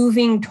be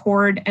moving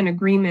toward an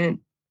agreement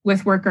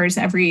with workers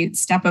every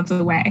step of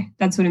the way.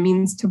 That's what it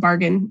means to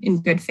bargain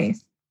in good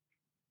faith.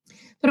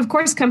 But of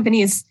course,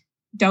 companies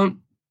don't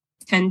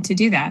tend to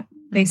do that.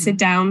 They sit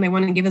down, they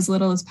want to give as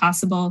little as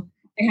possible.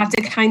 They have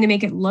to kind of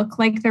make it look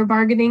like they're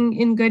bargaining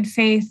in good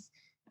faith,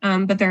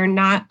 but there are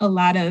not a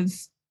lot of,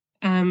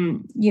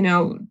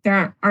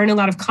 there aren't a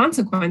lot of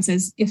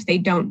consequences if they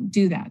don't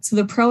do that. So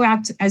the PRO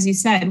Act, as you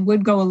said,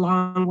 would go a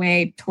long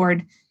way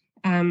toward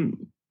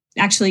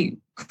actually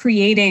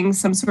creating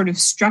some sort of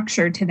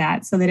structure to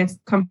that so that if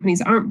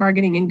companies aren't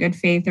bargaining in good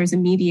faith, there's a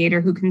mediator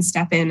who can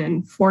step in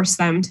and force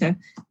them to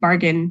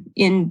bargain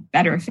in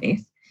better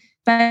faith.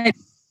 But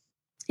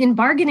in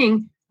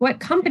bargaining,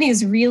 what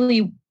companies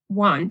really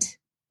want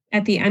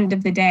at the end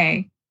of the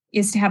day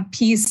is to have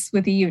peace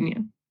with the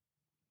union.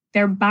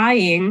 They're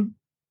buying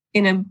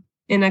in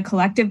a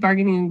collective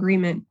bargaining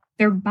agreement,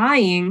 they're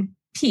buying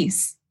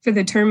peace for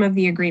the term of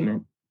the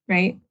agreement,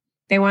 right?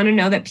 They want to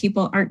know that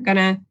people aren't going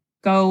to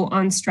go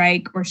on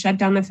strike or shut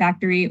down the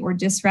factory or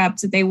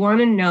disrupt. They want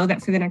to know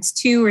that for the next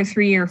 2 or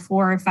 3 or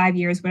 4 or 5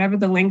 years, whatever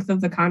the length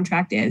of the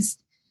contract is,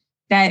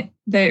 that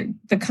the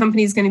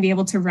company is going to be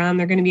able to run,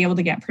 they're going to be able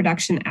to get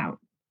production out.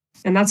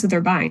 And that's what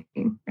they're buying,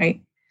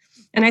 right?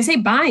 And I say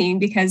buying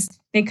because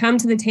they come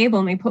to the table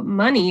and they put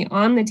money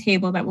on the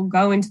table that will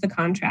go into the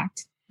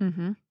contract.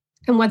 Mm-hmm.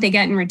 And what they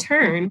get in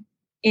return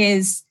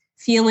is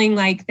feeling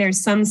like there's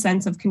some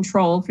sense of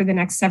control for the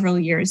next several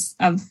years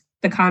of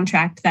the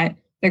contract, that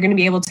they're going to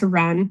be able to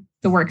run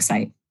the work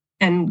site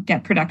and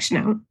get production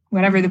out,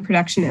 whatever the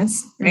production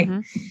is, right?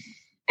 Mm-hmm.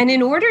 And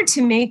in order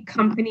to make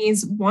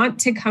companies want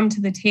to come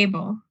to the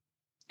table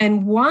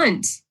and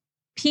want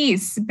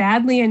peace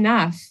badly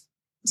enough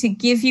to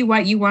give you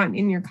what you want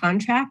in your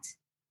contract,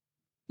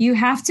 you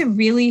have to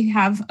really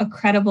have a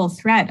credible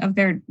threat of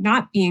there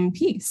not being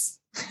peace.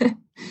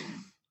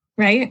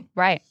 Right?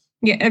 Right.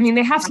 Yeah. I mean,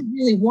 they have to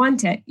really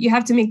want it. You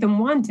have to make them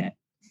want it.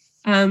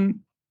 And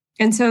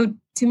so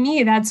to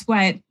me, that's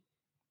what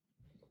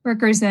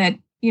workers at,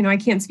 I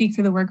can't speak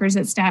for the workers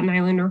at Staten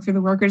Island or for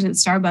the workers at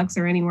Starbucks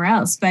or anywhere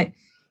else, but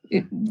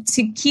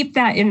to keep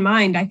that in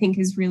mind, I think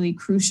is really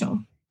crucial.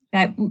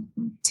 That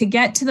to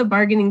get to the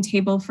bargaining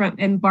table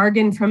and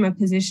bargain from a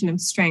position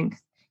of strength,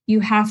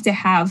 you have to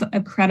have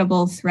a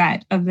credible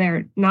threat of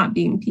there not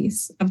being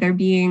peace, of there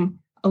being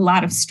a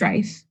lot of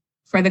strife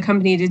for the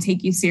company to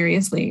take you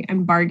seriously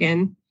and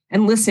bargain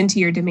and listen to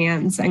your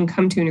demands and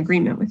come to an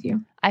agreement with you.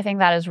 I think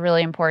that is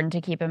really important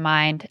to keep in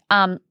mind.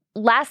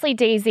 Lastly,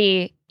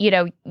 Daisy,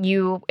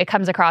 it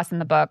comes across in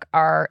the book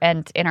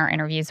and in our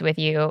interviews with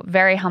you,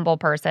 very humble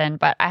person,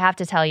 but I have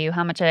to tell you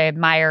how much I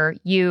admire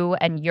you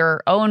and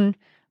your own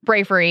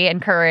bravery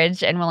and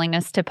courage and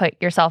willingness to put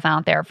yourself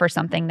out there for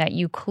something that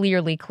you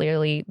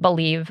clearly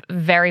believe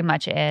very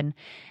much in.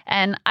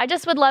 And I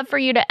just would love for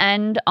you to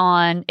end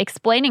on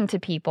explaining to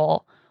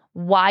people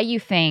why you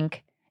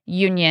think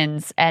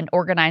unions and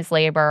organized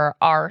labor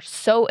are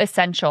so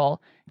essential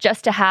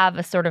just to have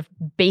a sort of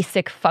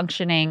basic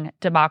functioning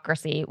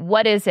democracy.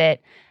 What is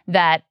it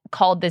that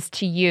called this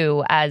to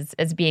you as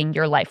being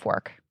your life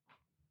work?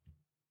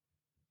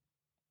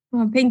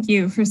 Well, thank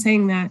you for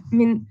saying that. I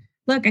mean,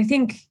 look, I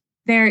think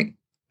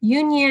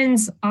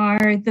unions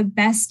are the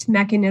best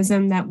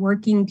mechanism that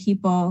working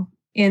people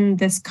in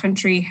this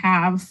country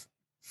have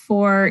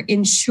for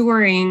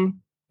ensuring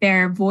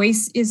their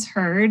voice is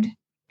heard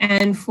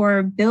and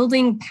for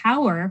building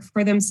power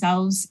for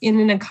themselves in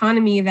an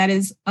economy that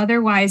is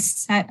otherwise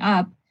set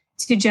up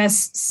to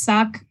just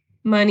suck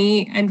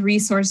money and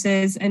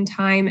resources and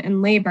time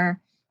and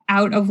labor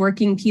out of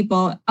working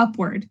people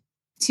upward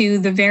to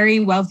the very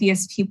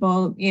wealthiest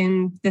people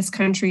in this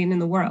country and in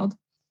the world.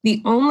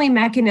 The only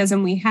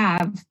mechanism we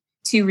have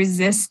to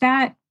resist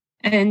that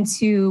and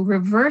to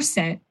reverse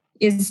it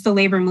is the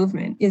labor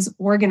movement, is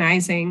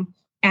organizing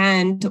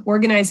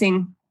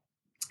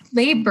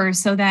labor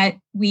so that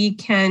we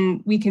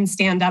can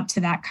stand up to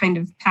that kind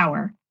of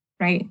power,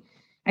 right?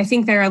 I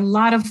think there are a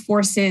lot of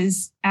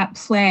forces at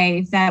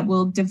play that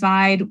will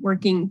divide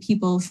working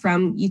people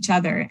from each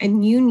other,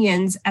 and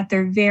unions at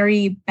their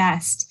very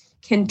best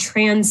can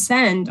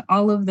transcend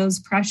all of those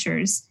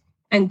pressures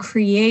and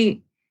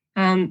create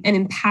an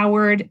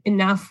empowered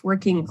enough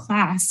working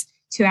class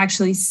to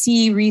actually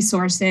see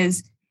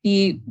resources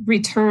be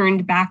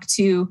returned back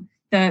to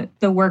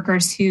the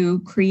workers who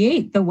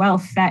create the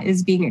wealth that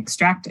is being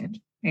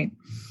extracted. Right.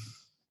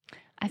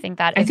 I think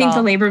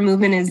the labor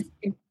movement is.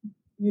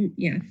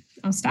 Yeah,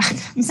 I'll stop.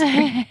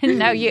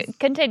 No, you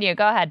continue.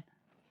 Go ahead.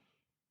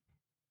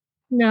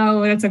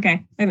 No, that's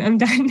okay. I'm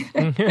done.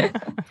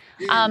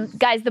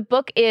 Guys, the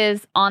book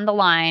is On the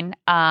Line.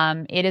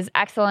 It is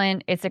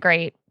excellent. It's a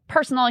great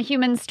personal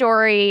human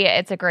story.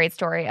 It's a great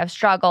story of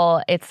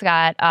struggle. It's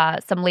got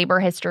some labor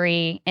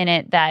history in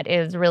it that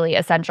is really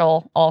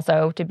essential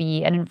also to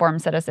be an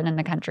informed citizen in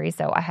the country.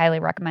 So I highly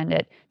recommend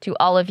it to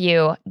all of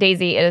you.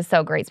 Daisy, it is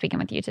so great speaking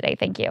with you today.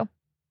 Thank you.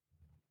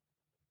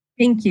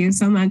 Thank you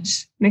so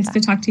much. Nice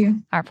to talk to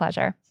you. Our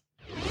pleasure.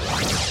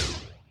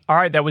 All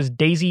right, that was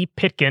Daisy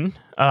Pitkin.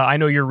 I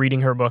know you're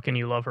reading her book and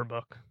you love her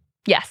book.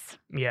 Yes.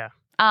 Yeah.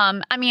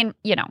 I mean,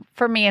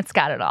 for me, it's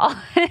got it all.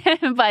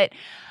 But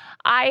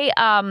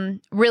I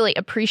really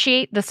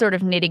appreciate the sort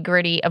of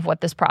nitty-gritty of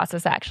what this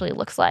process actually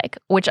looks like,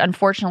 which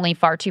unfortunately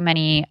far too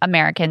many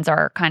Americans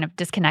are kind of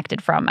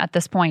disconnected from at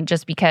this point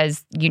just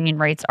because union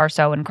rates are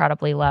so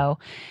incredibly low.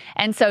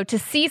 And so to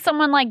see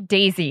someone like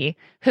Daisy,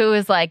 who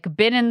has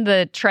been in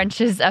the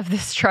trenches of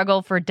this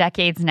struggle for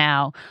decades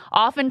now,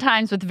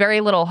 oftentimes with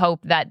very little hope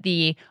that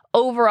the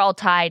overall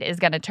tide is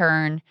going to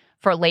turn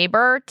for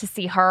labor, to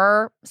see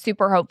her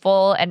super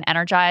hopeful and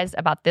energized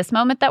about this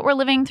moment that we're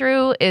living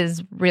through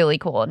is really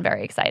cool and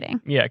very exciting.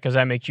 Yeah, because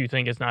that makes you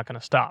think it's not going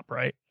to stop,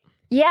 right?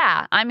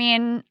 Yeah. I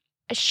mean,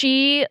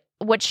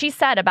 what she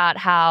said about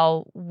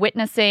how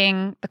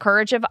witnessing the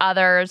courage of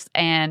others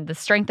and the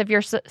strength of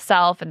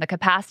yourself and the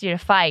capacity to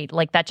fight,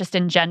 that just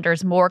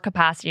engenders more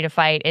capacity to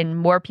fight in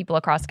more people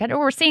across the country.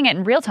 We're seeing it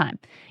in real time.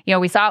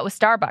 We saw it with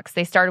Starbucks.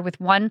 They started with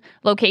one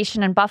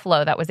location in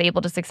Buffalo that was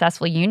able to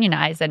successfully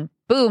unionize, and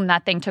boom,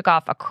 that thing took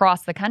off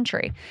across the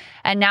country.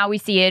 And now we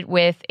see it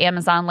with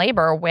Amazon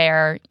Labor,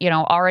 where,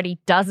 already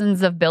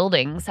dozens of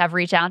buildings have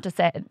reached out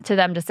to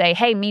them to say,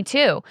 hey, me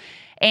too.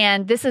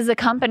 And this is a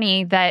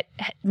company that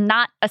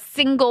not a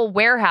single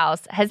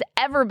warehouse has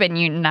ever been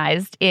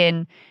unionized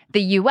in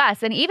the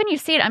U.S. And even you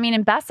see it,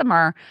 in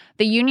Bessemer,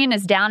 the union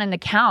is down in the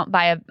count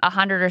by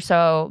 100 or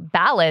so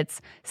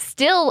ballots,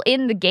 still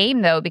in the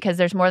game, though, because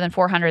there's more than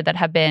 400 that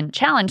have been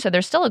challenged. So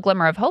there's still a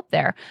glimmer of hope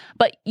there.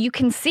 But you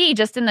can see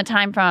just in the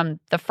time from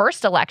the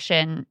first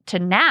election to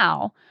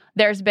now,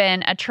 there's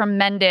been a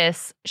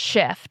tremendous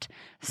shift.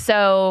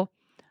 So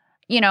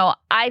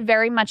I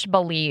very much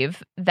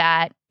believe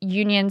that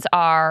unions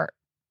are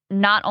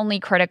not only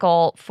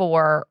critical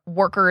for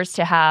workers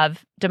to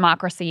have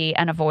democracy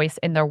and a voice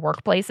in their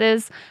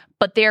workplaces,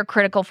 but they're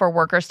critical for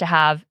workers to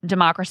have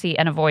democracy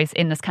and a voice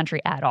in this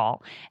country at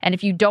all. And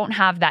if you don't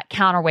have that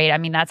counterweight, I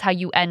mean, that's how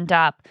you end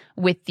up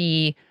with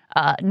the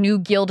new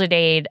Gilded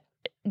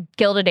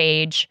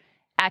Age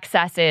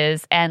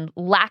excesses and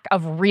lack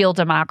of real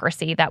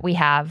democracy that we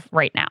have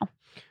right now.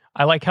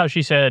 I like how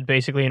she said,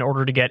 basically, in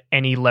order to get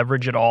any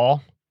leverage at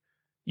all,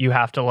 you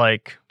have to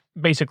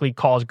basically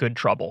cause good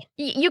trouble.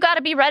 You got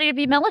to be ready to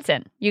be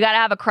militant. You got to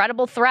have a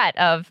credible threat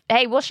of,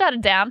 hey, we'll shut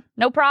it down.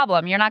 No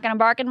problem. You're not going to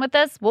bargain with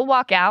this. We'll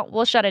walk out.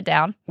 We'll shut it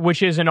down.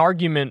 Which is an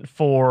argument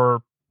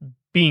for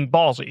being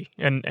ballsy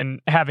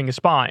and having a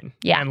spine.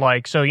 Yeah. And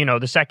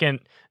the second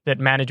that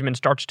management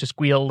starts to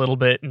squeal a little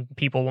bit and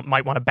people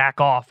might want to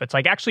back off, it's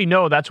like, actually,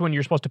 no, that's when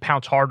you're supposed to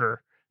pounce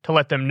harder to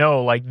let them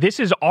know, this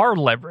is our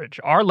leverage.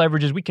 Our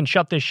leverage is we can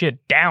shut this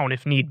shit down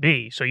if need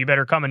be. So you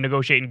better come and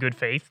negotiate in good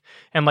faith.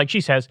 And like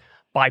she says,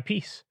 buy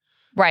peace.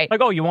 Right.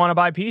 You want to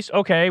buy peace?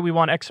 Okay, we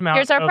want X amount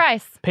Here's our of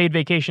price. Paid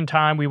vacation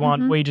time. We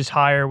want wages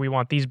higher. We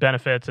want these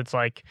benefits. It's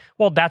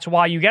that's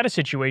why you get a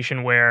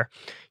situation where,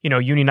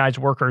 unionized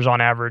workers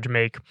on average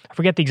make, I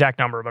forget the exact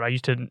number, but I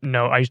used to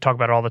talk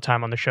about it all the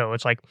time on the show.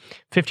 It's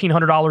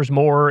 $1,500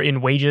 more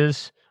in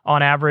wages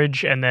on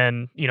average, and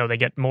then, they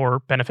get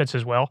more benefits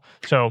as well.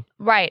 So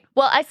right.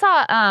 Well, I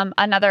saw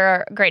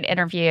another great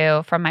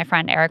interview from my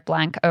friend Eric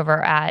Blank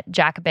over at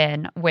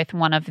Jacobin with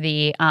one of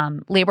the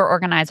labor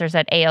organizers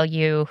at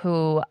ALU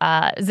who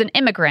is an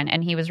immigrant,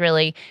 and he was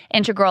really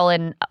integral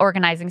in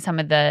organizing some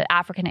of the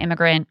African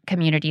immigrant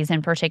communities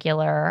in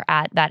particular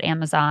at that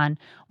Amazon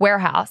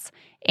warehouse.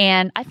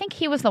 And I think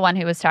he was the one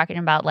who was talking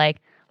about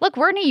look,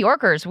 we're New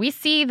Yorkers. We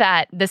see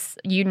that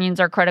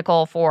unions are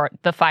critical for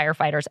the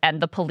firefighters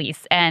and the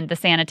police and the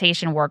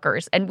sanitation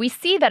workers. And we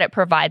see that it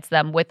provides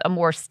them with a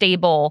more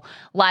stable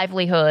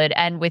livelihood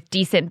and with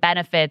decent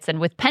benefits and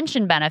with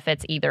pension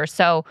benefits either.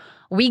 So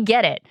we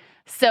get it.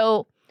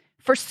 So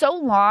for so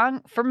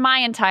long, for my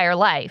entire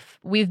life,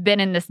 we've been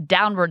in this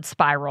downward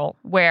spiral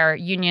where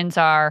unions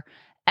are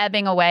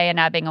ebbing away and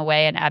ebbing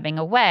away and ebbing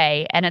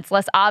away. And it's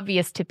less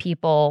obvious to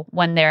people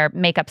when they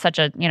make up such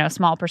a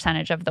small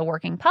percentage of the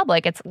working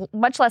public. It's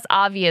much less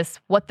obvious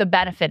what the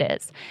benefit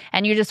is.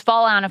 And you just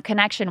fall out of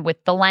connection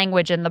with the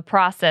language and the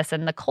process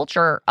and the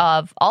culture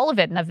of all of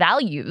it and the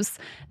values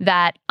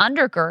that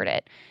undergird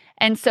it.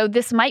 And so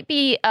this might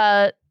be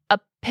a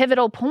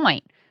pivotal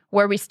point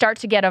where we start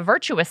to get a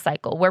virtuous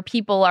cycle where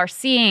people are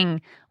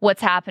seeing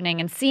what's happening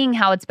and seeing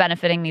how it's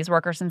benefiting these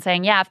workers and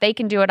saying, yeah, if they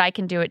can do it, I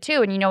can do it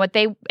too. And you know what?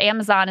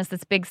 Amazon is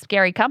this big,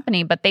 scary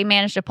company, but they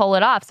managed to pull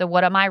it off. So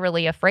what am I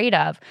really afraid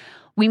of?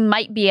 We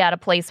might be at a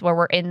place where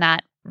we're in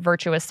that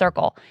virtuous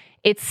circle.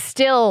 It's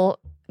still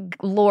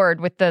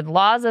lured with the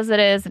laws as it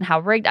is and how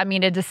rigged. I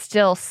mean, it is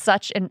still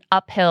such an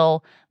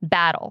uphill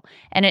battle.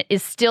 And it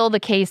is still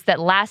the case that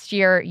last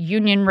year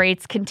union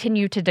rates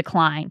continue to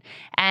decline.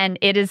 And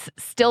it is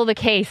still the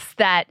case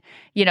that,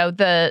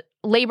 the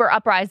labor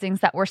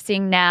uprisings that we're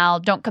seeing now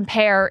don't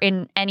compare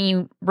in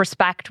any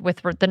respect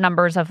with the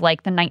numbers of the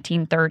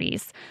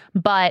 1930s.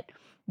 But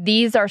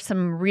these are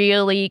some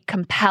really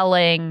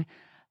compelling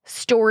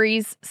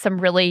stories,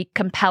 some really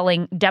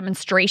compelling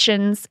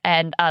demonstrations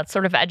and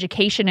sort of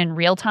education in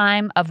real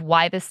time of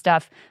why this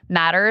stuff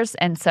matters.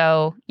 And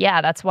so,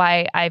 yeah, that's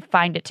why I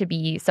find it to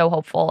be so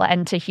hopeful.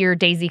 And to hear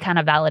Daisy kind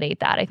of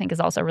validate that, I think is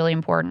also really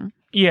important.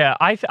 Yeah,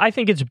 I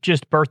think it's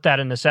just birthed out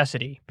of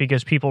necessity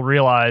because people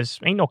realize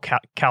ain't no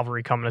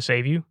cavalry coming to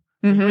save you.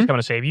 Who's coming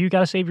to save you? You got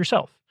to save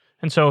yourself.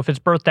 And so if it's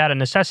birthed out of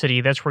necessity,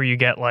 that's where you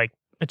get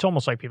it's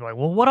almost like people are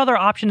well, what other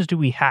options do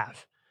we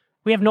have?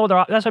 We have no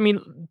other.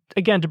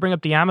 Again, to bring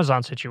up the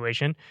Amazon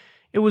situation,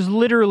 it was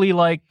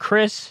literally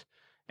Chris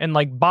and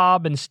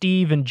Bob and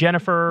Steve and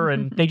Jennifer,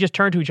 and they just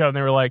turned to each other and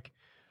they were like,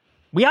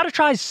 we ought to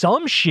try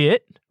some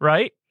shit,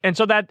 right? And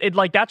so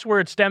that's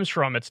where it stems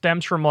from. It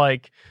stems from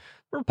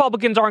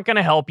Republicans aren't going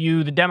to help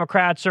you. The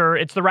Democrats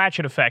it's the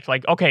ratchet effect.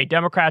 Okay,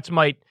 Democrats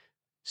might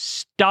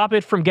stop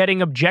it from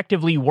getting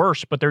objectively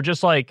worse, but they're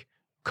just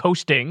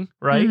coasting,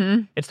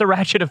 right? It's the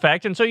ratchet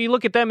effect. And so you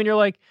look at them and you're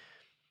like,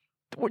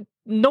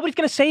 nobody's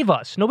going to save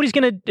us. Nobody's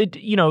going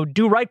to,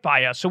 do right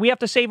by us. So we have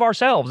to save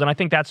ourselves. And I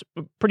think that's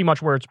pretty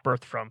much where it's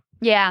birthed from.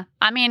 Yeah.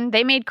 I mean,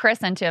 they made Chris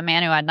into a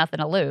man who had nothing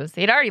to lose.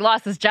 He'd already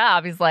lost his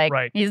job. He's like,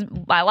 right.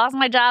 I lost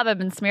my job. I've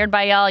been smeared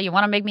by y'all. You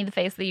want to make me the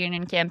face of the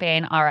union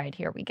campaign? All right,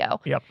 here we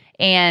go. Yep.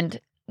 And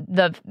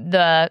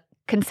the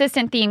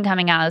consistent theme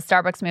coming out of the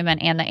Starbucks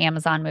movement and the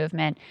Amazon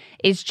movement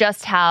is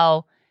just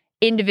how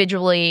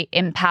individually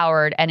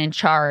empowered and in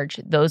charge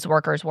those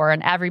workers were.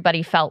 And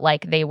everybody felt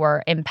like they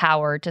were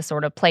empowered to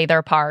sort of play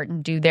their part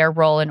and do their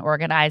role in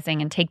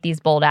organizing and take these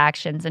bold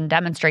actions and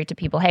demonstrate to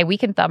people, hey, we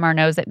can thumb our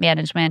nose at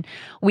management.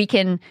 We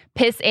can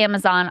piss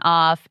Amazon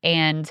off.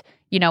 And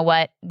you know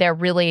what? They're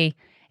really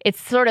it's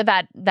sort of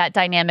that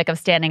dynamic of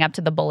standing up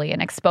to the bully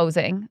and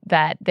exposing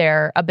that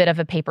they're a bit of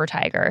a paper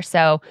tiger.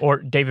 So, or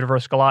David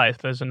versus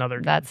Goliath is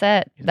another. That's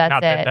it.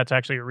 That's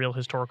actually a real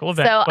historical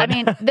event. So, I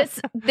mean,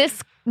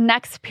 this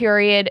next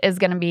period is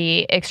going to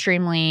be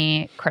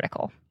extremely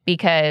critical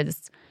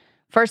because,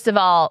 first of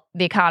all,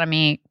 the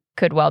economy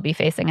could well be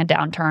facing a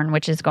downturn,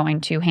 which is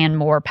going to hand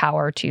more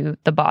power to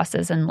the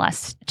bosses and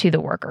less to the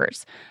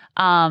workers.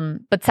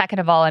 But second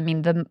of all, I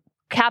mean, the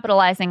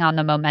capitalizing on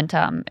the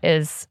momentum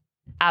is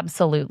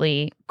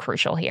absolutely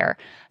crucial here.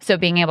 So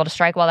being able to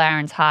strike while the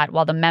iron's hot,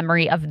 while the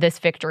memory of this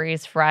victory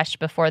is fresh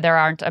before there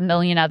aren't a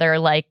million other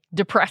like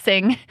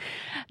depressing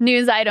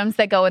news items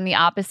that go in the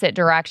opposite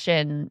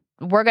direction.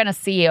 We're going to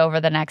see over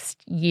the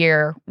next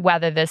year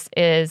whether this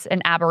is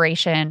an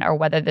aberration or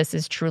whether this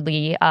is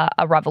truly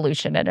a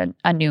revolution and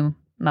a new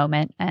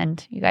moment.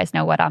 And you guys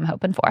know what I'm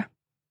hoping for.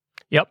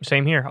 Yep,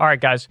 same here. All right,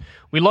 guys.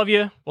 We love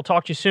you. We'll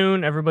talk to you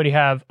soon. Everybody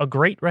have a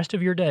great rest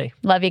of your day.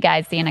 Love you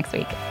guys. See you next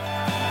week.